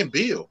paying a fucking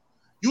bill.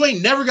 You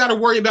ain't never got to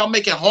worry about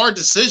making hard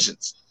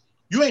decisions.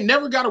 You ain't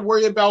never got to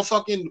worry about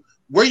fucking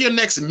where your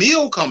next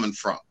meal coming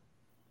from.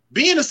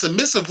 Being a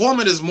submissive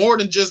woman is more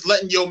than just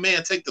letting your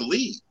man take the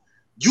lead.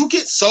 You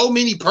get so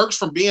many perks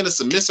from being a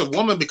submissive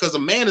woman because a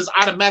man is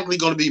automatically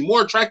going to be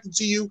more attracted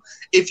to you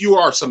if you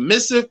are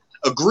submissive,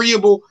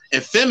 agreeable,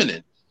 and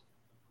feminine.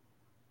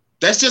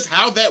 That's just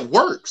how that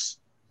works.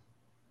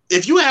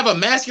 If you have a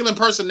masculine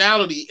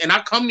personality and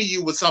I come to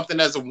you with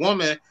something as a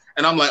woman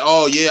and I'm like,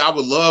 oh yeah, I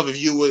would love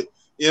if you would,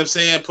 you know what I'm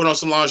saying, put on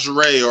some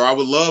lingerie, or I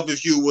would love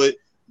if you would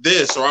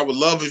this, or I would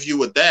love if you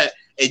would that,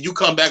 and you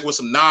come back with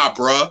some nah,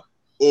 bruh,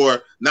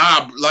 or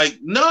nah, like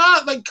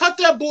cut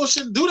that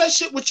bullshit. Do that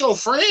shit with your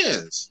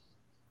friends.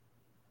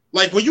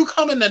 Like when you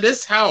come into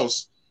this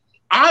house,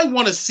 I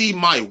want to see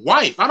my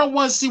wife. I don't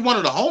want to see one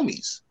of the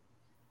homies.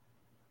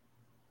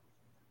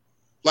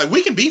 Like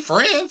we can be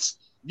friends.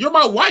 You're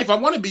my wife. I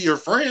want to be your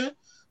friend,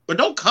 but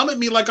don't come at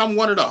me like I'm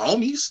one of the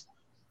homies.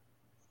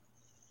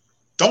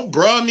 Don't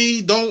bruh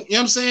me. Don't, you know what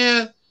I'm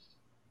saying?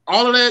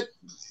 All of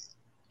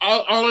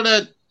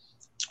that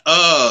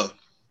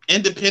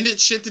independent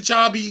shit that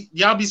y'all be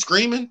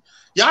screaming.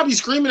 Y'all be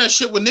screaming that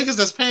shit with niggas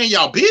that's paying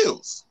y'all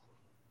bills.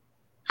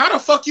 How the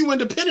fuck you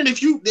independent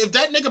if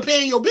that nigga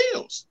paying your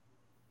bills?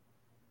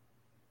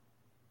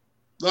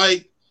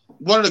 Like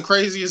one of the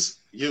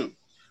craziest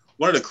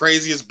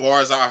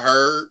bars I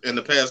heard in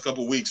the past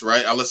couple weeks,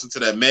 right? I listened to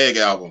that Meg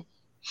album.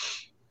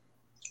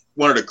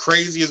 One of the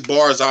craziest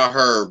bars I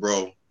heard,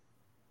 bro.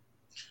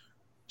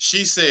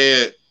 She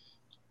said,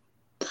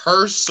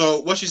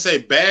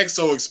 bag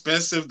so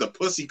expensive, the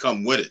pussy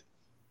come with it.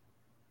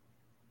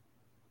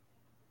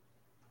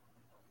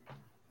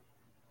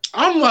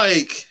 I'm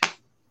like,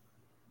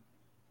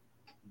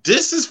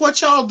 this is what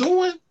y'all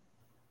doing?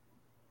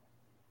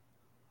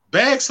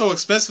 Bag so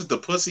expensive, the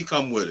pussy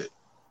come with it.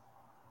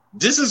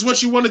 This is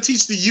what you want to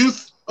teach the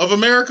youth of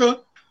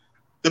America?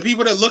 The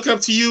people that look up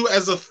to you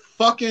as a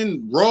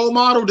fucking role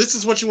model? This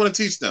is what you want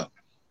to teach them?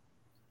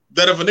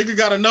 That if a nigga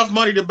got enough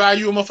money to buy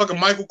you a motherfucking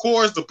Michael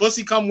Kors, the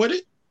pussy come with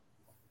it?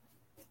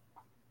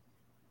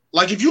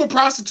 Like, if you a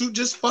prostitute,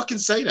 just fucking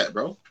say that,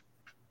 bro.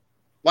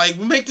 Like,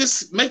 make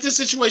this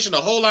situation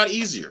a whole lot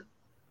easier.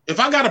 If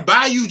I gotta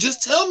buy you,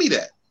 just tell me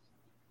that.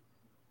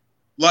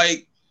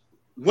 Like,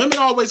 women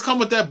always come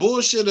with that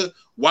bullshit of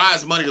why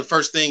is money the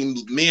first thing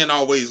men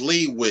always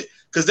lead with?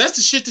 Because that's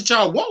the shit that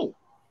y'all want.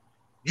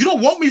 You don't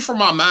want me for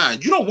my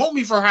mind. You don't want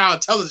me for how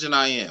intelligent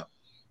I am.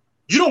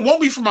 You don't want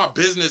me for my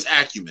business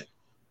acumen.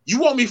 You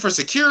want me for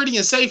security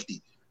and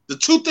safety. The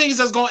two things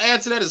that's going to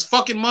add to that is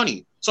fucking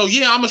money. So,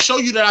 yeah, I'm going to show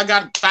you that I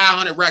got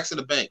 500 racks in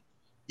the bank.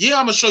 Yeah,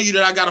 I'm going to show you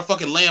that I got a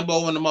fucking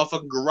Lambo in the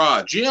motherfucking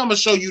garage. Yeah, I'm going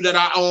to show you that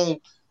I own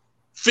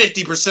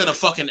 50% of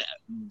fucking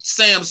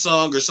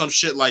Samsung or some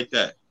shit like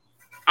that.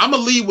 I'm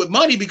going to lead with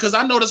money because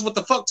I know that's what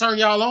the fuck turn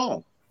y'all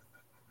on.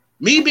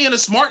 Me being a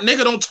smart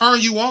nigga don't turn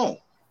you on.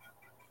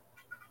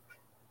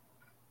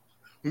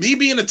 Me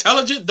being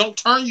intelligent don't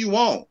turn you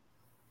on.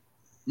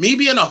 Me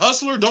being a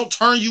hustler don't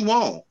turn you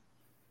on.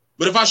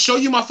 But if I show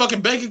you my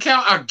fucking bank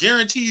account, I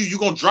guarantee you're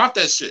going to drop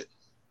that shit.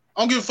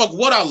 I don't give a fuck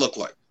what I look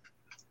like.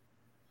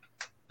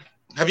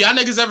 Have y'all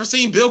niggas ever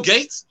seen Bill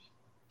Gates?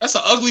 That's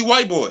an ugly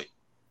white boy.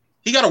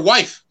 He got a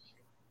wife.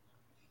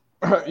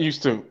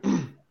 Used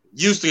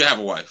to have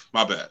a wife.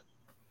 My bad.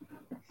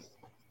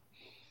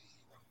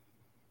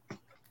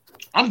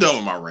 I'm done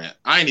with my rant.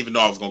 I didn't even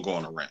know I was going to go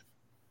on a rant.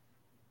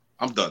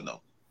 I'm done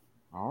though.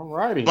 All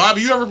righty.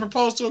 Bobby, you ever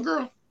proposed to a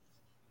girl?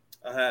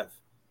 I have.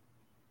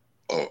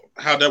 Oh,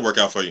 how'd that work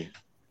out for you?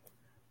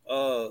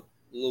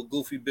 Little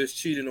goofy bitch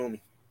cheated on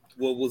me.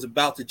 Well, was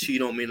about to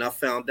cheat on me, and I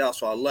found out,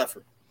 so I left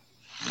her.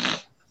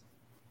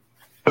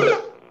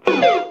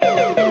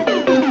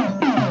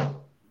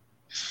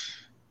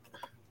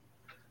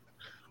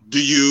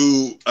 Do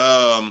you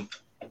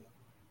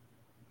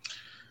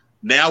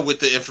now with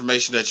the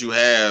information that you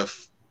have,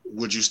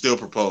 would you still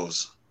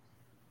propose?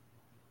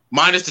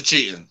 Minus the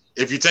cheating.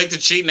 If you take the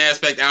cheating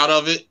aspect out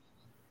of it,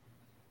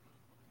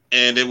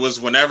 and it was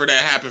whenever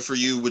that happened for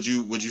you, would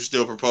you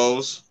still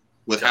propose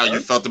with To how her? you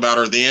felt about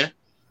her then?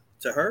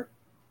 To her?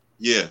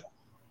 Yeah.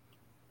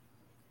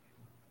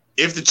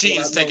 If the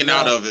cheating's Well, I know taken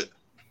out now. of it.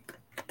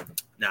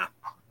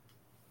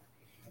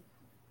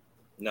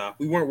 Nah,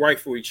 we weren't right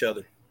for each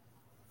other.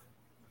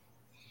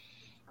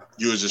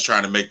 You was just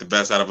trying to make the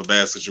best out of a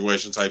bad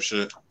situation type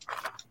shit.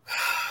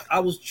 I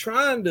was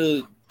trying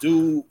to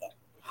do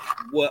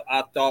what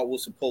I thought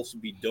was supposed to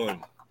be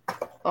done.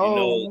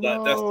 Oh, You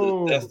know,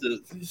 no. that's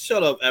the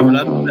shut up, Everett.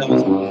 I know that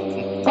was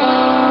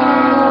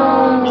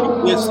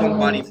with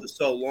somebody for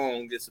so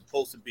long. It's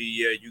supposed to be,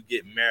 yeah, you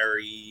get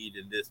married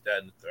and this, that,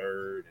 and the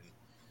third. And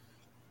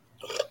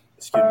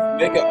excuse me,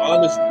 make an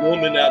honest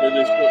woman out of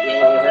this.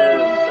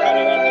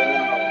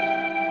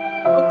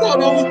 I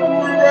thought I was doing the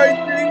right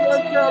thing.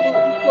 I thought I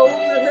was supposed to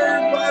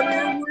her by the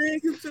ring.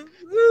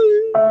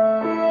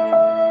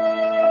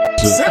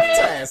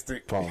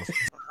 Fantastic.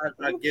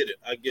 I get it.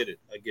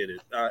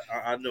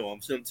 I know I'm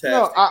fantastic.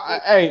 No,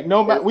 hey,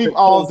 no matter, we've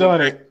all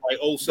done it. Like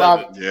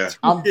 07. Yeah.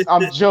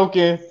 I'm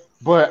joking,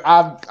 but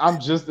I'm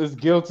just as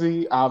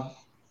guilty. Now,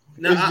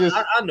 it's just-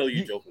 I know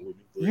you're joking with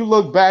me. But You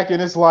look back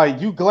and it's like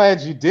you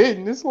glad you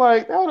didn't. It's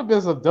like that would have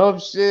been some dumb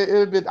shit.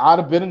 I'd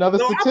have been another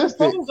no,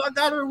 statistic. I proposed. I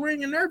got her a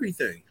ring and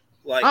everything.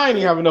 Like I ain't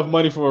even have enough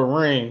money for a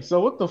ring. So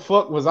what the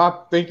fuck was I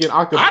thinking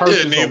I could I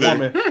purchase didn't a either.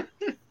 woman?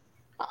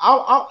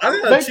 I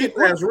got a make cheap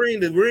it- ass ring.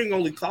 The ring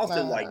only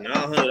costed like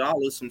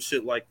 $900, some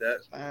shit like that.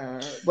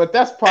 But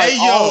that's probably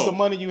Hey, all yo. the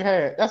money you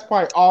had. That's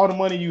probably all the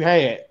money you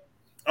had.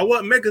 I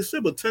wasn't making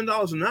shit but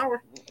 $10 an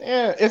hour.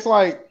 Yeah, it's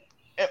like,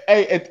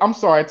 hey, I'm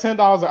sorry, $10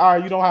 an hour.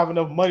 You don't have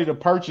enough money to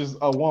purchase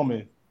a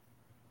woman.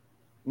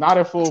 Not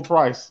at full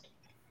price.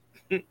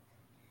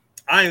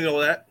 I didn't know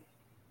that.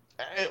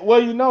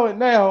 Well, you know it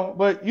now,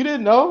 but you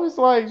didn't know. It's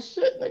like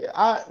shit.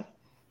 Nigga,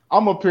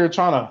 I'm up here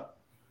trying to,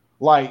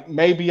 like,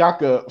 maybe I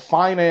could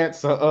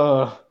finance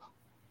a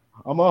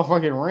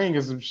motherfucking ring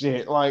or some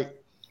shit. Like,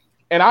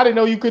 and I didn't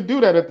know you could do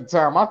that at the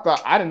time.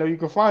 I didn't know you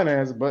could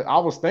finance, but I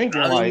was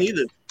thinking I like didn't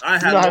either. I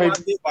had you know how no they-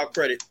 idea about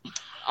credit.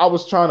 I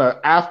was trying to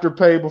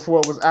afterpay before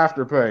it was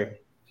afterpay.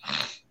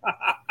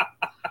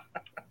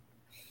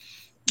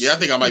 Yeah, I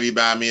think I might be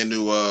buying me a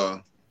new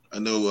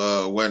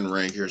wedding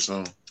ring here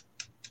soon.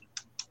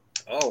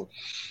 Oh,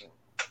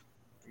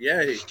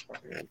 yay!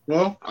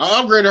 Well, I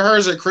upgraded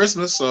hers at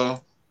Christmas, so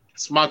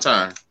it's my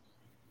time.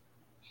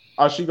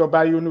 Oh, she gonna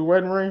buy you a new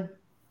wedding ring?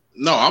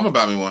 No, I'm gonna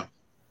buy me one.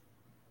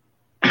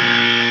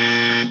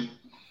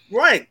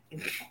 Right.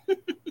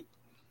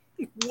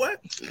 What?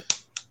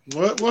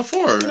 What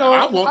for? You know,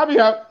 I won't.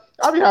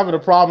 I be having a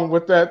problem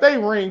with that. They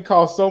ring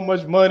cost so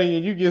much money,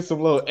 and you get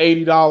some little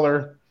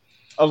 $80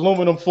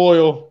 aluminum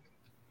foil.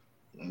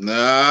 No.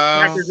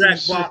 Cracker Jack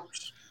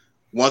box,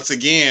 Once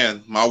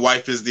again, my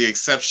wife is the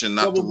exception,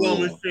 not the double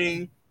gum rule.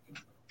 machine.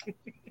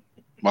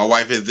 My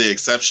wife is the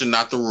exception,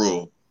 not the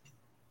rule.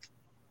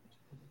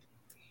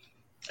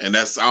 And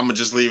I'm gonna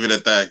just leave it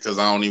at that because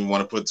I don't even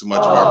want to put too much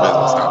of our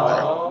business out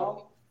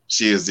there.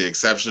 She is the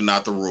exception,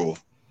 not the rule.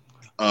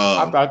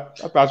 I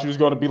thought you was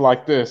gonna be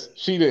like this.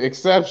 She the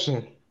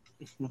exception.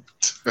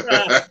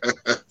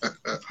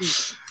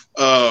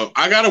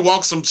 I gotta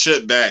walk some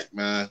shit back,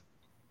 man.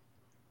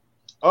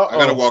 I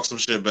gotta walk some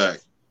shit back.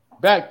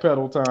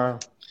 Backpedal time.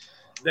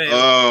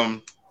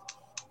 Damn.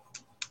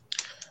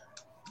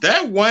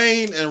 That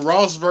Wayne and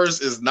Ross verse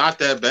is not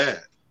that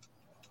bad.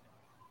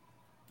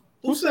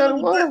 Who said it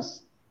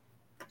was?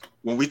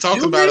 When we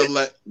talked You about did?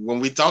 it, when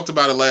we talked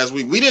about it last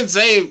week, we didn't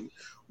say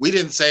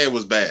it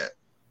was bad.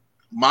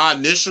 My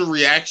initial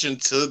reaction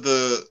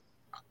to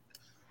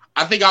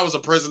I think I was a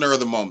prisoner of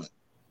the moment.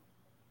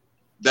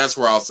 That's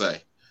where I'll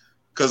say,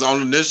 because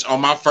on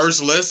my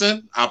first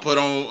listen, I put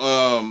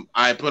on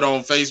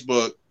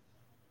Facebook.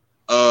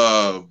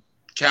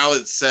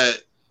 Khaled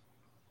set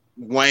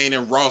Wayne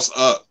and Ross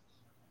up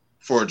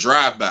for a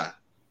drive-by.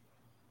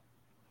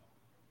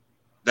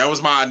 That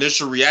was my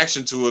initial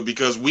reaction to it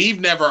because we've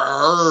never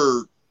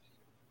heard.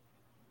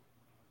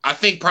 I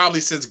think probably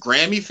since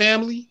Grammy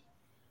Family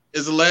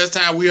is the last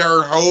time we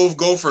heard Hove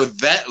go for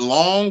that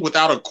long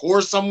without a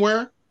chorus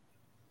somewhere.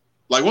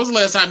 Like, when's the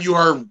last time you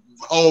heard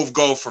Hove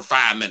go for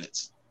 5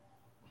 minutes?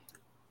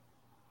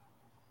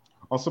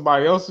 On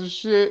somebody else's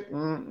shit?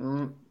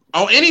 Mm-mm.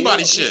 On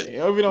anybody's shit.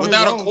 Yeah, if it on his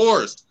Without a own.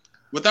 chorus.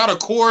 Without a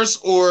chorus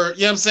or,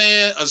 you know what I'm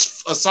saying, a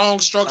song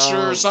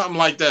structure or something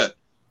like that.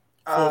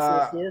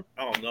 444?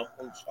 I don't know.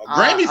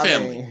 Grammy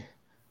Family.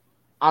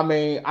 I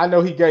mean, I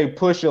know he gave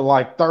Pusha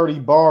like 30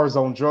 bars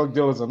on Drug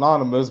Dealers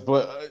Anonymous,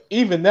 but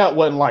even that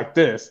wasn't like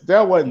this.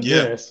 That wasn't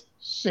this.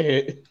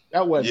 Shit.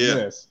 That wasn't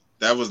this.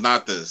 That was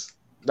not this.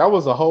 That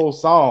was a whole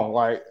song.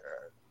 Like,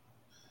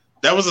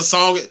 that was a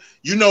song.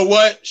 You know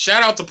what?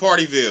 Shout out to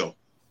Partyville.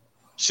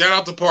 Shout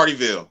out to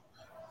Partyville.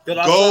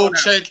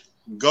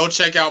 Go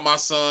check out my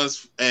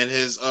sons and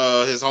his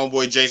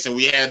homeboy Jason.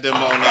 We had them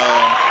on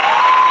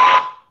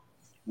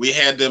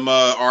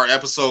our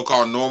episode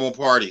called Normal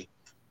Party.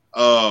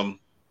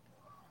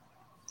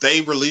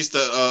 They released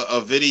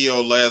a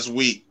video last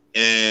week,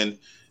 and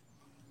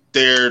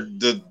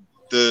the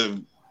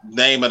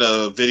name of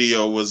the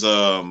video was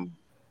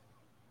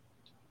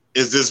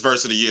is this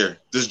verse of the year?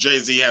 Does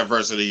Jay-Z have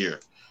verse of the year?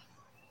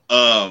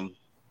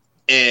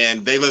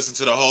 And they listened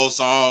to the whole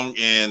song,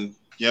 and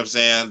you know what I'm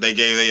saying, they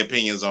gave their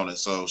opinions on it.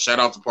 So shout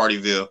out to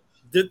Partyville.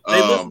 Did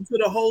they listen to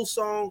the whole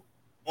song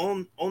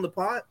on the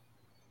pod?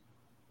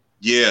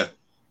 Yeah.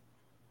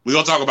 We're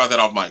gonna talk about that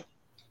off mic.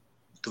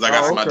 Because I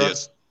got some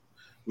ideas.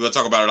 We're gonna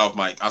talk about it off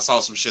mic. I saw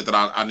some shit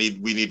that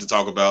we need to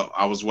talk about.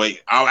 I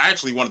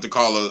actually wanted to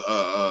call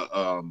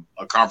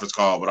a conference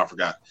call, but I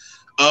forgot.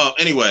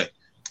 Anyway.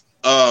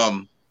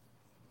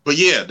 But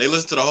yeah, they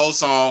listened to the whole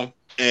song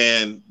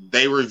and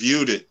they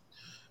reviewed it.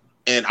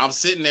 And I'm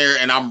sitting there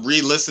and I'm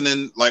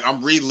re-listening,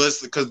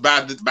 because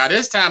by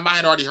this time I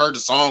had already heard the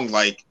song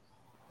like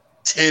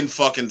 10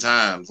 fucking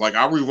times. Like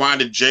I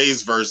rewinded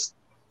Jay's verse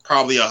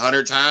probably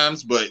 100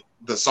 times, but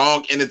the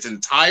song in its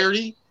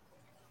entirety,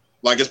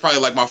 like it's probably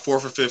like my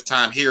 4th or 5th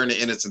time hearing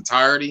it in its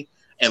entirety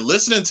and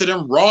listening to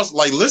them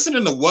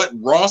listening to what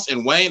Ross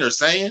and Wayne are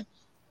saying.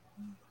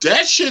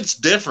 That shit's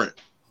different.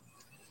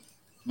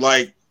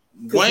 Like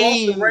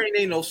Wayne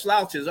ain't no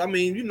slouches. I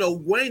mean, you know,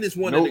 Wayne is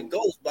one of the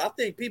ghosts, but I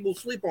think people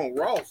sleep on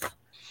Ross.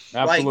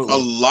 Absolutely. Like, a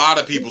lot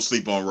of people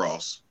sleep on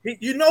Ross.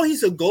 You know,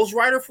 he's a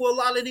ghostwriter for a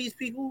lot of these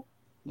people.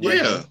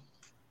 Yeah.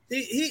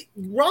 He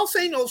Ross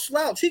ain't no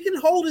slouch. He can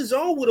hold his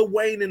own with a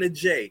Wayne and a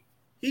Jay.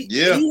 He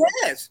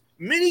has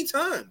many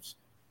times.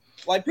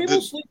 Like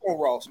people sleep on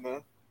Ross,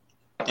 man.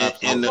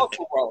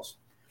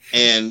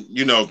 And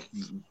you know,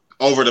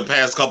 over the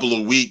past couple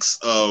of weeks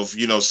of,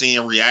 you know,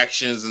 seeing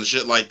reactions and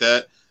shit like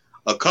that,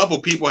 a couple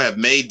people have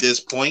made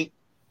this point.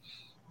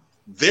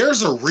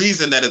 There's a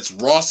reason that it's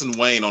Ross and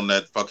Wayne on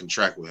that fucking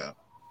track with him.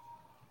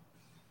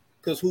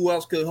 Because who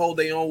else could hold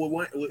their own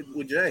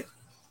with Jay?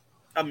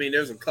 I mean,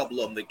 there's a couple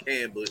of them that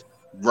can, but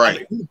right. I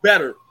mean,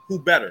 who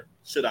better,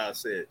 should I have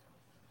said?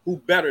 Who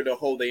better to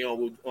hold their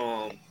own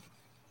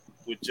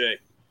with Jay?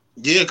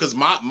 Yeah, because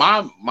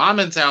my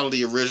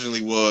mentality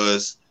originally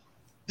was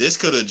this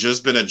could have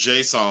just been a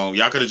Jay song.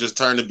 Y'all could have just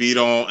turned the beat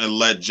on and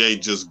let Jay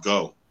just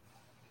go.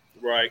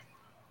 Right.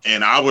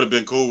 And I would have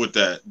been cool with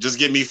that. Just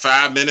give me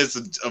 5 minutes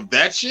of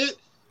that shit.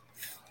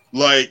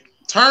 Like,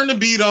 turn the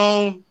beat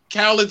on.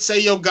 Khaled say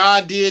your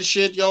God did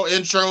shit, your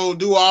intro,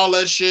 do all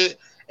that shit,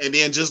 and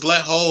then just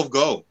let Hove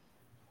go.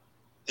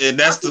 And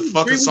that's the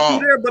fucking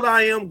song. There, but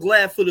I am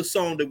glad for the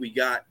song that we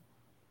got.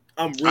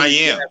 I'm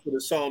really glad for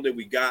the song that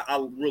we got. I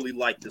really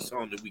like the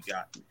song that we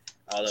got.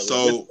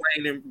 So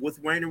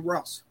with Wayne and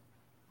Ross.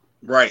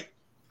 Right.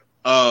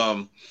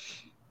 And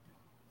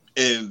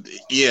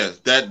yeah,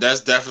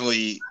 that's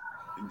definitely,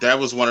 that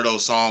was one of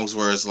those songs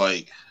where it's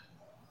like,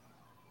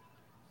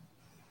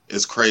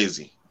 it's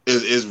crazy.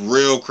 It's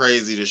real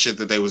crazy the shit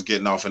that they was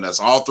getting off in that.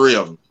 All three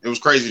of them. It was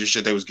crazy the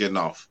shit they was getting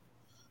off.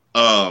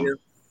 But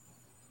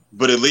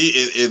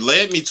it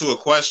led me to a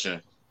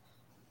question.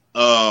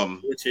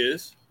 Which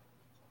is?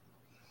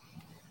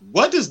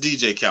 What does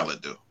DJ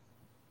Khaled do?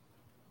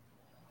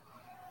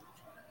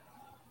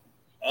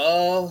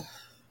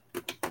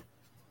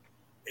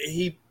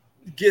 He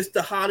gets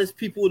the hottest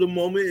people of the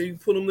moment and you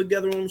put them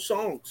together on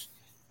songs.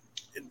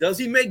 Does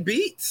he make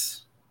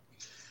beats?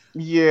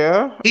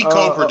 Yeah. He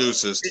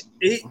co-produces.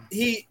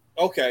 He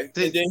okay.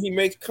 And then he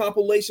makes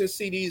compilation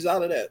CDs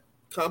out of that.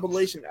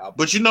 Compilation album.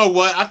 But you know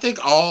what? I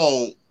think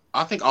all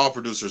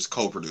producers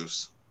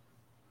co-produce.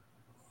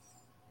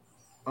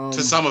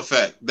 To some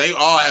effect. They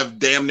all have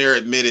damn near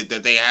admitted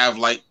that they have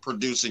like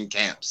producing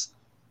camps.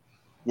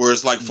 Where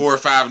it's like 4 or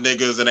 5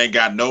 niggas and they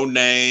got no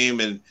name,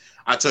 and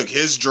I took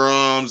his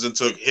drums and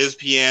took his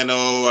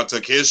piano, I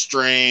took his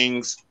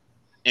strings,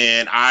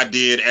 and I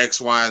did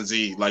X, Y, and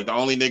Z. Like the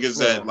only niggas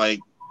that like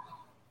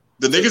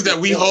the niggas that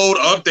we hold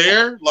up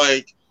there,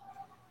 like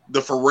the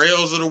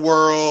Pharrells of the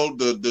world,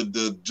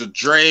 the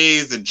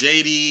Dre's, the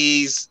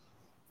JDs,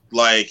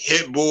 like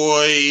Hit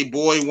Boy,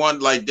 Boy One,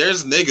 like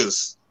there's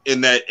niggas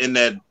in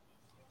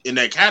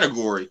that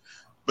category,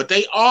 but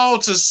they all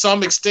to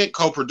some extent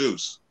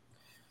co-produce.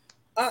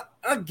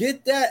 I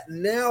get that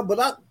now,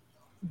 but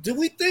do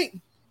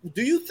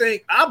you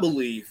think I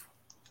believe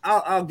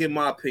I'll give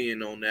my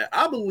opinion on that.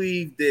 I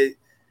believe that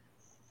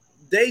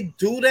they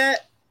do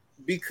that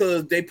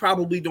because they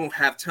probably don't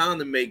have time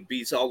to make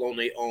beats all on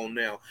their own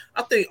now.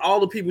 I think all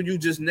the people you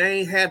just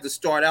named had to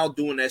start out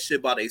doing that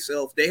shit by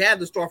themselves. They had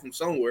to start from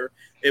somewhere.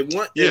 At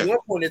one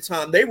point in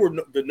time, they were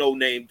the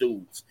no-name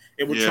dudes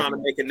and were trying to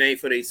make a name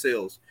for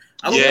themselves.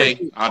 I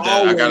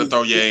got to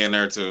throw Ye in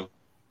there too.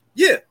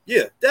 Yeah,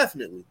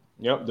 definitely.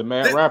 Yep, the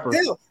mad rapper.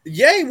 Hell,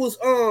 Ye was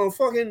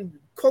fucking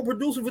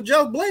co-producer for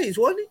Just Blaze,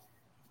 wasn't he?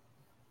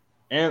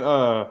 And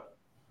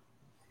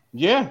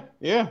yeah.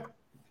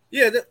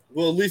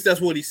 Well, at least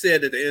that's what he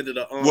said at the end of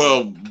the.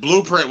 Well,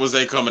 Blueprint was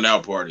a coming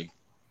out party.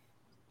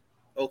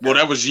 Okay. Well,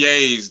 that was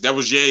Ye's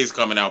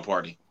coming out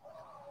party,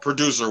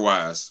 producer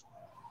wise.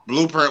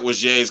 Blueprint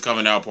was Ye's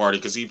coming out party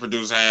because he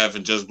produced half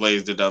and Just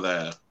Blaze did the other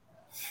half.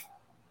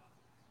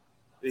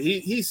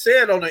 He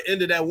said on the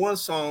end of that one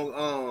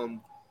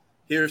song,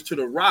 "Here's to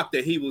the Rock,"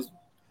 that he was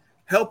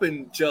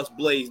helping Just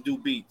Blaze do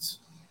beats.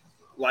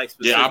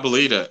 Yeah, I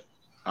believe that.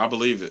 I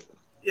believe it.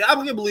 Yeah, I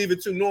can believe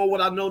it too. Knowing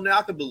what I know now,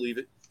 I can believe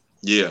it.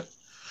 Yeah.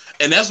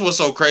 And that's what's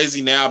so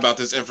crazy now about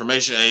this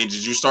information age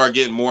is you start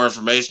getting more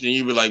information and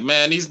you be like,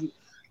 man, these,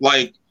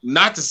 like,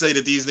 not to say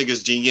that these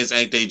niggas genius,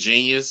 ain't they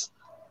genius,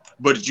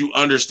 but you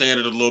understand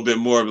it a little bit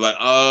more. Like,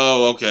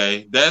 oh,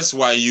 okay, that's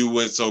why you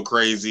went so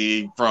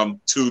crazy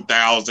from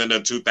 2000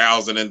 to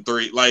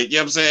 2003. Like, you know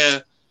what I'm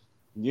saying?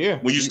 Yeah.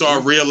 When you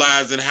start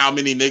realizing how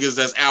many niggas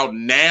that's out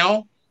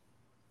now,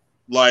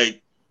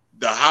 like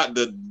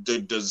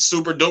the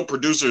super dope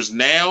producers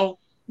now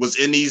was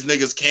in these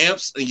niggas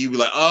camps, and you be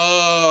like,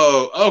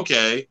 oh,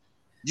 okay.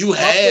 You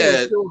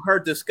had still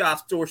heard the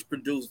Scott Storch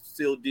produced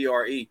still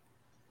DRE.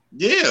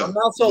 Yeah. I'm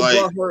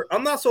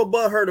not so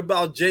butthurt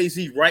about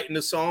Jay-Z writing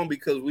the song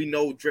because we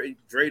know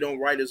Dre don't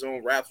write his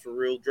own raps for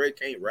real. Dre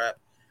can't rap.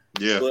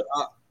 Yeah. But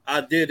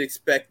I did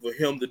expect for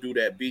him to do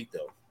that beat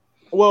though.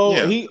 Well,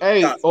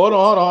 hold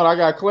on. I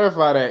gotta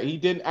clarify that. He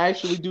didn't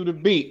actually do the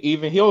beat.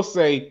 Even he'll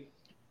say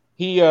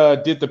he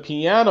did the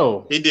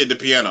piano. He did the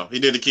piano. He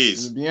did the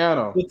keys. The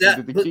piano.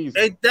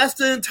 That's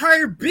the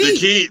entire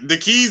beat. The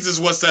keys is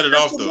what set it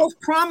off, though. The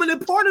most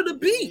prominent part of the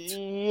beat.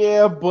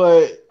 Yeah,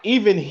 but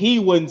even he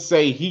wouldn't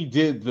say he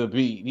did the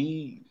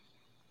beat.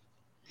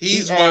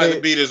 He's why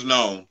the beat is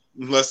known.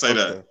 Let's say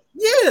that.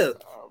 Yeah.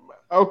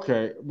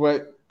 Okay,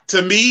 but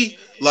to me,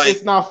 like,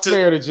 it's not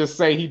fair to just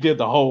say he did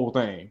the whole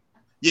thing.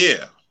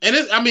 Yeah, and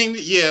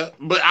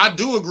but I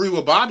do agree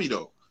with Bobby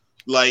though.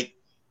 Like,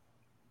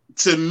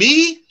 to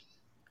me,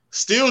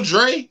 Still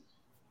Dre,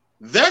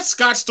 that's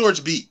Scott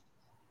Storch beat.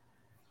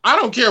 I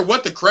don't care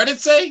what the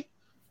credits say.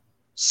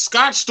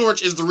 Scott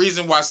Storch is the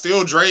reason why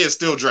Still Dre is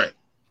Still Dre.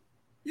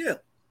 Yeah.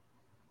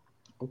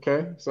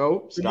 Okay,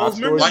 so Scott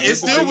Storch, like, it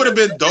still would have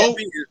been dope.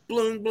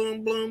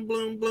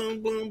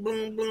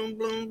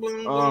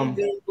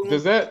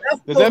 Does that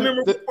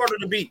part of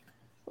the beat?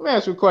 Let me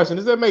ask you a question.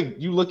 Does that make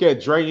you look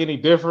at Dre any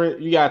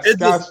different? You got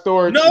Scott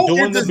Storch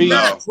doing the beat.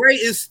 Not. Dre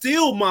is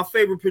still my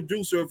favorite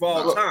producer of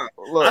all time.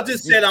 I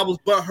just said I was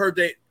butthurt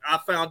that I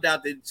found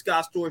out that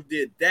Scott Storch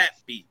did that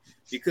beat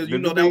because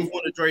that was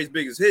one of Dre's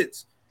biggest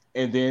hits.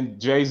 And then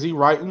Jay-Z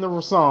writing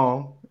the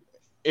song.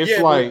 It's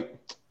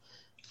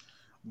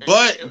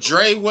but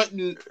Dre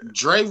wasn't.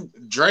 Jay's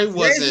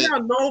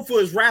not known for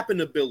his rapping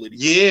ability.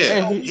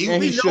 Yeah, and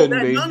he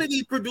shouldn't be. None of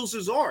these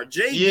producers are.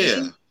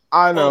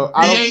 I know.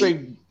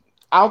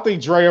 I don't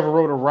think Dre ever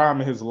wrote a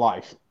rhyme in his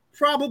life.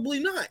 Probably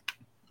not.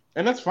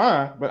 And that's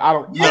fine, but I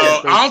don't.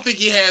 I don't think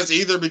he has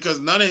either because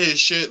none of his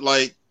shit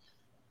like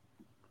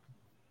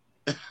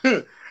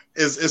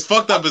is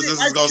fucked up as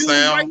this is gonna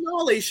sound.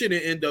 All they shit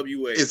in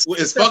NWA.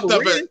 It's fucked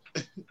up.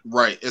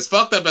 Right. It's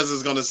fucked up as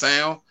it's gonna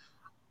sound.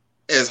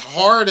 As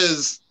hard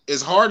as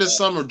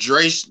some of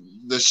Dre,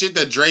 the shit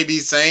that Dre be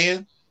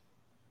saying,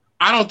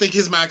 I don't think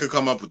his man could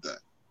come up with that.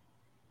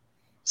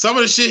 Some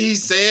of the shit he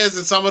says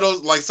and some of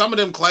those, like some of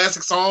them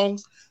classic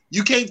songs,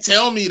 you can't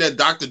tell me that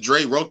Dr.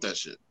 Dre wrote that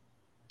shit.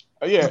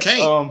 Yeah, you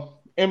can't.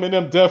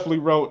 Eminem definitely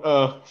wrote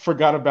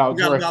 "Forgot About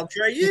Dre."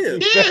 Yeah,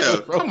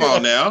 come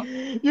on now.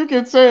 You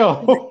can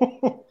tell,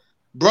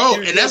 bro,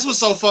 and that's what's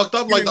so fucked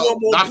up. Like,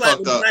 not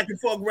fucked up. Black and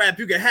fuck rap,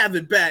 you can have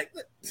it back.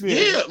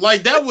 Yeah,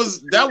 like that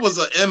was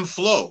an M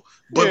flow.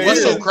 But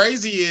what's so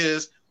crazy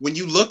is when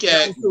you look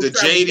at the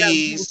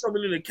JDs,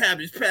 something in the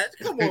Cabbage Patch.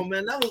 Come on,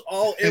 man, that was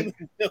all M.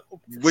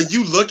 When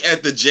you look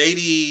at the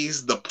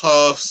JDs, the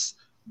Puffs,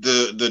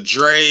 the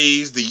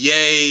Dre's, the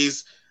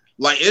Ye's,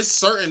 like it's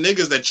certain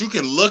niggas that you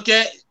can look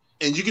at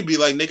and you can be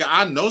like, nigga,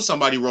 I know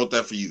somebody wrote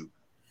that for you.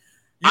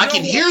 I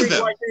can hear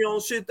them.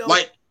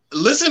 Like,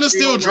 listen to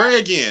Still Dre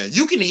again.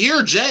 You can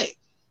hear Jay.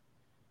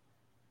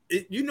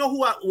 You know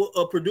who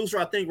a producer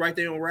I think right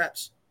there on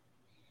raps?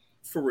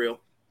 For real.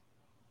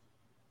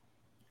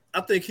 I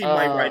think he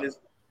might write his.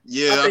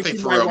 Yeah, I think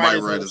Pharrell might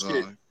write his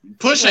own.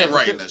 Push ain't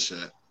writing that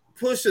shit.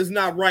 Push is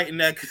not writing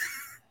that.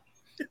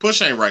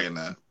 Push ain't writing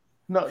that.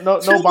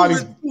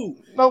 Nobody's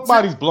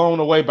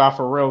blown away by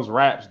Pharrell's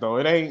raps though.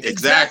 It ain't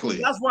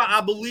exactly. That's why I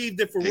believe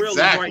that Pharrell is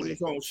writing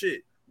his own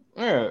shit.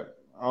 Yeah,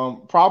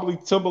 probably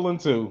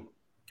Timbaland too.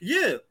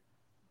 Yeah.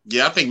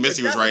 Yeah, I think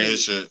Missy was writing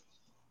his shit.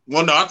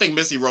 Well, no, I think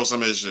Missy wrote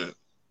some of his shit.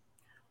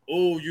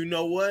 Oh, you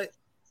know what?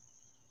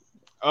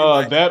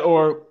 That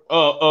or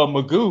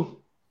Magoo.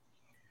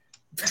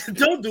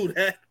 Don't do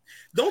that.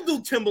 Don't do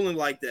Timbaland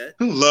like that.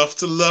 Love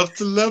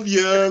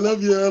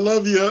you,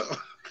 love you.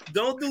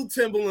 Don't do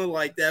Timbaland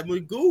like that.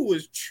 Magoo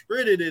was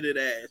treated in an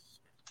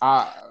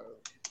ass.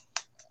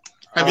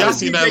 Have y'all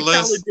seen that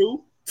list?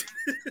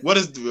 What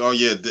is? Oh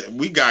yeah,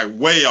 we got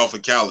way off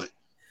of Khaled.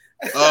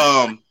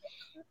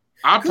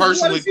 I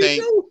personally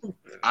think.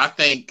 I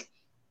think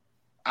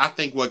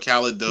what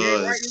Khaled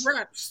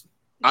does.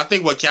 I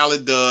think what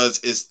Khaled does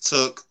is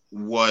took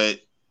what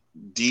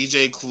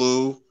DJ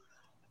Clue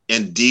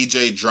and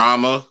DJ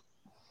Drama.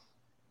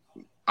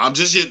 I'm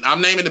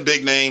naming the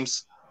big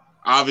names.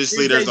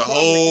 Obviously, there's a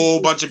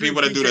whole bunch of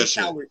people that do that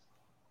shit.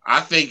 I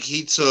think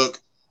he took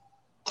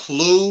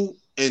Clue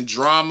and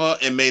Drama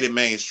and made it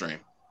mainstream.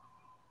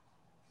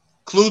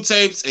 Clue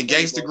tapes and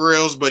Gangsta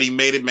Grills, but he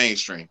made it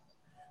mainstream.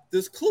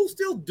 Does Clue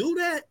still do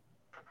that?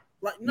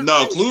 Like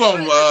no,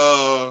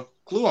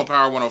 Clue on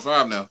Power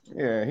 105 now.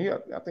 Yeah,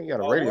 I think he had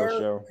a radio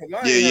show.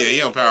 Yeah,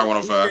 he on Power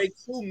 105.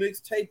 Clue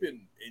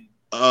mixtaping in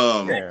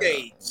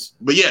decades.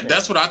 But yeah,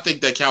 that's what I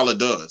think that Khaled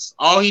does.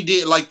 All he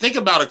did, like, think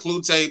about a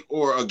Clue tape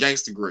or a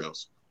Gangsta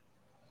Grills.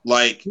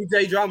 Like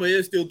DJ Drama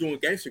is still doing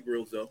Gangsta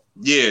Grills though.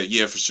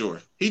 Yeah, for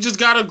sure. He just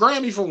got a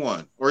Grammy for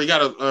one, or he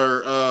got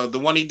the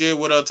one he did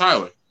with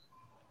Tyler.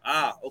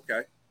 Ah,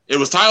 okay. It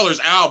was Tyler's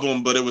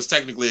album, but it was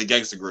technically a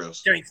Gangsta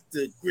Grills.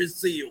 Gangsta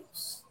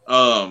Grills.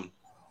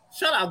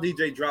 Shout out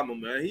DJ Drama,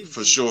 man.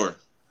 For sure.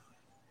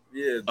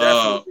 Yeah.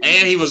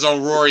 And he was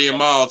on Rory and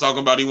Mal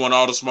talking about he want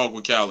all the smoke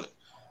with Khaled.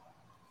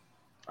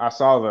 I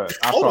saw that.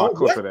 I saw a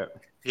clip of that.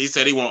 He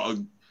said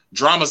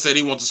Drama said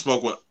he wants to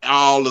smoke with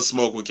all the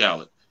smoke with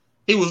Khaled.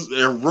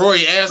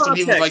 Rory asked him,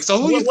 he was like,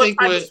 so who you think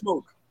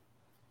would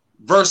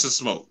Versus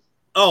Smoke?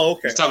 Oh,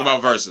 okay. He's talking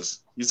about Versus.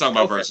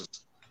 Versus.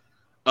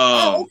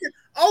 Okay.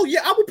 Oh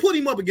yeah, I would put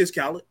him up against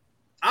Khaled.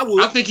 I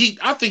would. I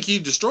think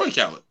he'd destroy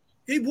Khaled.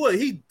 He would.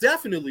 He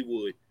definitely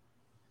would.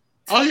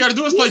 All you got to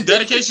do is play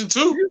Dedication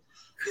 2.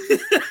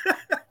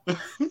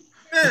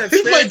 Man,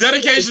 he played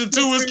Dedication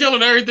 2 is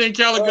killing everything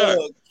Khaled got.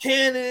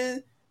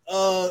 Cannon,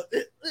 all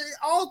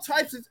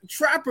types of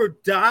Trapper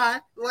Die.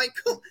 Like,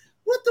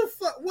 what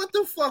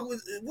the fuck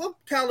was what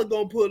Khaled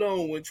gonna put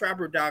on when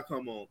Trapper Die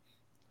come on?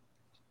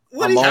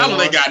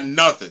 Khaled ain't got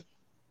nothing.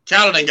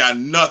 Khaled ain't got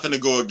nothing to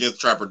go against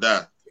Trapper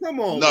Die. Come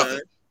on, nothing.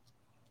 Man.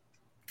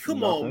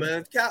 Come on,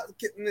 man.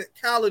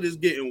 Khaled is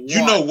getting washed.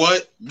 You know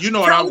what?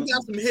 Khaled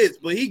got some hits,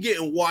 but he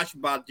getting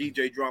washed by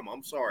DJ Drama.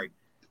 I'm sorry.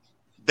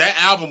 That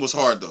album was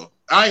hard, though.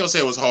 I ain't gonna say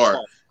it was hard.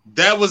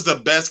 That was the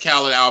best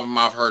Khaled album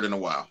I've heard in a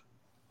while.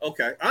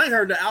 Okay. I ain't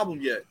heard the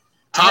album yet.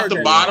 Top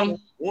to bottom,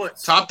 yeah.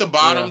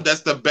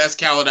 That's the best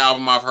Khaled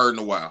album I've heard in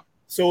a while.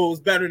 So it was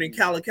better than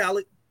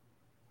Khaled?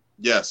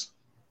 Yes.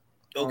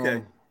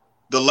 Okay.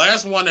 The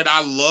last one that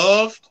I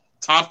loved,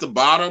 top to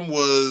bottom,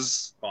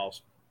 was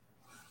false.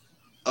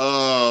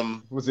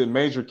 Was it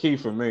Major Key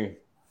for me?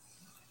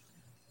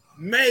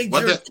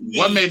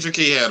 What Major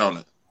Key had on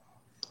it?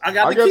 I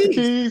got the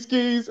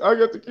keys. I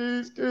got the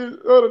keys.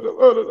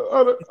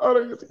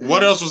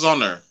 What else was on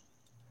there?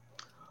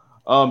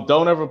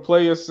 Don't ever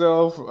play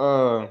yourself.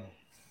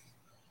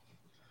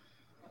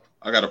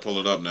 I gotta pull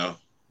it up now.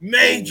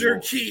 Major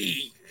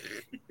Key.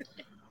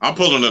 I'm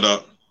pulling it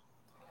up.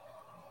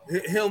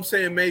 Him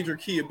saying Major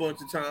Key a bunch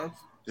of times.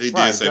 He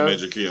did say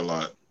Major Key a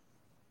lot.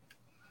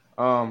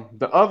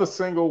 The other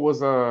single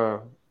was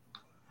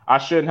I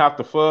Shouldn't Have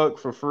to Fuck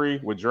for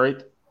Free with Drake.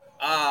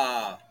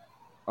 Yeah,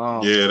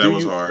 that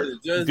was hard.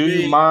 Do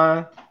you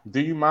mind? Do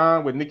you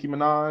mind with Nicki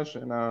Minaj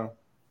and I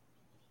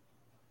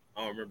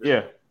don't remember.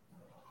 Yeah.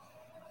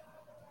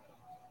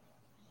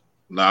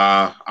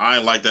 Nah, I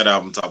ain't like that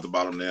album top to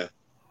bottom there.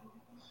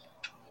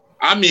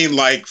 I mean,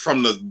 like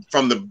from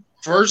the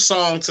first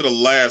song to the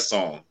last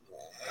song.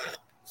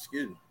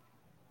 Excuse me.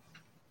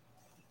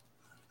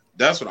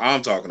 That's what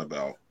I'm talking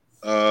about.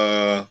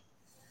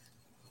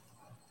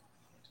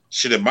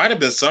 Shit, it might have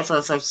been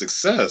Suffering from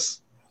Success.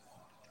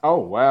 Oh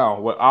wow!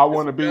 What I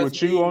Want to Be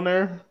With You on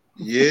there?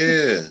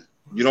 Yeah.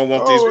 You Don't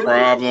Want These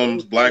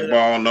Problems,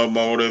 Blackball, No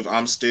Motive,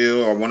 I'm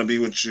Still, I Want to Be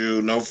With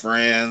You, No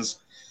Friends,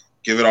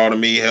 Give It All to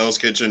Me, Hell's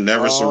Kitchen,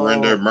 Never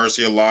Surrender,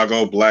 Mercy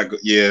Lago, Black.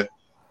 Yeah,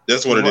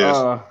 that's what it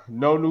is.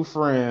 No New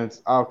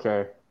Friends.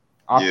 Okay.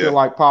 I feel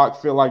like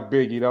Pac, feel like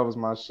Biggie. That was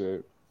my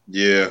shit.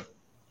 Yeah.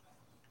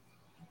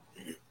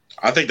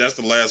 I think that's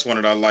the last one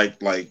that I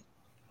liked, like,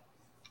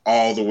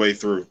 all the way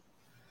through.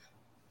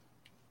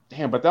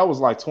 Damn, but that was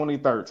like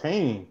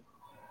 2013.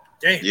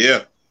 Damn.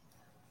 Yeah.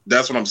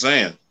 That's what I'm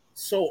saying.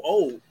 So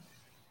old.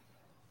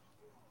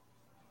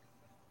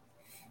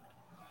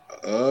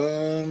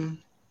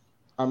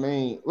 I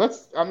mean,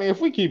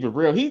 if we keep it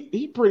real,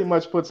 he pretty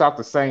much puts out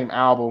the same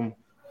album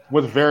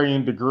with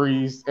varying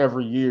degrees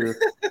every year.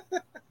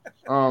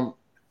 The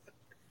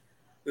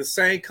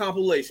same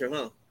compilation,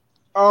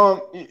 huh?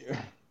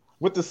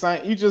 With the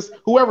same,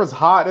 whoever's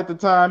hot at the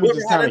time, he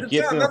just kind of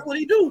gets them. That's what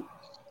he do.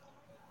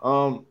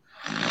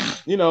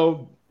 You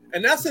know,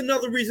 and that's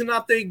another reason I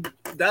think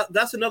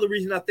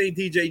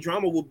DJ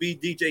Drama will be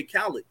DJ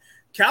Khaled.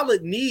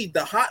 Khaled need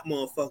the hot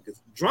motherfuckers.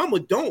 Drama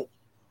don't.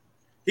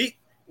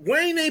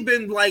 Wayne ain't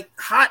been like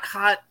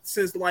hot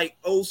since like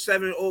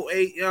 07,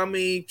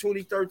 08,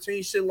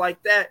 2013, shit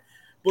like that.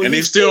 But and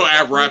he's still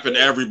rapping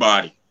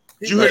everybody.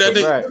 Did you hear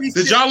that? Right.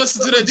 Did y'all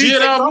listen to that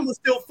Jid album? Drama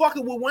still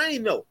fucking with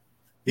Wayne though.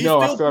 I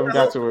still haven't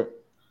got to it.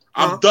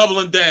 I'm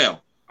doubling down.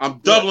 I'm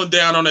doubling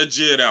down on that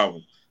Jid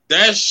album.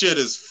 That shit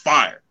is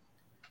fire.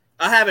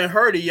 I haven't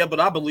heard it yet,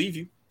 but I believe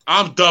you.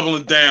 I'm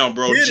doubling down,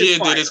 bro. Jid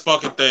Jid did his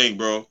fucking thing,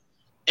 bro.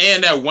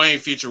 And that Wayne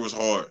feature was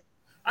hard.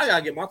 I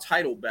gotta get my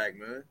title back,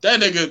 man.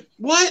 That nigga,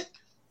 what?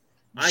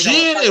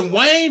 Jid and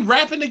Wayne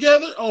rapping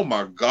together? Oh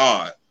my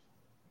god.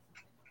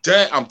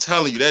 That I'm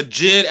telling you, that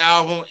Jid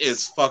album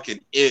is fucking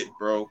it,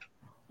 bro.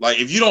 Like,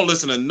 if you don't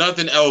listen to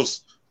nothing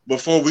else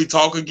before we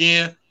talk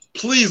again,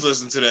 please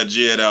listen to that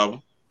Jid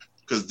album.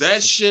 Because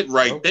that shit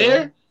right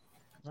there,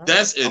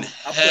 that's in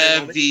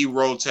heavy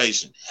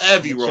rotation.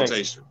 Heavy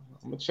rotation.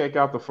 I'm gonna check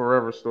out the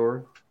Forever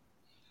Story.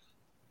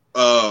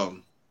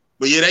 But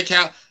yeah,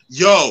 that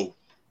yo,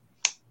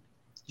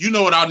 you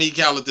know what I need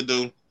Khaled to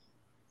do?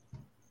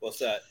 What's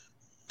that?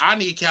 I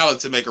need Khaled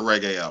to make a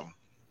reggae album.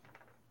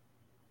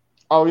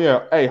 Oh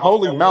yeah, hey,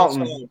 Holy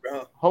Mountain.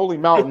 Holy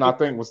Mountain, I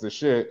think was the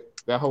shit.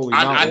 That Holy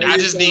Mountain. I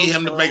just need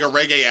him to make a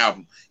reggae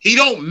album. He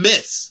don't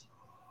miss.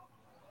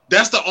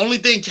 That's the only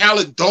thing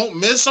Khaled don't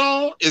miss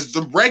on is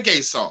the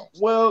reggae songs.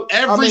 Well,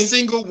 every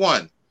single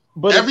one.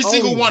 But every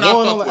single one I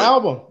fuck on the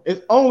album.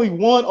 It's only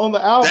one on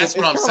the album. That's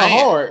what I'm saying.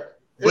 Hard.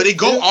 But it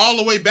go all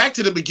the way back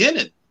to the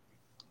beginning.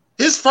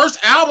 His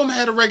first album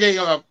had a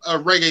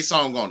reggae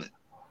song on it.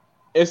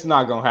 It's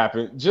not gonna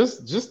happen.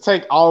 Just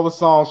take all the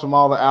songs from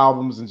all the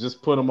albums and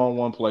just put them on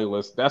one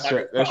playlist. That's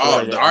it. That's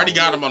I already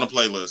got them on the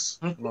playlist.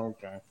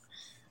 Okay.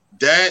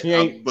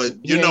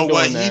 But you know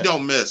what? He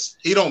don't miss.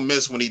 He don't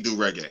miss when he do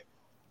reggae.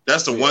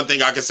 That's the one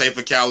thing I can say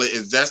for Khaled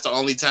is that's the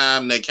only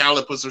time that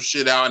Khaled put some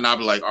shit out and I'll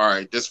be like, all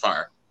right, this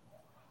fire.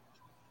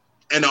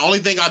 And the only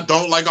thing I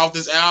don't like off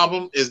this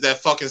album is that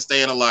fucking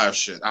Staying Alive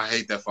shit. I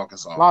hate that fucking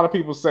song. A lot of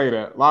people say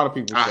that. I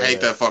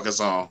hate that fucking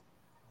song.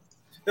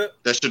 That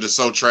shit is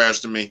so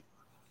trash to me.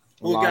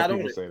 Who got on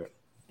it? Say that.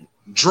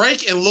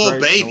 Drake and Lil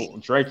Baby.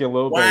 Drake and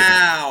Lil Baby.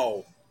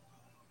 Wow.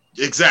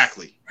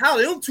 Exactly. How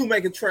them two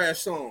make a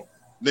trash song?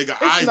 Nigga,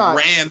 I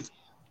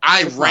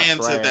ran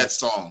to that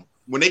song.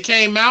 When it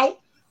came out,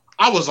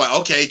 I was like,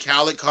 okay,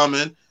 Khaled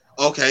coming.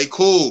 Okay,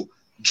 cool.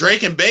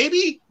 Drake and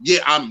Baby? Yeah,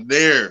 I'm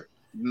there.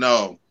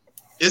 No.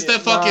 It's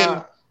that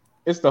fucking...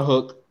 It's the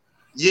hook.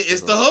 Yeah,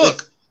 it's the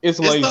hook. It's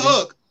lazy. It's the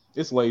hook.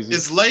 It's lazy.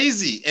 It's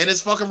lazy. And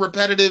it's fucking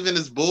repetitive and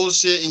it's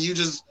bullshit and you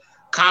just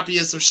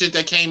copying some shit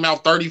that came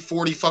out 30,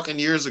 40 fucking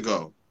years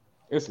ago.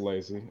 It's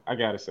lazy. I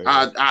gotta say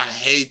that. I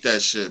hate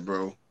that shit,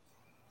 bro.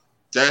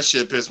 That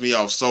shit pissed me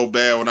off so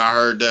bad when I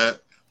heard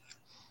that.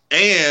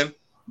 And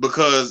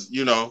because,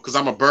 because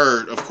I'm a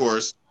bird, of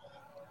course,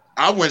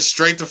 I went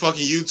straight to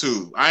fucking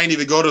YouTube. I ain't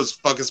even go to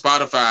fucking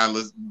Spotify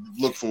and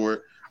look for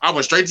it. I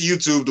went straight to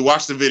YouTube to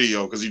watch the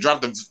video because he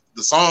dropped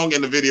the song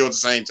and the video at the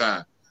same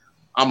time.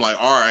 I'm like,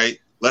 all right,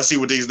 let's see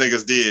what these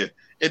niggas did.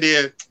 And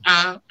then,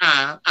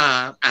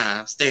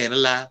 I'm staying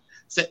alive.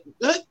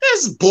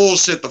 That's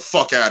bullshit the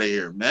fuck out of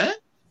here, man.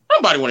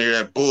 Nobody want to hear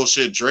that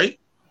bullshit, Drake.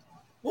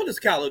 What does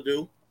Khaled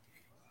do?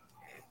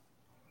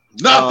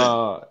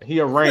 Nothing. He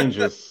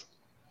arranges.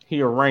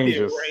 He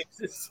arranges.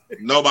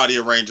 Nobody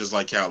arranges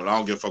like Khaled. I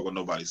don't give a fuck what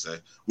nobody say.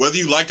 Whether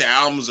you like the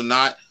albums or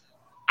not,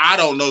 I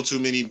don't know too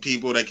many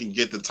people that can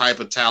get the type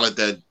of talent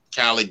that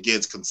Khaled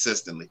gets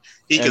consistently.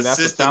 He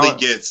consistently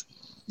gets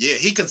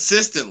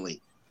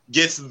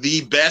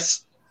the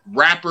best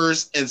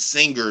rappers and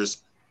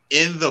singers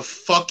in the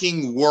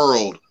fucking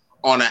world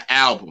on an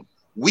album.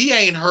 We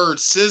ain't heard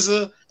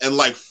SZA in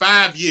like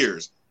 5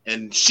 years,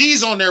 and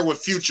she's on there with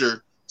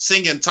Future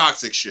singing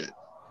toxic shit.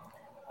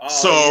 I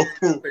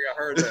think I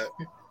heard that.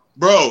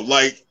 Bro,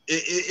 like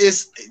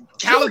it's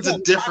Khaled's a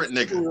different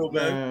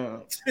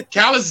nigga.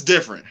 Khaled's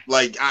different.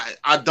 Like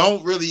I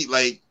don't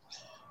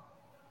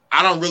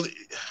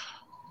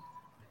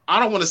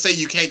want to say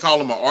you can't call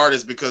him an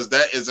artist because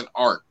that is an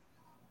art.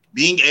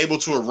 Being able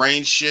to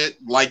arrange shit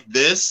like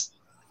this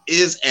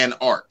is an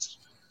art.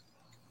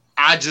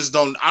 I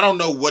don't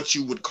know what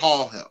you would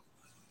call him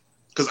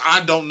because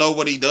I don't know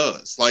what he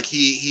does. Like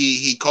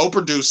he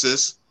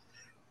co-produces,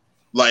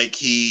 like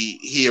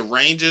he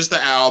arranges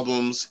the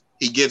albums.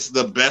 He gets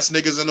the best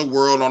niggas in the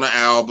world on the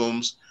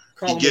albums.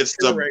 He gets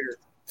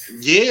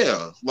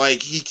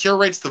like he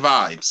curates the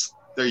vibes.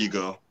 There you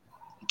go.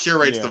 He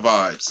curates the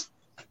vibes.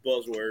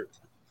 Buzzword.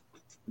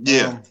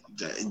 Yeah.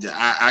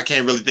 I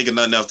can't really think of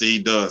nothing else that he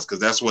does because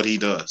that's what he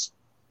does.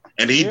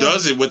 And he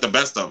does it with the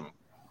best of them.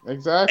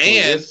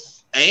 Exactly.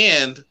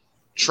 And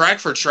track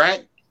for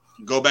track,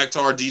 go back to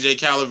our DJ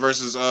Khaled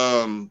versus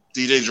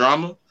DJ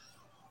Drama.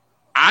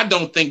 I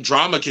don't think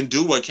Drama can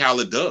do what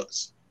Khaled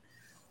does.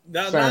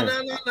 No.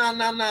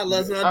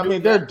 Let's not. I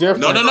mean, they're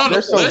different. No.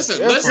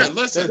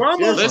 Listen.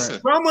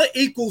 Drama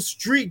equals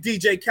street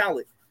DJ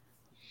Khaled.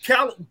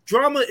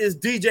 Drama is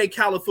DJ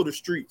Khaled for the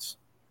streets.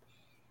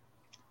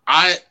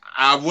 I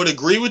would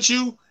agree with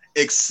you,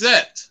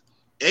 except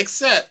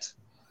Khaled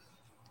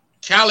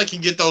can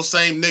get those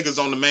same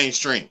niggas on the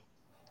mainstream.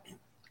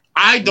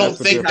 I don't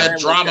think that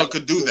Drama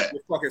could do that.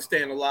 Fucking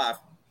Staying Alive.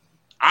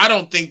 I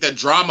don't think that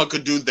Drama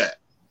could do that.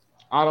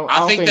 I don't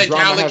think that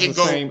Drama has the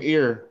same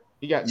ear.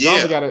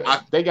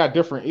 They got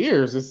different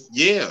ears.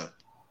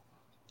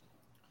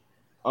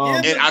 Um,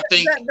 And I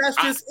think that's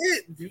just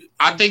it.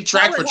 I think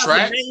track for Drama has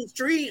track. a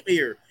mainstream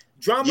here.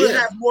 Drama Yeah.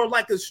 has more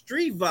like a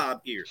street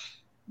vibe here.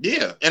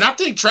 Yeah, and I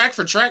think track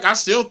for track, I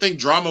still think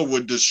Drama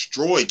would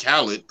destroy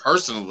Khaled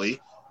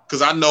personally,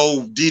 because I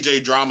know DJ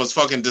Drama's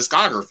fucking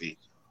discography.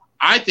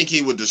 I think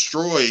he would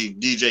destroy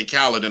DJ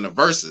Khaled in the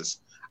verses.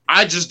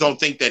 I just don't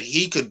think that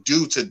he could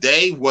do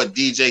today what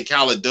DJ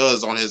Khaled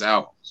does on his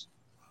albums.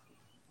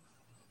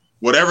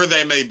 Whatever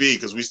they may be,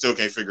 because we still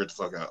can't figure it the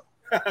fuck out.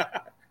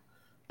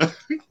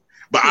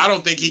 But I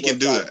don't think he can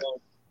do that.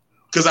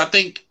 Because I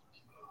think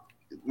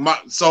my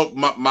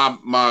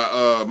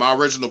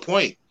original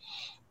point,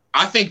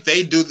 I think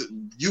they do.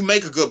 You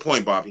make a good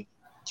point, Bobby.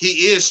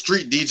 He is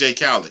street DJ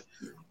Khaled,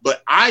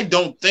 but I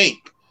don't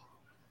think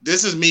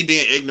this is me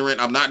being ignorant.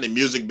 I'm not in the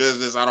music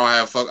business. I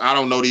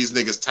don't know these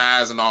niggas'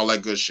 ties and all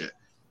that good shit.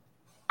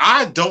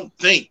 I don't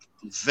think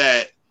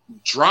that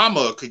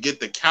Drama could get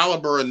the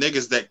caliber of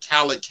niggas that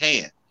Khaled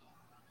can,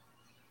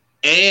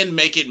 and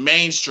make it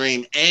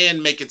mainstream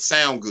and make it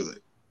sound good.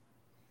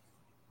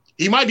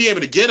 He might be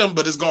able to get them,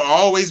 but it's gonna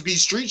always be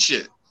street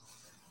shit.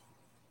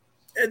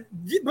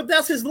 But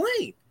that's his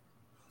lane.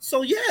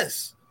 So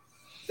yes,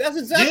 that's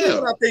exactly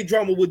what I think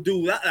Drama would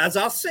do. As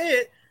I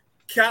said,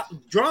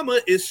 Drama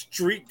is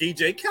street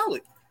DJ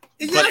Khaled.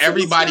 But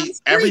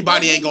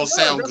everybody ain't gonna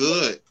sound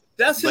good.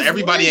 But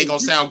everybody ain't gonna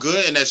sound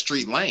good in that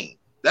street lane.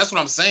 That's what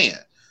I'm saying.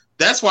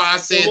 That's why I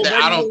said that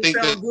I don't think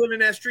that good in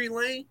that street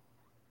lane.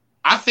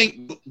 I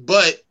think,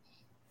 but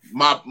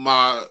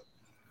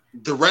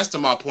the rest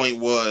of my point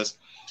was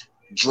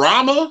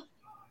Khaled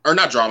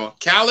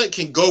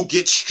can go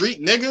get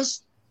street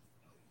niggas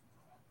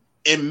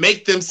and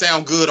make them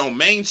sound good on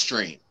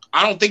mainstream.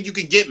 I don't think you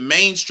can get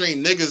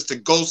mainstream niggas to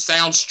go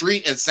sound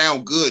street and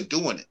sound good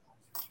doing it.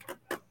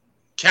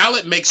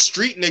 Khaled makes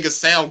street niggas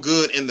sound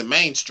good in the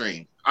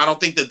mainstream. I don't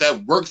think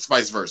that works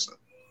vice versa.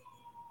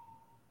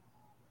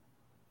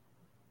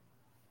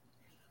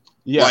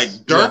 Yes,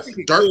 like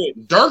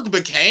Dirk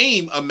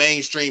became a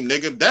mainstream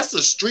nigga. That's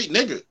a street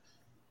nigga.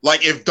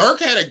 Like if Dirk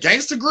had a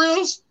Gangsta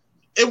Grills,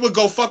 it would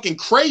go fucking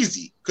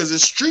crazy because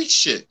it's street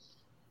shit.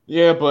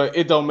 Yeah, but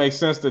it don't make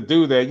sense to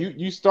do that.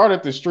 You start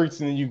at the streets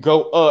and then you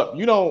go up.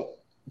 You don't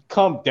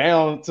come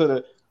down to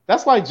the.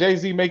 That's like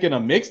Jay-Z making a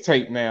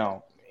mixtape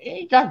now. You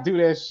ain't got to do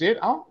that shit.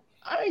 I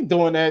ain't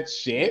doing that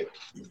shit.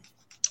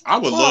 I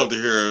would love to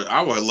hear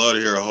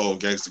a whole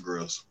Gangsta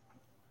Grills.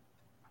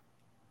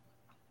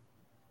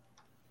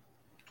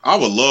 I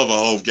would love a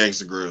whole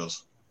Gangsta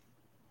Grills.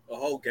 A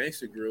whole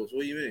Gangsta Grills?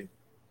 What do you mean?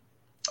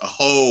 A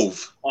whole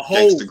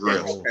Gangsta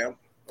Grills.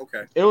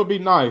 Okay. It would be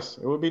nice.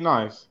 It would be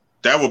nice.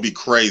 That would be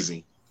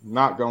crazy.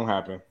 Not gonna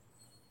happen.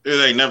 It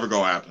ain't never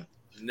gonna happen.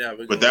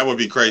 Never. But that would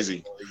be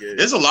crazy.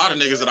 There's a lot of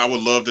niggas that I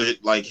would love to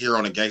like hear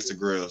on the Gangsta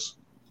Grills.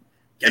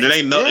 And it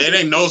ain't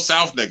no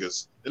South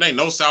niggas. It ain't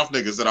no South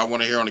niggas that I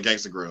want to hear on the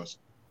Gangsta Grills.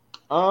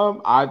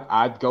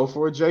 I'd go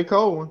for a J.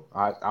 Cole one.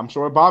 I'm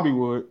sure Bobby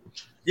would.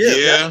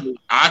 Yeah,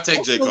 I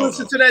take J. Cole.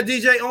 Listen to that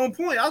DJ On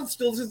Point. I'll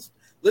still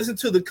listen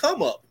to the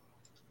Come Up.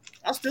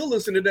 I still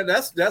listen to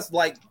that. That's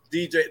like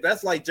DJ.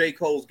 That's like J.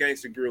 Cole's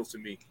Gangsta Grills to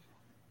me.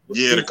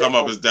 Yeah, the Come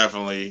Up is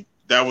definitely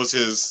that was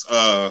his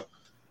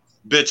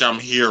 "Bitch I'm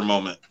Here"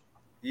 moment.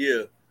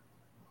 Yeah,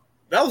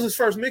 that was his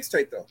first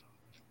mixtape though.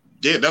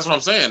 Yeah, that's what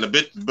I'm saying. The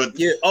bit, but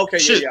yeah, okay,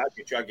 shit. yeah,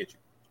 I get you.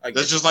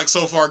 That's just like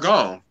So Far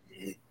Gone.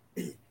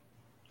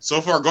 So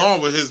Far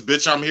Gone with his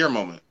 "Bitch I'm Here"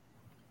 moment.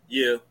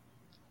 Yeah.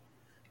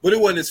 But it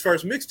wasn't his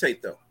first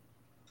mixtape, though.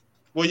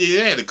 Well,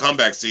 yeah, the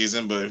comeback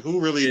season, but who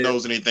really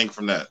knows anything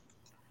from that?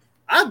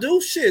 I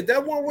do shit.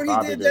 That one where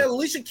he did that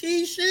Alicia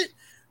Keys shit,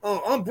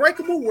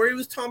 Unbreakable, where he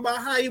was talking about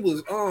how he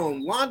was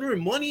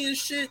laundering money and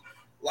shit.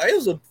 Like it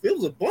was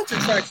a bunch of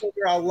tracks over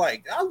there I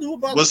liked. I knew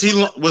about. Was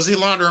he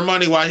laundering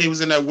money while he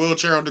was in that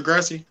wheelchair on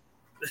Degrassi?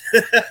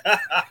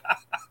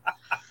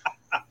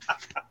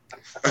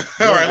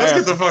 All right, let's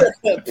get the fuck.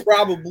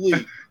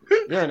 Probably.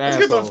 You're an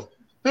asshole.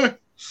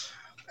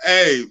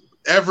 Hey.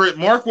 Everett,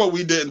 mark what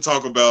we didn't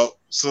talk about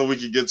so we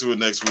can get to it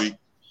next week.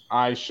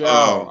 I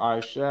shall.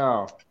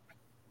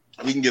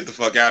 We can get the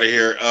fuck out of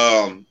here.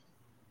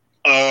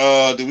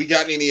 Do we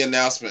got any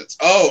announcements?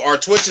 Oh, our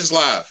Twitch is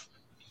live.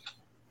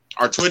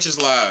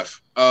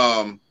 I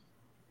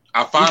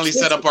finally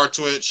set up our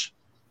Twitch.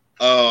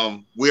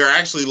 We are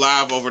actually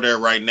live over there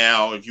right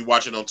now. If you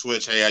watch it on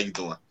Twitch, hey, how you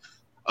doing?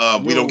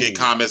 We don't get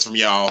comments from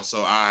y'all,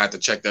 so I have to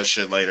check that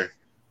shit later.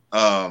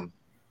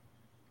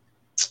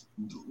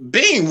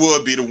 Bean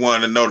would be the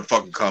one to know the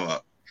fucking Come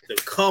Up. The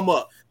Come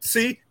Up.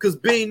 See? Because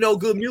Bean know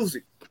good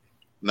music.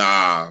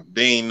 Nah,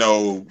 Bean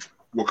know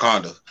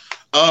Wakanda.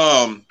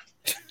 Oh,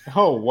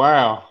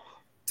 wow.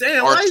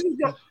 Damn, why?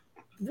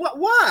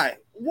 Why?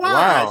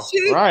 Wow,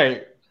 See?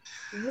 right.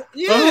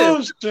 Yeah.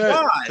 Oh, shit.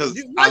 Because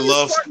I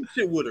love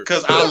fucking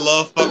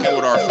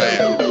with our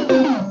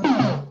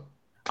fans.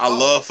 I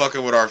love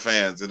fucking with our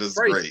fans. It is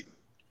great.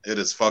 It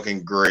is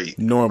fucking great.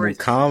 Normal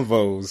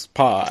Convos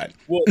pod.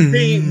 Well,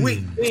 Bean,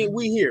 we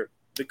here.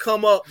 To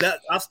Come Up,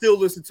 that I still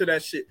listen to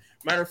that shit.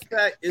 Matter of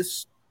fact,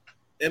 it's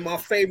in my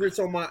favorites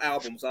on my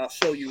albums. I'll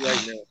show you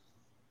right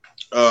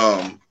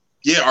now.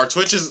 Yeah, our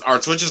Twitch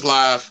is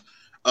live.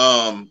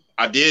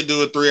 I did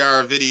do a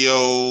 3-hour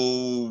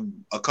video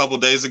a couple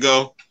days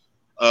ago.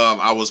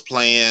 I was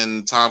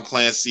playing Tom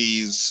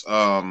Clancy's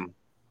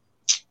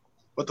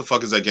what the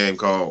fuck is that game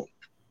called?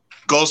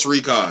 Ghost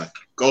Recon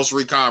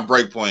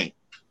Breakpoint.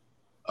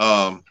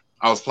 I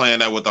was playing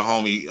that with the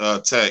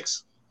homie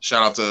Tex.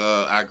 Shout out to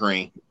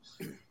iGreen.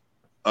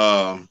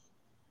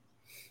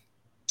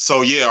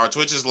 So yeah, our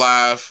Twitch is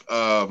live.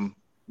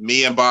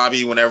 Me and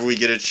Bobby, whenever we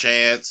get a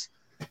chance,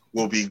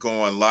 we'll be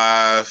going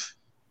live.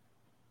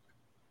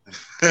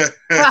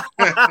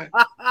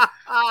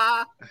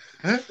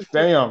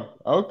 Damn.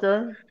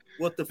 Okay.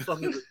 What the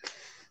fuck is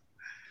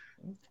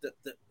it?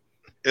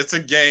 It's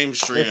a game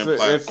streaming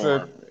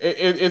platform.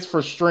 It's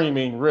for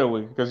streaming,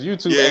 really, because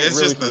YouTube Yeah, ain't it's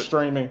really just for the-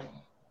 streaming.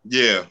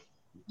 Yeah,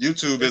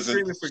 YouTube It's isn't.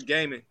 streaming for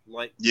gaming,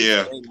 like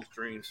Yeah. gaming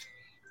streams.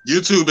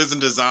 YouTube isn't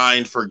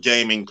designed for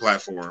gaming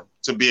platform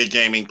to be a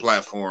gaming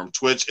platform.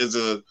 Twitch is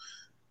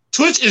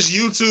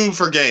YouTube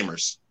for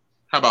gamers.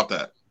 How about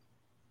that?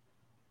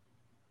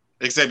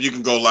 Except you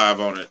can go live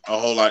on it a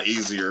whole lot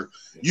easier.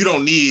 You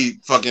don't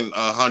need fucking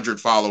 100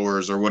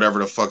 followers or whatever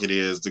the fuck it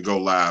is to go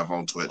live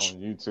on Twitch.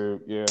 On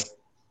YouTube, yeah.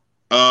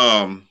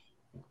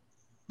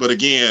 But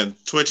again,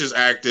 Twitch is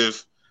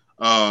active.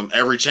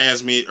 Every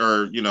chance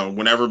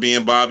whenever me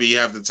and Bobby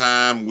have the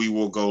time, we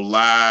will go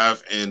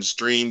live and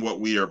stream what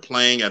we are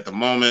playing at the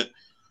moment.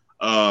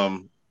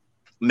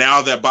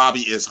 Now that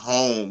Bobby is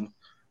home,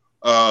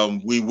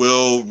 we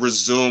will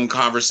resume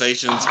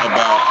conversations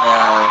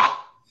about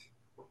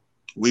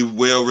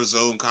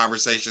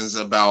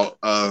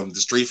the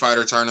Street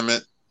Fighter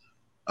tournament.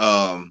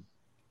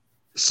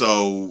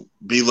 So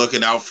be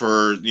looking out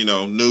for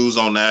news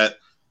on that.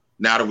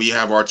 Now that we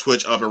have our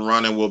Twitch up and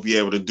running, we'll be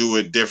able to do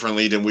it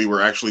differently than we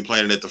were actually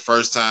planning it the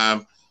first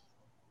time.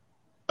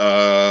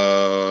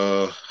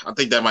 I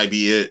think that might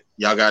be it.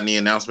 Y'all got any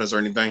announcements or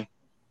anything?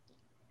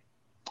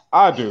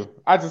 I do.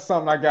 I just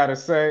something I gotta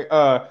say.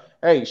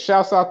 Hey,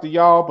 shouts out to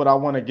y'all, but I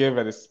want to give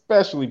an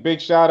especially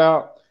big shout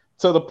out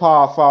to the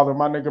Podfather,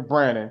 my nigga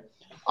Brandon.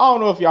 I don't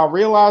know if y'all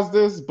realize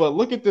this, but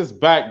look at this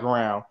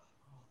background.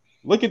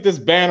 Look at this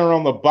banner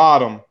on the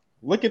bottom.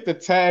 Look at the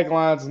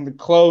taglines and the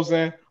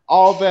closing.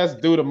 All that's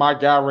due to my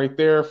guy right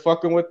there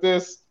fucking with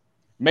this,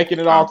 making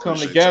it all come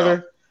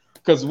together.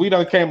 Because we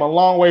done came a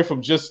long way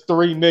from just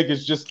 3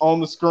 niggas just on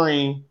the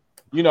screen.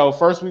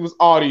 First we was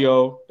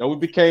audio, then we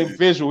became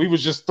visual. We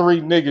was just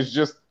 3 niggas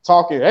just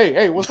talking.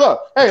 Hey, what's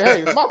up?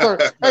 Hey, it's my turn.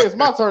 Hey, it's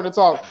my turn to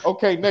talk.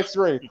 Okay, next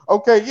ring.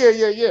 Okay,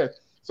 yeah.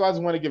 So I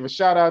just want to give a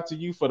shout out to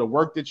you for the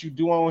work that you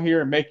do on here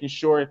and making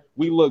sure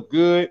we look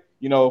good.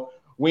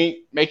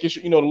 We making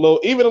sure,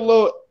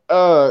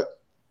 our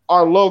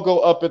logo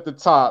up at the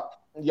top.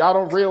 Y'all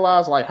don't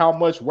realize like how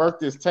much work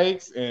this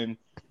takes, and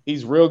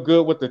he's real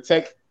good with the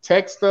tech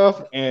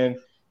stuff and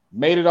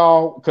made it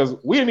all because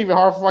we didn't even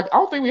I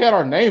don't think we had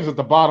our names at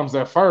the bottoms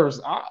at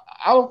first. I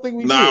don't think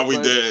we did. We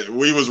did.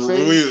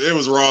 It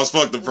was raw as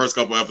fuck the first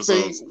couple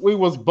episodes. We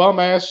was bum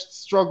ass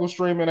struggle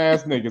streaming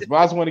ass niggas. But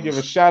I just want to give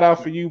a shout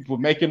out for you for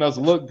making us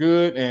look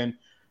good and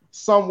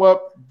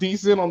somewhat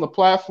decent on the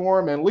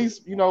platform, and at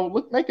least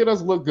making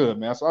us look good,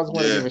 man. So I just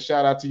want to give a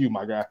shout out to you,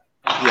 my guy.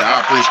 Yeah,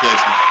 I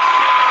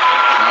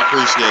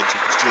appreciate you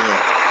for sure.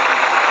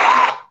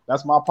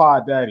 That's my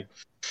pod daddy.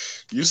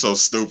 You so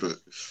stupid.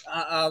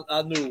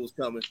 I knew it was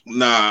coming.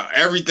 Nah,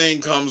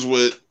 everything comes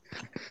with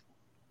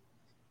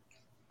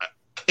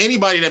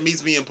anybody that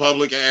meets me in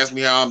public and asks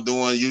me how I'm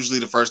doing. Usually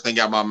the first thing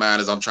out my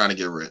mind is I'm trying to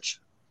get rich.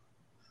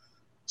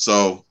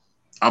 So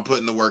I'm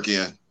putting the work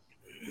in.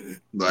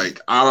 Like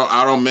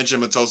I don't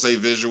mention Matose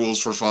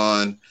visuals for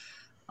fun.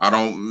 I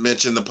don't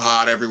mention the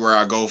pod everywhere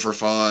I go for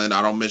fun.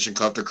 I don't mention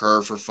Cut the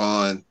Curve for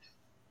fun.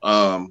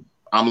 I'm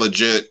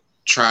legit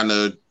trying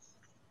to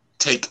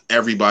take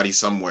everybody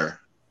somewhere.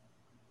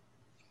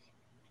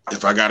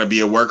 If I got to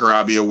be a worker,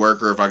 I'll be a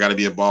worker. If I got to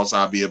be a boss,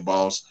 I'll be a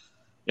boss.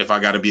 If I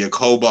got to be a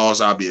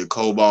co-boss, I'll be a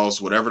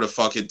co-boss. Whatever the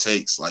fuck it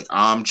takes. Like,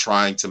 I'm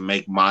trying to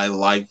make my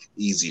life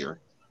easier.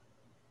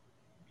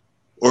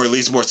 Or at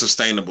least more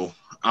sustainable.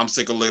 I'm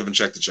sick of living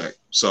check to check.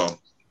 So,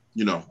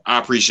 I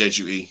appreciate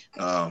you, E.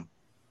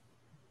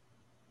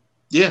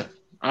 Yeah,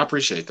 I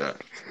appreciate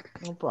that.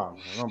 No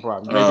problem.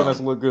 Making us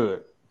look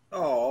good.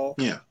 Oh.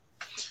 Yeah.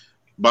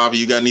 Bobby,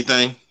 you got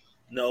anything?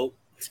 No.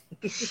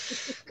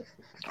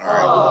 All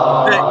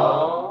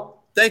right.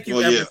 Thank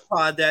you,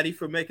 Pod Daddy,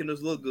 for making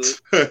us look good.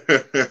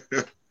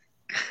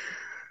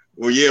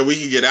 Well, yeah, we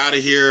can get out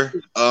of here.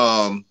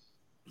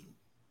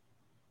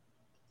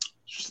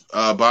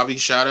 Bobby,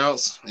 shout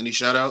outs? Any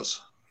shout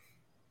outs?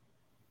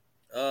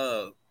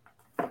 Shout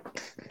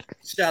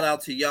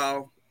out to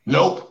y'all.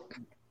 Nope.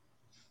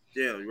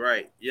 Yeah,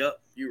 right. Yep,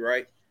 you're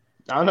right.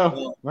 I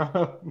know.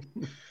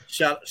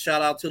 Shout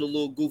out to the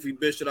little goofy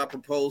bitch that I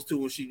proposed to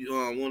when she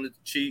wanted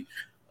to cheat.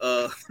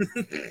 Shout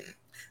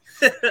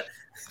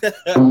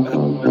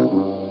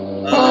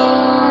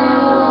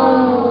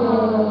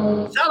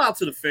out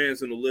to the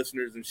fans and the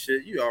listeners and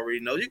shit. You already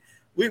know.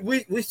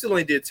 We still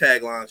ain't did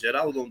taglines yet.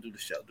 I was gonna do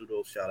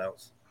those shout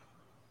outs.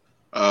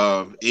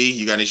 E,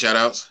 you got any shout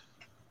outs?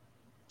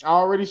 I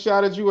already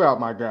shouted you out,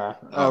 my guy.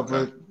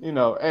 Okay.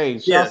 But hey,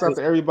 shouts out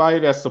to everybody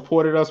that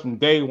supported us from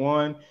day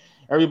one.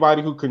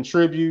 Everybody who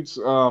contributes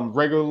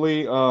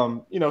regularly.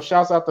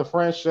 Shouts out to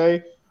French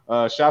Shay.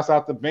 Shouts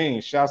out to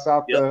Bean. Shouts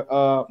out to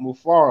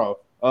Mufaro.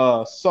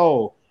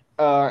 Soul.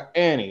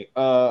 Annie.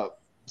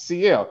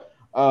 CL.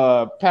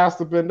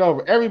 Pastor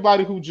Bendover.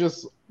 Everybody who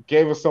just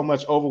gave us so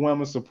much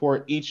overwhelming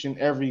support each and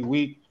every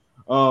week.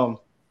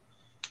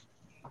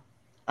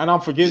 And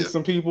I'm forgetting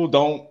some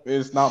people.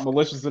 It's not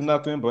malicious or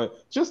nothing,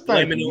 but just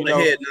thank Blame you. it on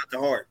the head, not the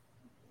heart.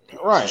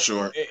 Right. For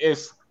sure.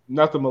 It's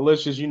nothing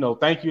malicious.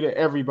 Thank you to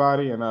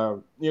everybody.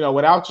 And,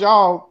 without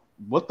y'all,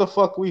 what the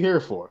fuck we here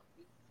for?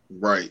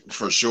 Right.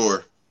 For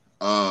sure.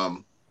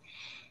 Again,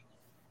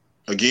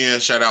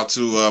 shout out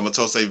to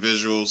Matose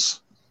Visuals.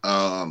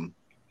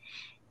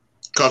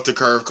 Cuff the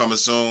Curve coming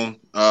soon.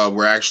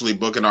 We're actually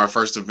booking our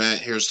first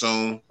event here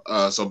soon.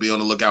 So be on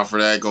the lookout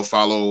for that. Go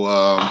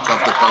follow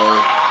Cuff the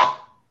Curve.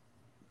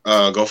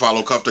 Go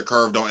follow Cuff the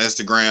Curve on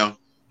Instagram.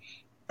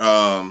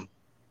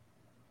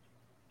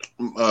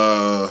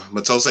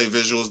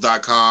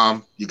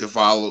 MatoseVisuals.com. You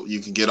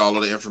can get all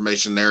of the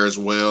information there as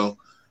well.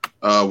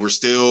 We're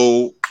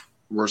still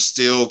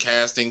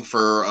casting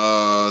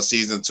for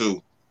season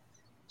 2.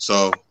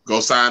 So go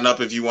sign up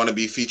if you want to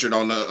be featured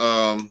on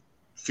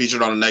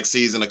the next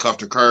season of Cuff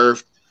the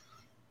Curve.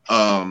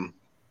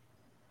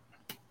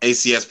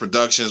 ACS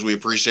Productions, we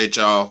appreciate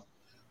y'all.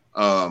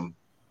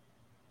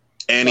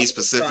 Annie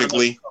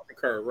specifically.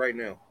 Right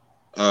now.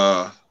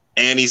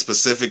 Annie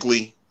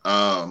specifically.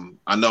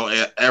 I know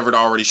Everett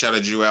already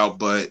shouted you out,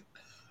 but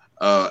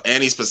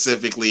Annie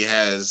specifically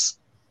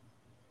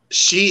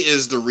she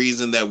is the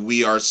reason that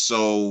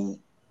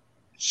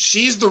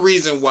she's the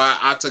reason why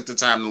I took the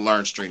time to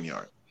learn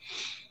StreamYard.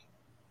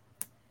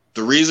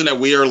 The reason that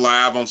we are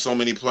live on so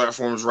many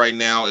platforms right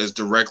now is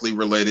directly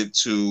related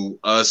to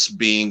us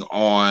being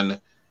on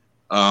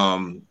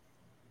the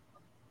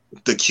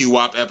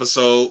QWOP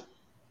episode.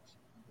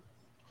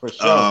 For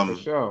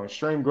sure.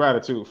 Extreme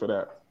gratitude for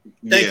that.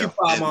 Thank you,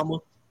 Pop Mama.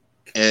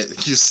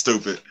 And you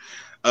stupid.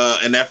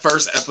 In that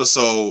first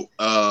episode,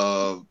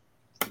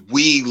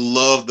 we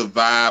love the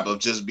vibe of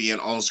just being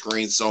on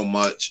screen so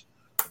much.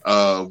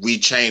 We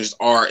changed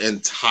our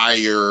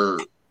entire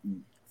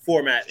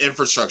format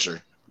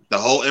infrastructure. The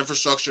whole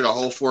infrastructure, the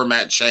whole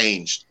format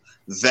changed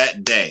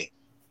that day.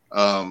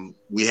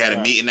 We had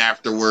a meeting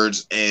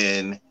afterwards,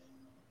 and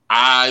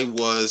I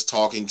was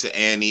talking to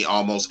Annie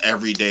almost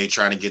every day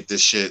trying to get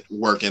this shit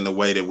working the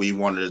way that we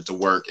wanted it to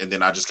work. And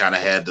then I just kind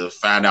of had to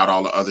find out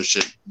all the other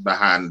shit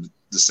behind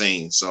the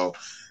scenes. So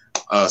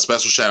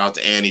special shout out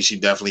to Annie. She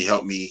definitely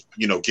helped me,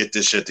 get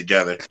this shit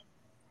together.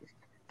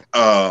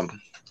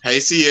 Hey,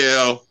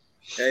 CL.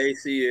 Hey,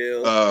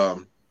 CL. How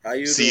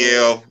you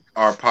CL, doing?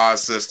 our pod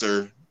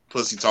sister,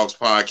 Pussy Talks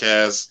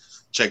Podcast.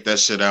 Check that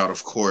shit out,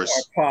 of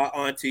course. Our pod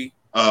auntie.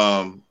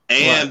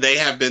 And they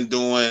have been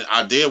doing,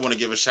 I did want to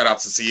give a shout out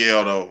to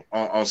CL though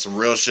on some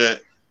real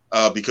shit,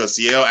 because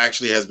CL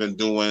actually has been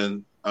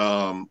doing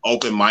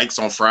open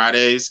mics on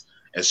Fridays,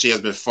 and she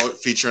has been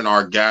featuring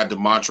our guy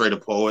Demontre the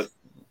Poet.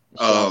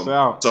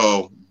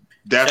 So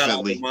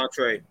definitely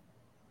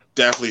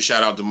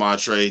shout out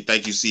Demontre.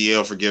 Thank you,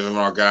 CL, for giving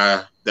our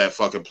guy that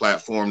fucking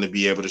platform to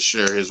be able to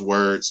share his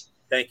words.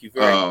 Thank you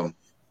very much.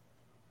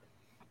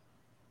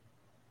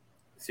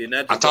 See,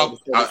 I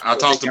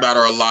talked about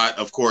her a lot,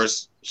 of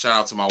course. Shout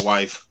out to my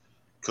wife,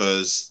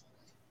 because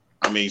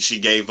she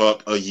gave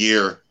up a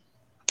year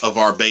of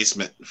our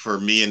basement for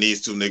me and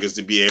these two niggas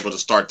to be able to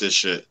start this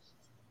shit.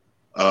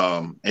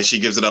 And she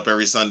gives it up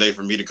every Sunday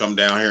for me to come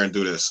down here and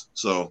do this.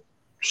 So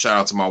shout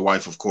out to my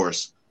wife, of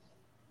course.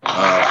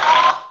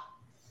 But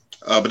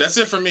that's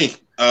it for me.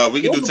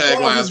 We can do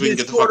taglines. We can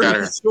get the fuck out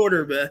of here.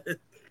 Shorter, man.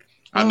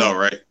 I know,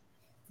 right?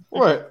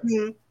 What?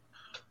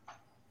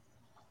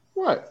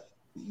 What?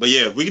 But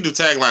yeah, we can do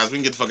taglines. We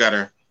can get the fuck out of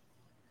here.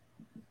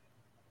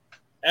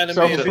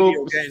 Animated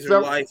video games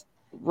are life.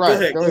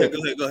 Right. Go ahead.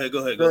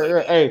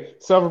 Hey,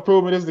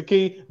 self-improvement is the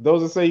key.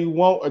 Those that say you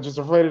won't are just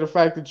afraid of the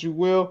fact that you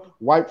will.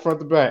 Wipe front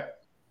to back.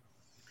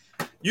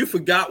 You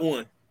forgot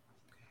one.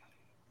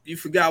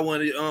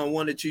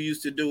 One that you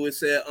used to do. It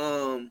said,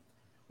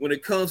 when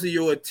it comes to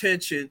your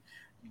attention,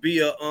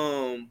 be a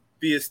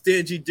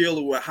stingy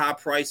dealer with high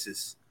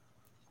prices.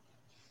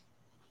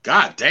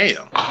 God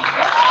damn.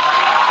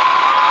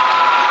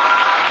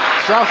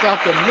 Shouts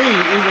out to me,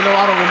 even though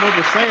I don't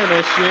remember saying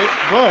that shit,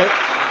 but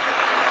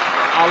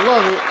I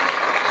love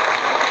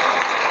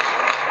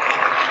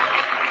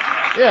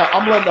it. Yeah,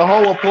 I'm letting the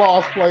whole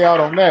applause play out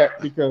on that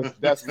because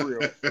that's real.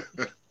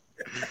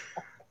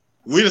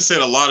 We just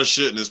said a lot of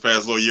shit in this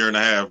past little year and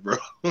a half, bro.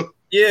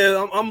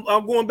 Yeah,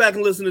 I'm going back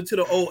and listening to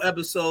the old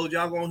episodes.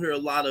 Y'all gonna hear a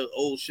lot of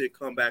old shit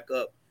come back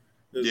up.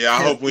 Yeah,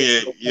 I hope we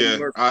ain't. Yeah,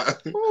 I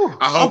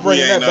hope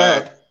we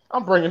ain't.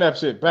 I'm bringing that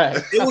shit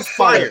back. It was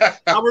fire.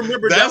 I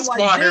remember that's that.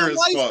 Fire like,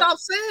 why you stop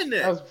saying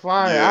that? That's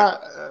fire. Yeah.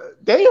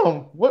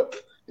 Damn. What?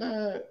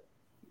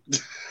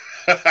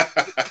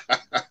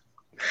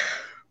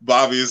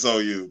 Bobby, it's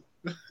on you.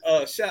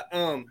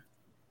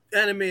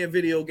 anime and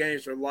video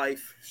games are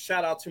life.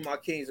 Shout out to my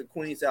kings and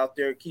queens out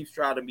there. Keep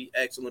striving to be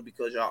excellent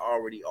because y'all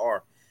already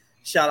are.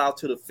 Shout out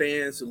to the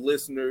fans, the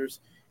listeners,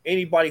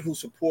 anybody who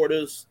support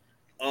us,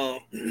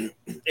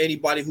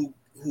 anybody who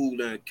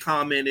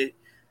commented,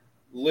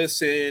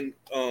 listen,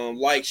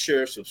 like,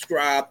 share,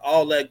 subscribe,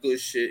 all that good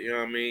shit. You know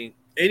what I mean?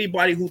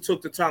 Anybody who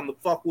took the time to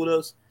fuck with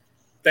us,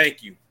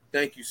 thank you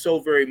so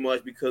very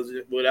much, because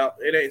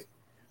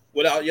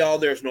without y'all,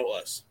 there's no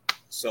us.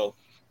 So,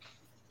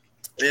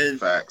 and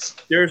facts.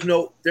 There's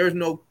no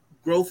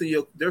growth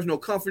in there's no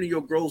comfort in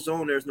your growth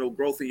zone. There's no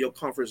growth in your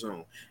comfort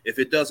zone. If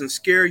it doesn't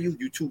scare you,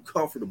 you're too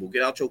comfortable.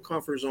 Get out your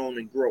comfort zone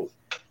and grow.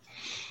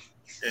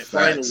 And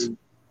finally,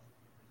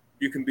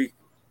 you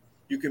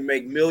can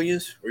make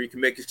millions or you can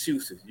make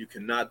excuses. You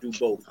cannot do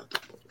both.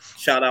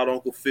 Shout out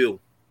Uncle Phil.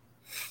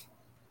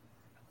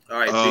 All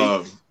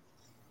right,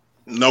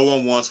 no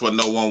one wants what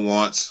no one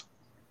wants.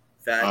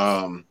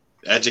 Facts.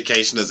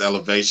 Education is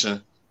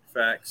elevation.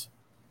 Facts.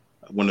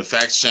 When the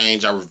facts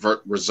change, I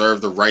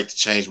reserve the right to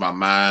change my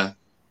mind.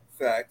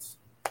 Facts.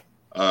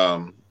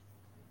 I'm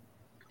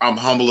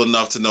humble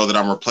enough to know that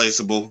I'm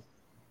replaceable.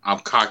 I'm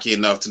cocky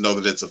enough to know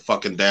that it's a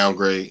fucking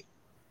downgrade.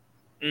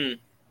 And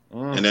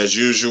as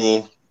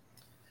usual,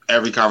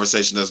 every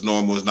conversation that's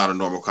normal is not a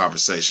normal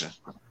conversation.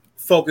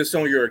 Focus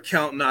on your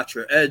account, not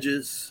your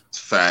edges.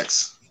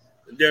 Facts.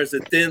 There's a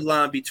thin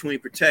line between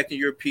protecting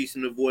your peace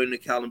and avoiding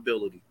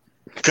accountability.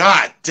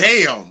 God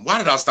damn. Why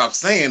did I stop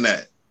saying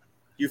that?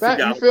 You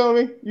feel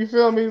me? You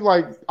feel me?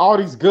 Like all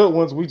these good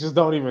ones we just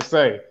don't even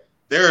say.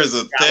 There is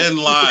a thin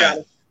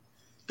line.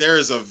 There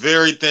is a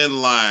very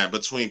thin line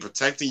between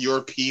protecting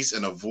your peace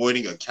and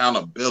avoiding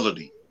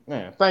accountability.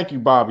 Man, thank you,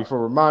 Bobby,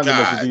 for reminding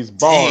us of these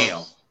bars.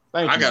 Damn.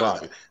 Thank you,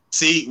 Bobby.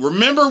 See,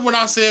 remember when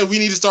I said we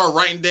need to start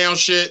writing down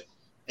shit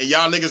and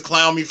y'all niggas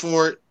clown me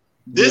for it?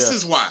 This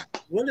is why.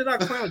 When did I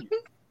clown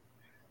you?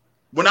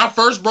 When I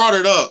first brought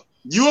it up,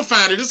 you will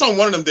find it. It's on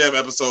one of them damn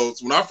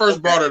episodes. When I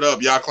first brought it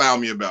up, y'all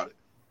clown me about it.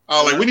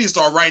 I was like, we need to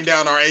start writing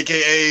down our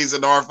AKAs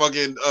and our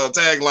fucking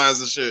taglines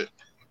and shit.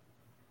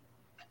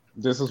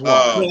 This is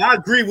why. No, I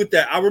agree with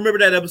that. I remember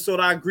that episode.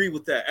 I agree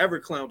with that.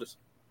 Everett clowned us.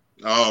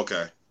 Oh,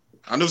 okay.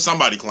 I knew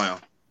somebody clowned.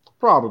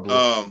 Probably.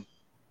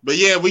 But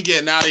yeah, we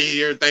getting out of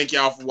here. Thank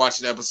y'all for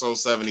watching episode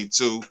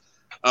 72.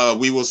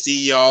 We will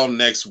see y'all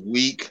next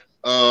week.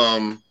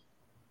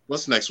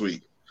 What's next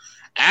week?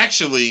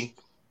 Actually,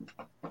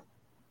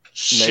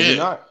 maybe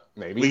not.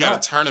 Maybe we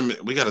got a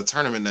tournament. We got a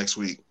tournament next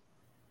week.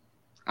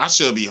 I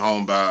should be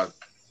home by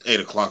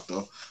 8:00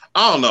 though.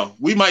 I don't know.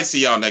 We might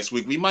see y'all next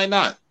week. We might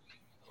not.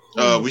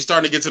 We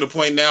starting to get to the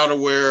point now to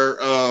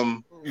where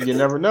you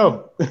never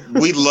know.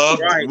 we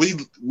loved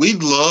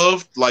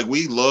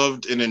we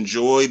loved and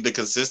enjoyed the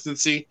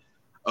consistency.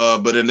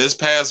 But in this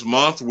past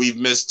month, we've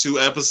missed 2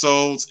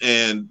 episodes,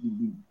 and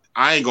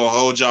I ain't gonna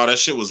hold y'all. That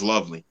shit was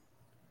lovely.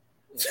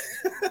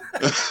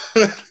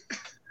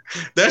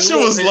 That shit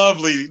was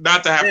lovely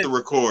not to have to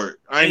record.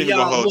 I ain't even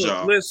gonna hold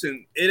y'all.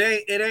 Listen,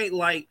 it ain't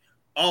like,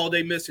 oh,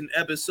 they missing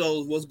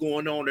episodes, what's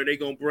going on? Are they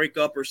gonna break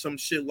up or some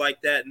shit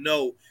like that?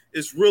 No,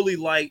 it's really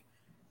like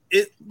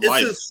it's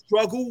a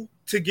struggle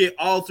to get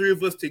all 3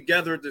 of us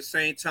together at the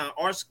same time.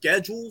 Our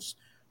schedules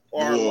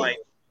are like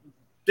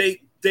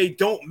they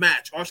don't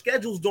match. Our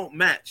schedules don't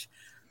match.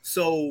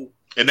 So,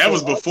 and that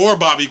was before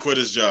Bobby quit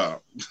his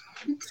job.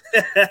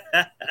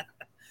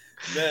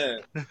 Man,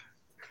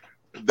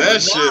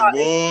 that shit,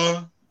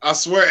 boy. I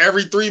swear,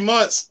 every 3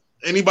 months,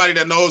 anybody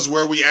that knows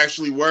where we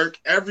actually work,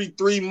 every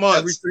 3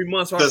 months,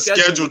 the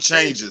schedule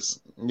changes.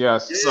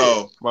 Yes.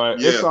 So,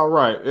 but it's all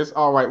right. It's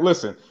all right.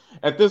 Listen,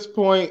 at this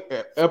point,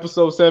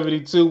 episode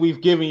 72,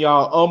 we've given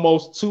y'all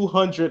almost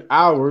 200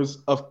 hours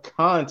of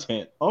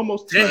content.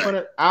 Almost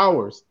 200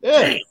 hours.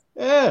 Yeah.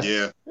 Add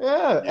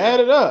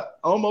it up.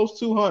 Almost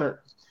 200.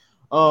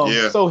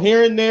 So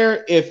here and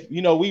there, if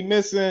we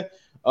missing,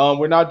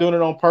 we're not doing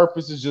it on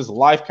purpose. It's just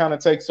life kind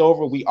of takes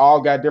over. We all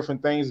got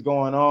different things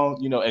going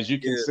on, as you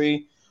can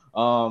see.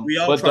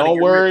 But don't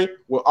worry,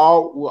 we'll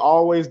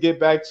always get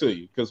back to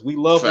you because we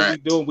love what we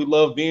do and we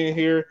love being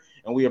here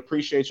and we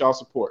appreciate y'all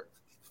support.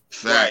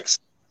 Facts.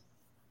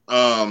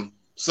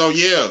 So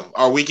yeah,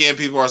 our weekend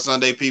people, our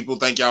Sunday people,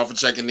 thank y'all for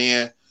checking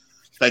in.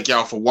 Thank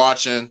y'all for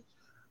watching.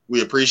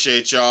 We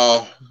appreciate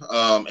y'all.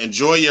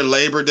 Enjoy your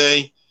Labor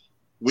Day.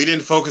 We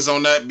didn't focus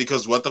on that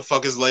because what the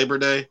fuck is Labor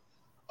Day?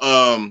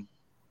 Y'all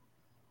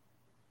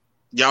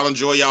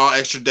enjoy y'all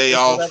extra day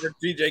off. Whatever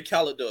DJ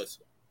Khaled does.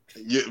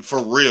 Yeah,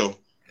 for real.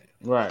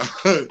 Right.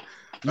 Do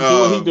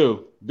what he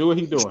do. Do what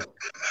he doing.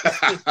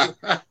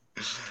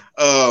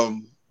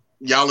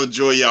 Y'all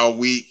enjoy y'all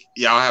week.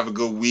 Y'all have a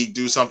good week.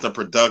 Do something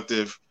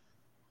productive.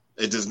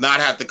 It does not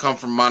have to come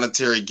from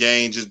monetary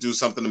gain. Just do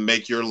something to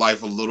make your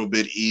life a little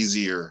bit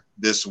easier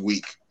this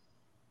week.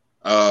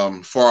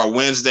 For our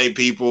Wednesday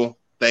people,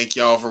 thank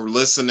y'all for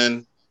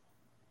listening.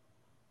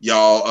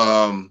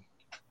 Y'all,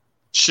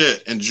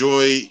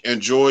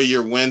 enjoy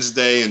your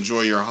Wednesday.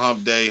 Enjoy your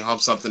hump day.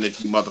 Hump something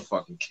if you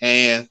motherfucking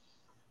can.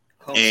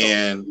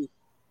 And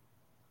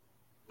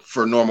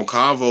for Normal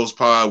Convos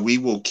Pod. We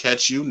will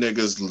catch you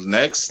niggas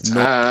next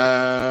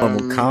time.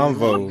 Normal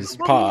Convos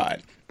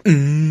Pod.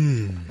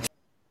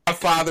 My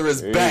father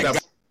is back.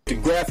 The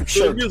graphic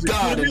shirt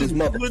God in his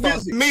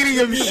motherfucker.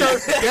 Medium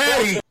shirt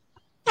daddy.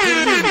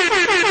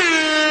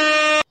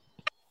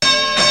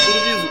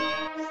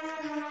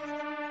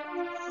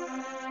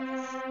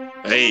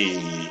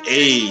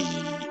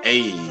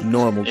 Hey.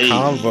 Normal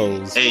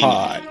Convos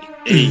Pod.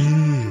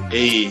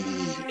 Hey.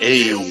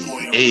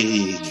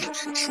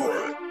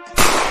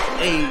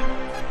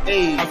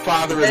 My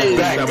father is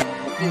back.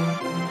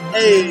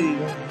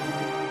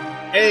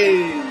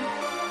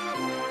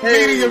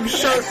 Medium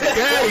shirt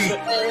daddy.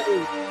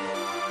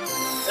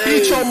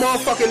 Beat your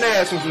motherfucking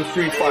ass with some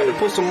Street Fighter.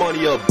 Put some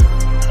money up.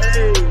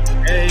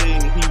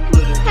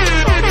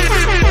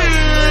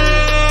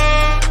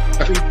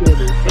 He put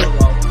his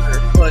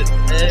but